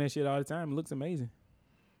people doing that shit all the time. It looks amazing.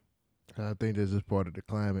 I think that's just part of the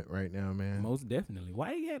climate right now, man. Most definitely.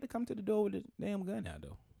 Why you have to come to the door with a damn gun out,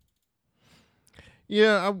 though?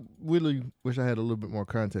 Yeah, I really wish I had a little bit more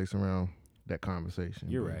context around that conversation.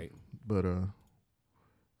 You're right. But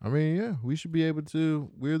I mean, yeah, we should be able to.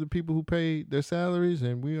 We're the people who pay their salaries,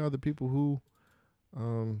 and we are the people who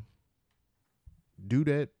do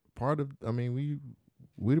that part of. I mean,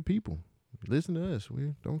 we're the people. Listen to us.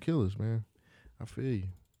 We don't kill us, man. I feel you.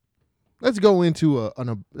 Let's go into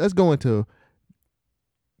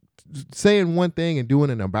saying one thing and doing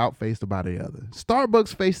an about face about the other.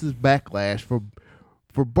 Starbucks faces backlash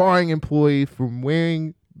for barring employees from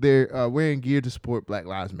wearing gear to support Black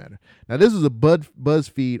Lives Matter. Now, this is a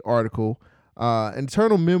BuzzFeed article.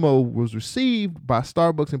 Internal memo was received by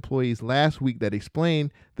Starbucks employees last week that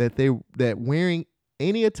explained that wearing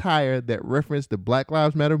any attire that referenced the Black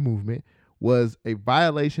Lives Matter movement was a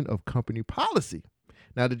violation of company policy.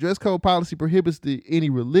 Now, the dress code policy prohibits any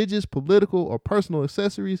religious, political, or personal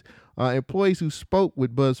accessories. Employees who spoke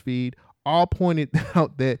with BuzzFeed all pointed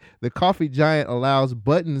out that the coffee giant allows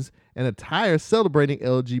buttons and attire celebrating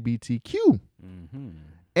LGBTQ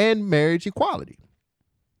and marriage equality.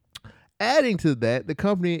 Adding to that, the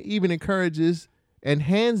company even encourages and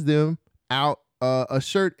hands them out a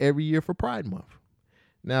shirt every year for Pride Month.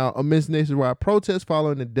 Now, amidst nationwide protests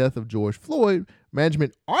following the death of George Floyd,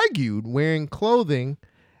 management argued wearing clothing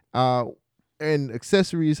and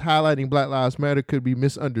accessories highlighting Black Lives Matter could be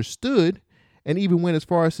misunderstood, and even went as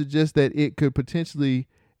far as to suggest that it could potentially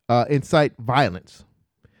incite violence.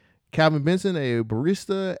 Calvin Benson, a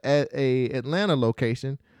barista at a Atlanta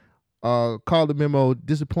location, called the memo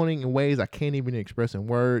disappointing in ways I can't even express in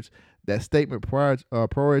words. That statement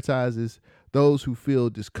prioritizes those who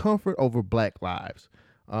feel discomfort over Black lives.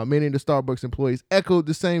 Many of the Starbucks employees echoed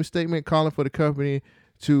the same statement, calling for the company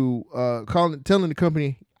to telling the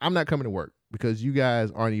company, "I'm not coming to work because you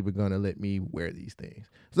guys aren't even gonna let me wear these things."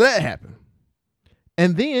 So that happened,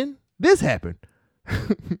 and then this happened.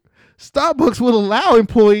 Starbucks will allow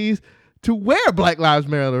employees to wear Black Lives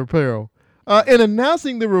Matter apparel. In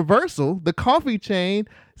announcing the reversal, the coffee chain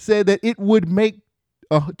said that it would make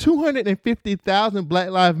 250,000 Black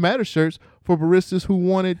Lives Matter shirts for baristas who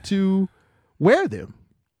wanted to wear them.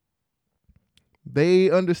 They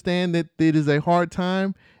understand that it is a hard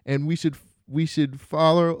time, and we should listen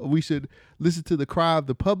to the cry of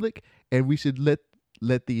the public, and we should let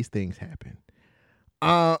these things happen.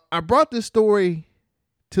 I brought this story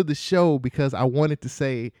to the show because I wanted to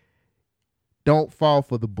say, don't fall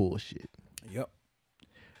for the bullshit. Yep.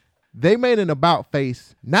 They made an about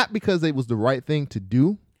face, not because it was the right thing to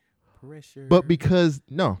do, Pressure. but because,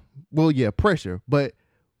 pressure, but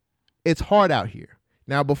it's hard out here.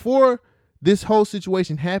 Now, before this whole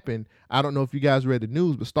situation happened, I don't know if you guys read the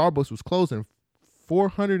news, but Starbucks was closing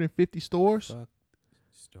 450 stores. Fuck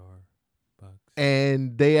Starbucks.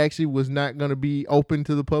 And they actually was not going to be open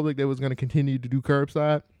to the public. They was going to continue to do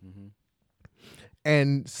curbside. Mm-hmm.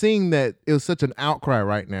 And seeing that it was such an outcry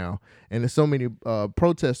right now, and there's so many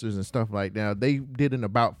protesters and stuff like that, they did an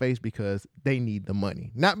about face because they need the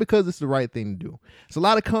money, not because it's the right thing to do. There's a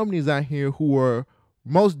lot of companies out here who are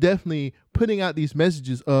most definitely putting out these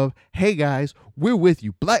messages of, hey guys, we're with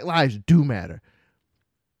you. Black lives do matter.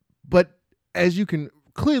 But as you can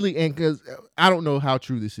clearly, and because I don't know how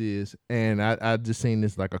true this is, and I just seen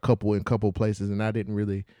this like in a couple places, and I didn't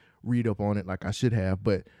really read up on it like I should have,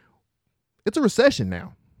 but it's a recession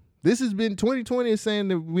now. This has been 2020 is saying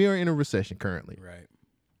that we are in a recession currently. Right.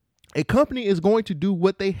 A company is going to do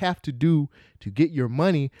what they have to do to get your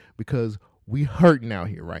money because we hurting out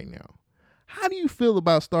here right now. How do you feel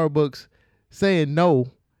about Starbucks saying no,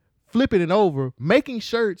 flipping it over, making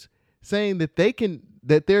shirts, saying that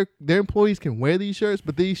their employees can wear these shirts,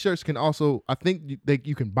 but these shirts can also, I think that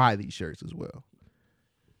you can buy these shirts as well.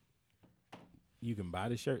 You can buy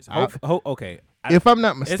the shirts. Okay. If I'm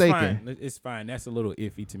not mistaken, it's fine. That's a little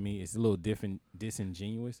iffy to me. It's a little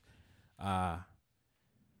disingenuous.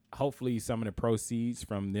 Hopefully, some of the proceeds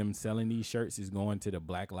from them selling these shirts is going to the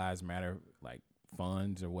Black Lives Matter like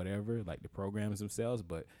funds or whatever, like the programs themselves.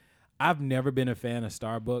 But I've never been a fan of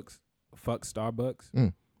Starbucks. Fuck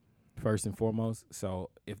Starbucks. First and foremost. So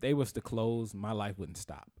if they was to close, my life wouldn't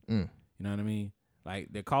stop. You know what I mean?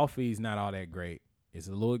 Like the coffee's not all that great. It's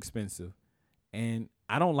a little expensive. And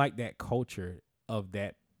I don't like that culture of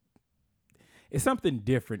that. It's something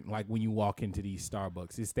different like when you walk into these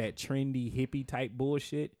Starbucks. It's that trendy hippie type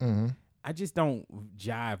bullshit. I just don't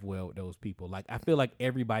jive well with those people. Like, I feel like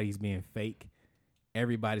everybody's being fake.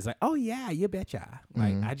 Everybody's like, oh yeah, you betcha.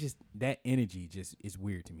 Like, that energy just is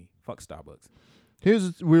weird to me. Fuck Starbucks.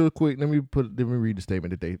 Here's real quick. Let me read the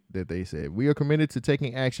statement that they said. We are committed to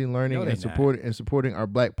taking action, learning, and supporting our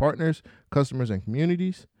Black partners, customers, and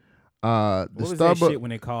communities. What was that shit when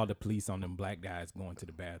they called the police on them black guys going to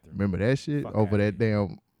the bathroom? Remember that shit? Fuck Over that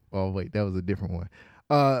damn. Oh wait, that was a different one.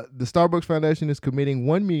 The Starbucks Foundation is committing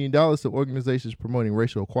 $1 million to organizations promoting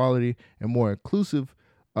racial equality and more inclusive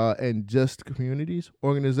and just communities.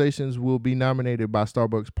 Organizations will be nominated by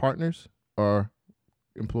Starbucks partners or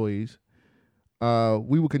employees.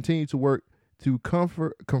 We will continue to work to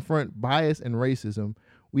confront bias and racism.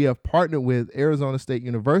 We have partnered with Arizona State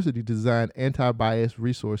University to design anti-bias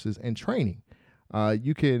resources and training.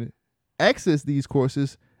 You can access these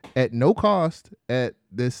courses at no cost at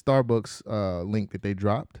this Starbucks link that they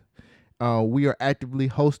dropped. We are actively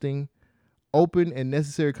hosting open and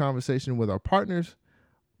necessary conversation with our partners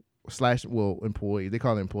employees. They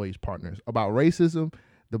call it employees partners about racism.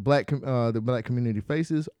 The black community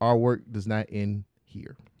faces. Our work does not end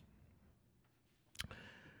here.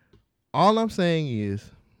 All I'm saying is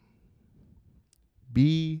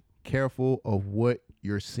be careful of what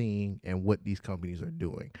you're seeing and what these companies are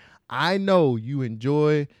doing. I know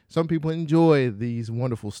some people enjoy these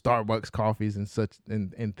wonderful Starbucks coffees and such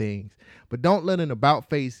and things, but don't let an about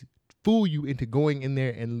face fool you into going in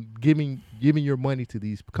there and giving your money to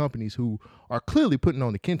these companies who are clearly putting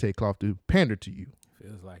on the kente cloth to pander to you.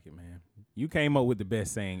 Feels like it, man. You came up with the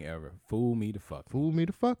best saying ever. Fool me to fuck me. Fool me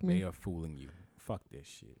to fuck me. They are fooling you. Fuck this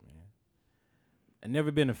shit, man. I've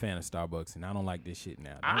never been a fan of Starbucks, and I don't like this shit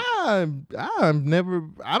now. I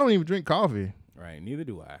don't even drink coffee. Right, neither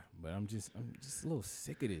do I. But I'm just a little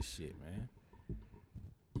sick of this shit, man.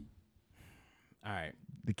 All right.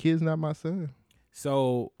 The kid's not my son.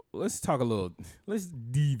 So let's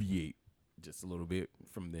deviate just a little bit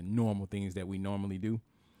from the normal things that we normally do.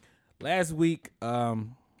 Last week, Sony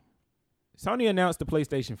announced the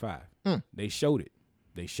PlayStation 5. They showed it.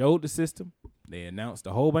 They showed the system. They announced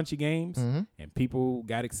a whole bunch of games, and people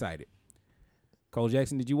got excited. Cole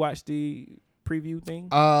Jackson, did you watch the preview thing?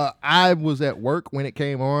 I was at work when it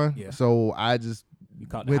came on, so I just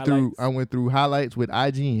went through highlights with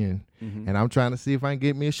IGN, and I'm trying to see if I can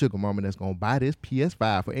get me a sugar mama that's gonna buy this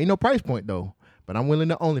PS5. Ain't no price point though, but I'm willing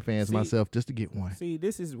to OnlyFans myself just to get one. See,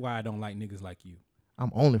 this is why I don't like niggas like you. I'm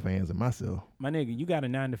OnlyFans myself. My nigga, you got a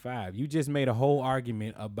 9-to-5. You just made a whole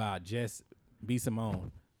argument about Jess B.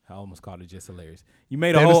 Simone. I almost called it just hilarious. You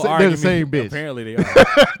made a whole argument. They're the same bitch. Apparently they are.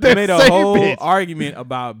 You made a whole argument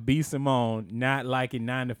about B. Simone not liking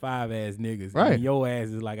 9-to-5 ass niggas. Right. And your ass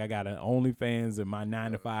is like, I got an OnlyFans and my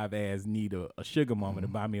 9-to-5 ass need a sugar mama to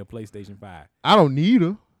buy me a PlayStation 5. I don't need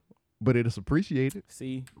her, but it's appreciated.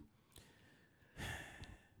 See,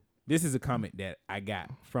 this is a comment that I got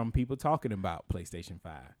from people talking about PlayStation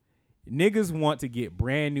 5. Niggas want to get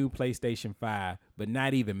brand new PlayStation 5, but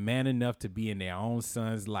not even man enough to be in their own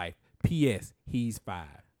son's life. P.S. He's 5.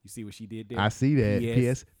 You see what she did there? I see that.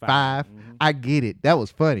 PS5. I get it. That was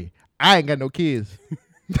funny. I ain't got no kids.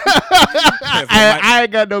 I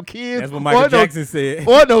ain't got no kids. That's what Michael Jackson said.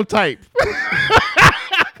 Or no type.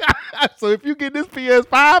 So if you get this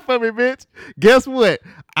PS5 for me, bitch, guess what?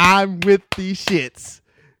 I'm with these shits.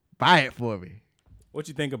 Buy it for me. What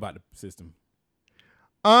you think about the system?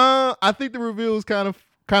 I think the reveal is kind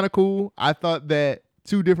of cool. I thought that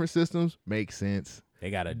 2 different systems make sense.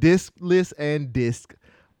 They got a diskless and disc.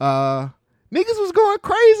 Niggas was going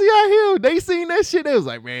crazy out here. They seen that shit. They was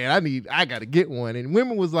like, man, I gotta get one. And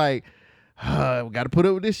women was like, we gotta put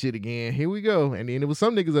up with this shit again. Here we go. And then there was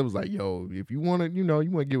some niggas that was like, yo, if you wanna, you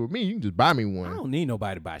wanna get with me, you can just buy me one. I don't need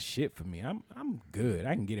nobody to buy shit for me. I'm good.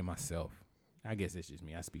 I can get it myself. I guess it's just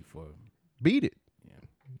me. I speak for beat it. Yeah.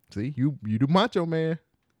 See, you the macho man.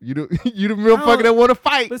 You the motherfucker that want to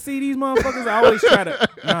fight. But see, these motherfuckers always try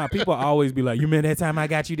to. People always be like, you remember that time I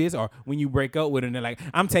got you this? Or when you break up with them, they're like,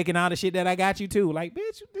 I'm taking all the shit that I got you too. Like,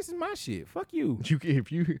 bitch, this is my shit. Fuck you.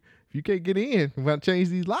 If you can't get in, if I change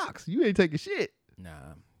these locks, you ain't taking shit. Nah.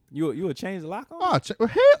 You will change the lock on? Oh,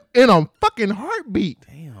 hell, in a fucking heartbeat.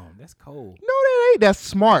 Damn, that's cold. No, that ain't. That's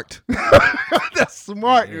smart. That's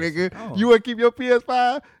smart, nigga. Oh. You want to keep your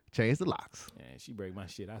PS5? Change the locks. Yeah, she break my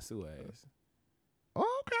shit. I sue her ass. Okay.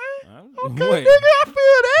 Okay, nigga, I feel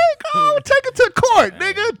that. Go take it to court,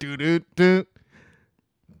 nigga.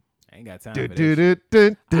 I ain't got time for that shit.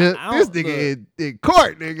 This nigga in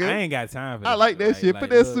court, nigga. I ain't got time for that. I like that shit. Put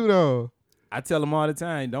that suit on. I tell them all the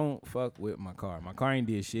time, don't fuck with my car. My car ain't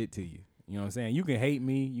did shit to you. You know what I'm saying? You can hate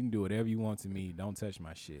me. You can do whatever you want to me. Don't touch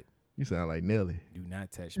my shit. You sound like Nelly. Do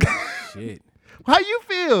not touch my shit. How you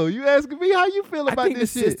feel? You asking me how you feel I about think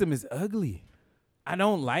this the shit? system is ugly. I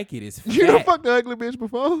don't like it. It's fat. You done fucked the ugly bitch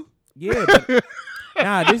before? Yeah, but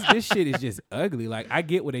nah, this shit is just ugly. Like, I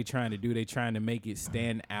get what they trying to do. They trying to make it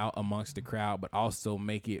stand out amongst the crowd, but also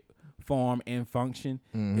make it form and function.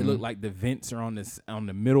 It look like the vents are on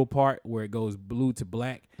the middle part where it goes blue to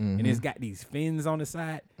black, and it's got these fins on the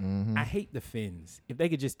side. I hate the fins. If they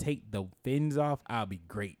could just take the fins off, I'll be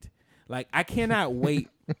great. Like, I cannot wait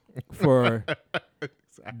for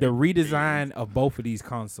the redesign of both of these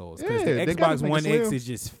consoles, because Yeah, the they gotta Xbox make it One X slim. is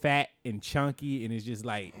just fat and chunky, and it's just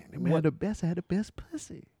like, Them had the best. Had the best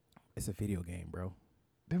pussy. it's a video game, bro.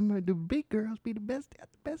 Them the big girls be the best. Got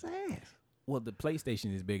the best ass. Well, the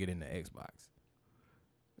PlayStation is bigger than the Xbox.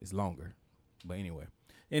 It's longer. But anyway.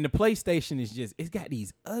 And the PlayStation is just, it's got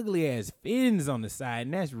these ugly ass fins on the side,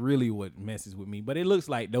 and that's really what messes with me. But it looks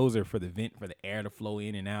like those are for the vent, for the air to flow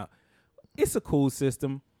in and out. It's a cool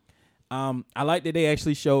system. I like that they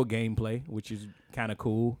actually showed gameplay, which is kind of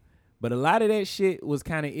cool. But a lot of that shit was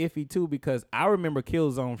kind of iffy too, because I remember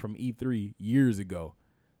Killzone from E3 years ago.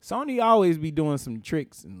 Sony always be doing some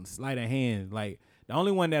tricks and sleight of hand. Like, the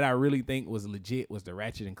only one that I really think was legit was the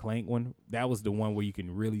Ratchet and Clank one. That was the one where you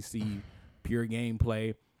can really see pure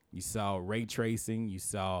gameplay. You saw ray tracing. You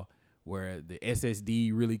saw where the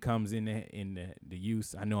SSD really comes in the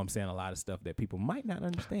use. I know I'm saying a lot of stuff that people might not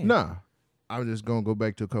understand. Nah, I'm just gonna go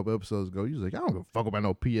back to a couple episodes ago. You was like, I don't give a fuck about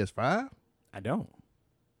no PS5. I don't.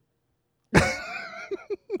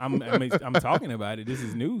 I'm talking about it. This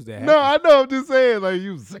is news that happened. No, I know. I'm just saying, like,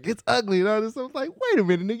 you was like, it's ugly and all this. I was like, wait a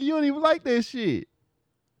minute, nigga, you don't even like that shit.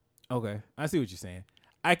 Okay, I see what you're saying.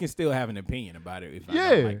 I can still have an opinion about it if I Yeah,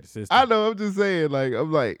 don't like the system. I know. I'm just saying, like,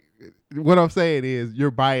 what I'm saying is you're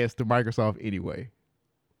biased to Microsoft anyway.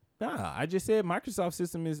 Nah, I just said Microsoft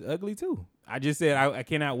system is ugly too. I just said I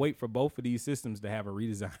cannot wait for both of these systems to have a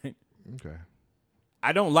redesign. Okay.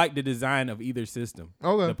 I don't like the design of either system.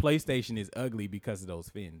 Okay. The PlayStation is ugly because of those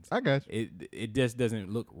fins. I got you. It just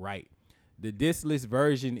doesn't look right. The discless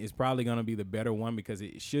version is probably going to be the better one because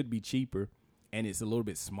it should be cheaper and it's a little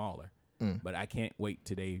bit smaller. But I can't wait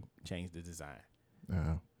till they change the design.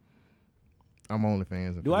 I'm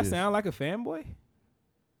OnlyFans. Do I sound like a fanboy?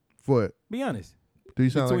 For what? Be honest. Do you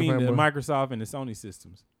sound Between like a the fanboy? Microsoft and the Sony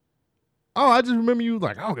systems. Oh, I just remember you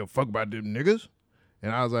like, I don't give a fuck about them niggas.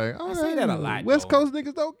 And I was like, oh, I say that a lot, West though. Coast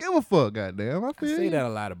niggas don't give a fuck, goddamn. I I feel say you. that a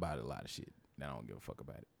lot about a lot of shit. I don't give a fuck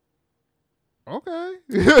about it. Okay.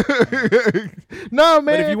 No, man.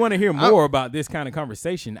 But if you want to hear more about this kind of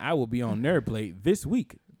conversation, I will be on Nerd Plate this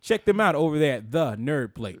week. Check them out over there at The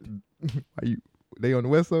Nerd Plate. They on the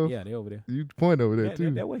West Coast? Yeah, they over there. You point over there, Yeah, too.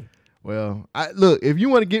 that way. Well, look, if you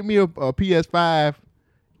want to get me a PS5,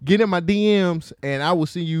 get in my DMs, and I will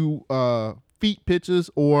send you feet pictures,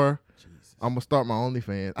 or I'm going to start my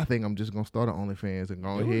OnlyFans. I think I'm just going to start an OnlyFans and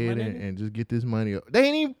go Do it, ahead my and, nigga. and just get this money up. They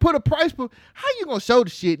ain't even put a price point. How you going to show the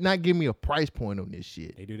shit and not give me a price point on this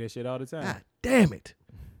shit? They do that shit all the time. God damn it.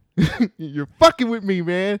 You're fucking with me,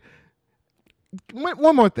 man.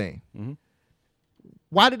 One more thing. Mhm.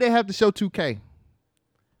 Why did they have to show 2K?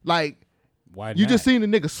 Like, Why you not? just seen the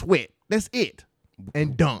nigga sweat. That's it.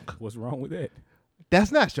 And dunk. What's wrong with that? That's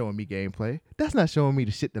not showing me gameplay. That's not showing me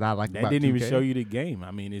the shit that I like That about didn't 2K. even show you the game.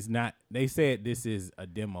 I mean, it's not. They said this is a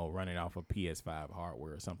demo running off of PS5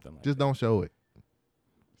 hardware or something like Just that. don't show it.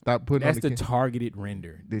 Stop putting That's on the targeted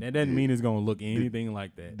render. That doesn't mean it's gonna look anything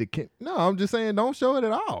like that. No, I'm just saying don't show it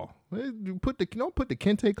at all. Don't put the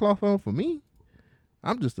kente cloth on for me.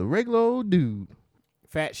 I'm just a regular old dude.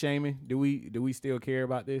 Fat shaming. Do we still care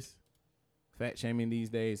about this? Fat shaming these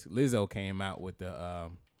days. Lizzo came out with the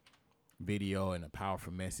video and a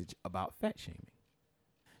powerful message about fat shaming.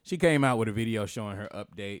 She came out with a video showing her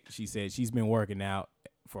update. She said she's been working out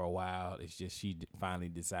for a while. It's just she finally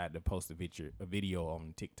decided to post a video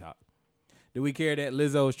on TikTok. Do we care that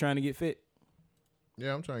Lizzo is trying to get fit?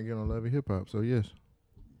 Yeah, I'm trying to get on Love and Hip Hop, so yes.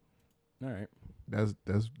 All right. That's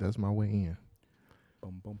my way in.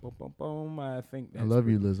 Boom, boom, boom, boom, boom. I think that's I love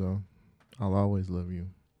you, Lizzo. I'll always love you.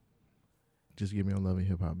 Just get me on Love and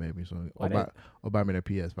Hip Hop, baby. So or buy me that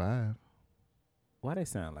PS5. Why that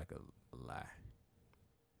sound like a lie?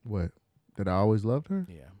 What? That I always loved her?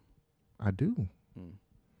 Yeah. I do.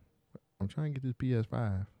 I'm trying to get this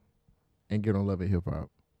PS5 and get on Love and Hip Hop.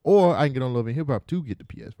 Or I can get on Love and Hip Hop to get the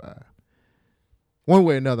PS5. One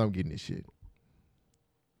way or another, I'm getting this shit.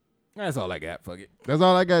 That's all I got. Fuck it. That's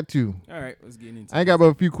all I got too. All right, let's get into I ain't got but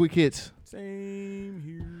a few quick hits. Same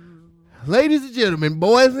here. Ladies and gentlemen,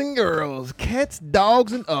 boys and girls, cats,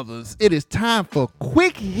 dogs, and others, it is time for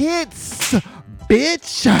quick hits,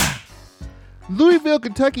 bitch. Louisville,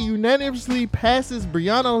 Kentucky unanimously passes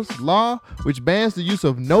Breon's law, which bans the use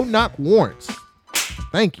of no-knock warrants.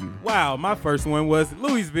 Thank you. Wow, my first one was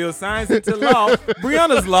Louisville signs into law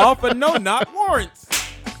Breonna's law for no-knock warrants.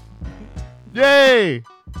 Yay!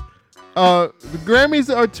 The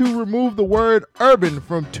Grammys are to remove the word urban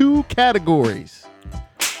from 2 categories.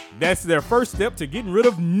 That's their first step to getting rid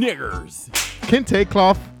of niggers. Kente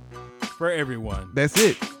cloth. For everyone. That's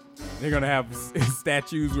it. They're going to have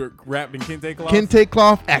statues wrapped in kente cloth. Kente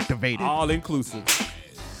cloth activated. All inclusive.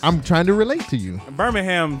 I'm trying to relate to you.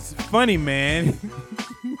 Birmingham's funny man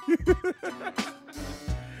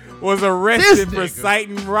was arrested for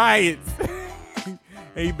inciting riots.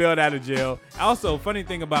 He bailed out of jail. Also, funny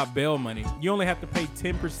thing about bail money, you only have to pay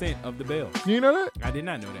 10% of the bail. You know that? I did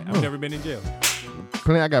not know that. I've never been in jail.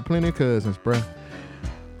 I got plenty of cousins, bro.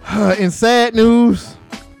 In sad news,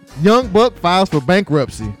 Young Buck files for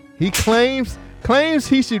bankruptcy. He claims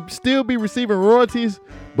he should still be receiving royalties,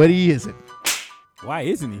 but he isn't. Why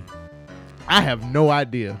isn't he? I have no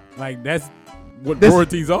idea. Like, that's what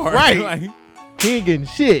royalties are. Right. Like, he ain't getting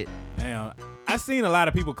shit. Damn. I seen a lot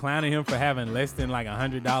of people clowning him for having less than like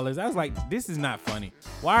 $100. I was like, this is not funny.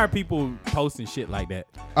 Why are people posting shit like that?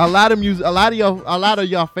 A lot of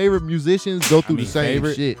y'all favorite musicians go through the same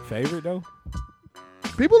shit. Favorite though?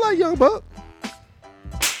 People like Young Buck.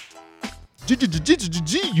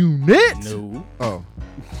 G-Unit. No. Oh.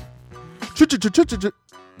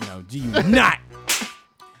 No, G not.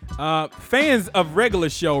 Fans of regular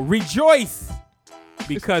show rejoice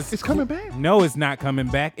because it's coming back. No, it's not coming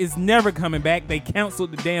back. It's never coming back. They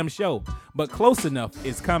canceled the damn show. But Close Enough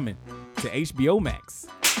is coming to HBO Max.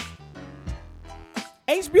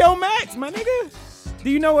 HBO Max, my nigga. Do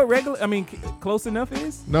you know what Close Enough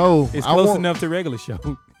is? No. It's close enough to regular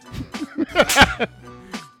show.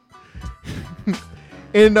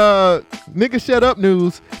 In Nigga Shut Up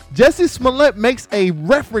news, Jussie Smollett makes a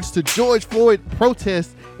reference to George Floyd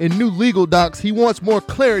protests in new legal docs. He wants more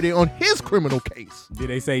clarity on his criminal case. Did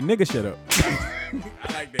they say nigga shut up?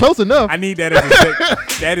 I like that. Close enough. I need that as a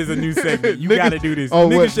segment. That is a new segment. You got to do this. Oh,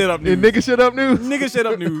 Nigga what? Shut Up news. In Nigga Shut Up news? Nigga Shut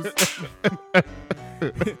Up news.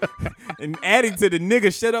 And adding to the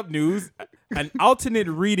Nigga Shut Up news, an alternate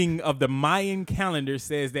reading of the Mayan calendar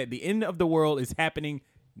says that the end of the world is happening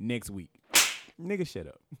next week. Nigga shut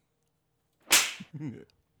up.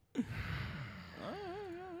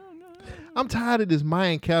 I'm tired of this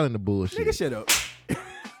Mayan calendar bullshit. Nigga shut up.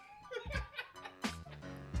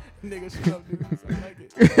 Nigga shut up, dude. I like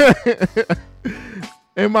it.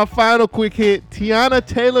 And my final quick hit, Tiana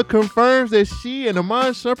Taylor confirms that she and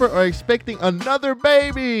Iman Shumpert are expecting another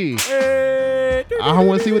baby. Hey. I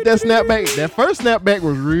want to see what that snapback, that first snapback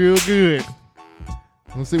was real good.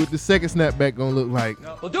 I want to see what the second snapback going to look like.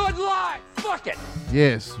 We'll do it live. Fuck it.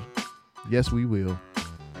 Yes. Yes, we will.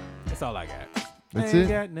 That's all I got. That's ain't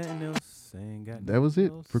it. Got nothing else. Ain't got That was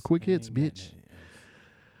it nothing for else. quick hits, Ain't got bitch. nothing else.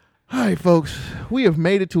 All right, folks, we have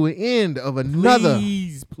made it to an end of another.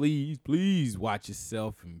 Please watch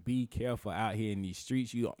yourself and be careful out here in these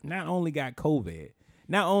streets. You not only got COVID,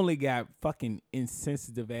 not only got fucking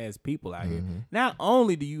insensitive ass people out here, not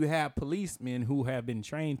only do you have policemen who have been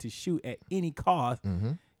trained to shoot at any cost,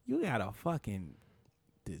 you got a fucking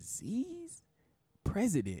disease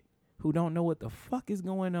president who don't know what the fuck is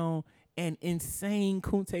going on, and insane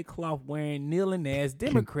Kunte cloth wearing kneeling ass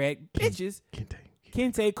Democrat bitches.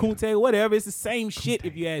 Kente, Kunte, whatever. It's the same shit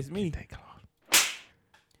if you ask me.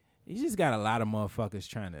 You just got a lot of motherfuckers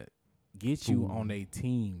trying to get you on their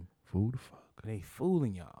team. Fool the fuck. They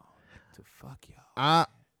fooling y'all to fuck y'all. I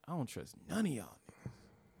don't trust none of y'all.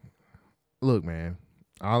 Look, man,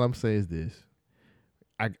 all I'm saying is this.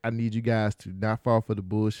 I need you guys to not fall for the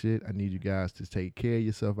bullshit. I need you guys to take care of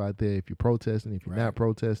yourself out there. If you're protesting, if you're not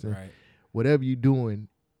protesting, whatever you're doing,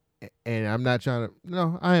 and I'm not trying to,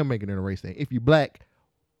 no, I am making it a race thing. If you're black,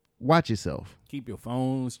 watch yourself. Keep your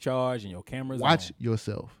phones charged and your cameras Watch on.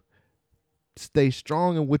 yourself. Stay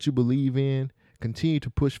strong in what you believe in. Continue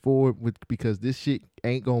to push forward because this shit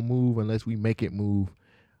ain't gonna move unless we make it move.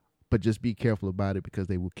 But just be careful about it because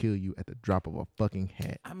they will kill you at the drop of a fucking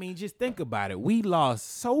hat. I mean, just think about it. We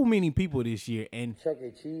lost so many people this year, and Chuck E.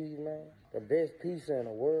 Cheese, man, the best pizza in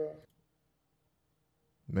the world.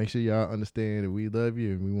 Make sure y'all understand that we love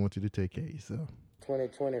you and we want you to take care of yourself.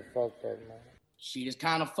 2020 fucked up, man. She is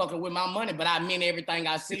kind of fucking with my money, but I meant everything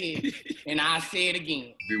I said, and I say it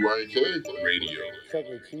again. BYK Radio. Chuck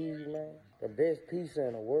E. Cheese, man, the best pizza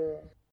in the world.